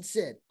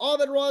Hutchinson,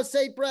 Amon-Ra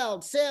St.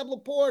 Brown, Sam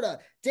Laporta,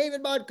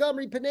 David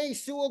Montgomery, Penei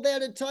Sewell,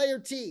 that entire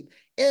team.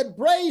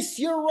 Embrace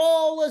your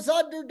role as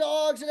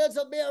underdogs and as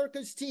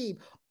America's team.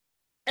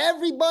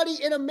 Everybody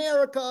in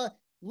America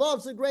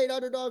loves a great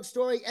underdog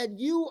story, and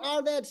you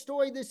are that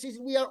story this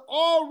season. We are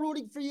all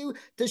rooting for you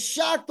to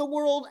shock the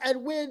world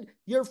and win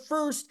your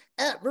first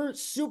ever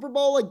Super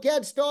Bowl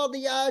against all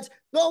the odds.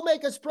 Go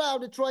make us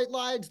proud, Detroit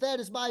Lions.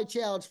 That is my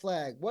challenge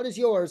flag. What is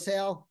yours,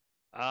 Hal?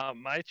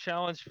 My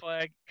challenge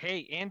flag,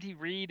 hey, Andy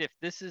Reid, if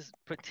this is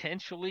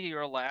potentially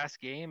your last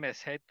game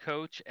as head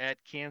coach at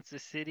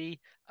Kansas City,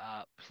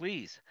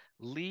 please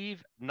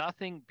leave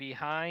nothing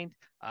behind.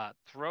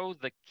 Throw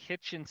the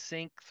kitchen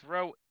sink,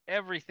 throw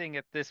everything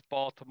at this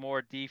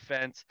Baltimore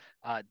defense.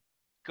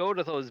 Go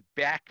to those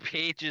back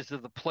pages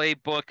of the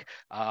playbook.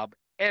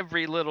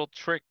 Every little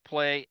trick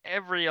play,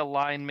 every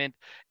alignment,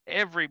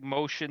 every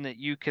motion that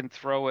you can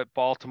throw at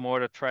Baltimore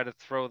to try to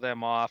throw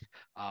them off.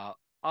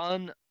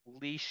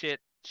 Unleash it.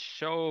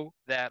 Show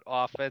that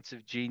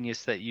offensive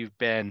genius that you've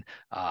been.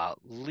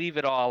 Leave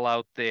it all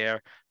out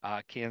there,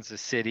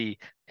 Kansas City,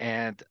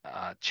 and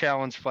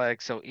challenge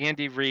flag. So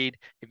Andy Reid,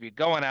 if you're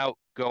going out,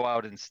 go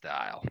out in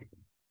style.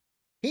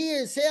 He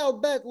is Hal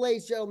Bet,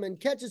 ladies and gentlemen.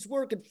 Catch his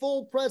work in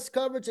full press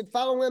coverage and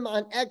follow him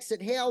on X at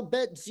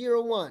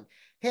HalBet01.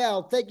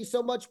 Hal, thank you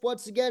so much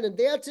once again. And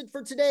that's it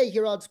for today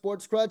here on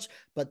Sports Crunch.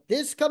 But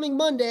this coming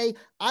Monday,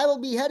 I will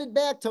be headed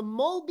back to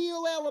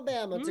Mobile,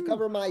 Alabama to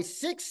cover my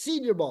 6th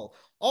Senior Bowl.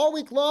 All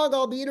week long,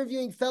 I'll be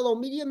interviewing fellow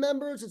media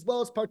members as well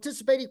as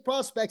participating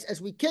prospects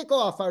as we kick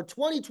off our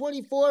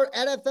 2024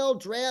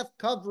 NFL Draft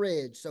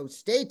coverage. So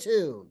stay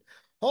tuned.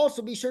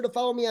 Also, be sure to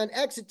follow me on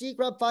X at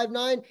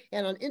DKrom59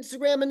 and on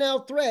Instagram and now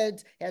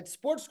Threads at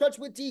Sports Crunch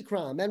with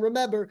DKrom. And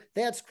remember,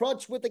 that's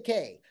Crunch with a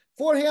K.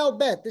 For Hal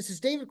Bet, this is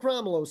David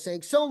Cromwell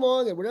saying so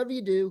long, and whatever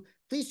you do,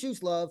 please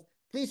choose love,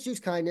 please choose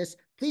kindness,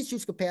 please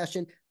choose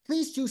compassion,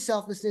 please choose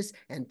selflessness,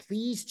 and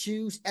please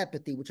choose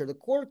empathy, which are the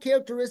core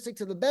characteristics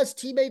of the best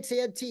teammates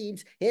and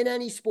teams in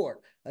any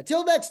sport.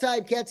 Until next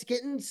time, cats and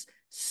kittens,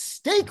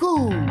 stay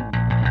cool.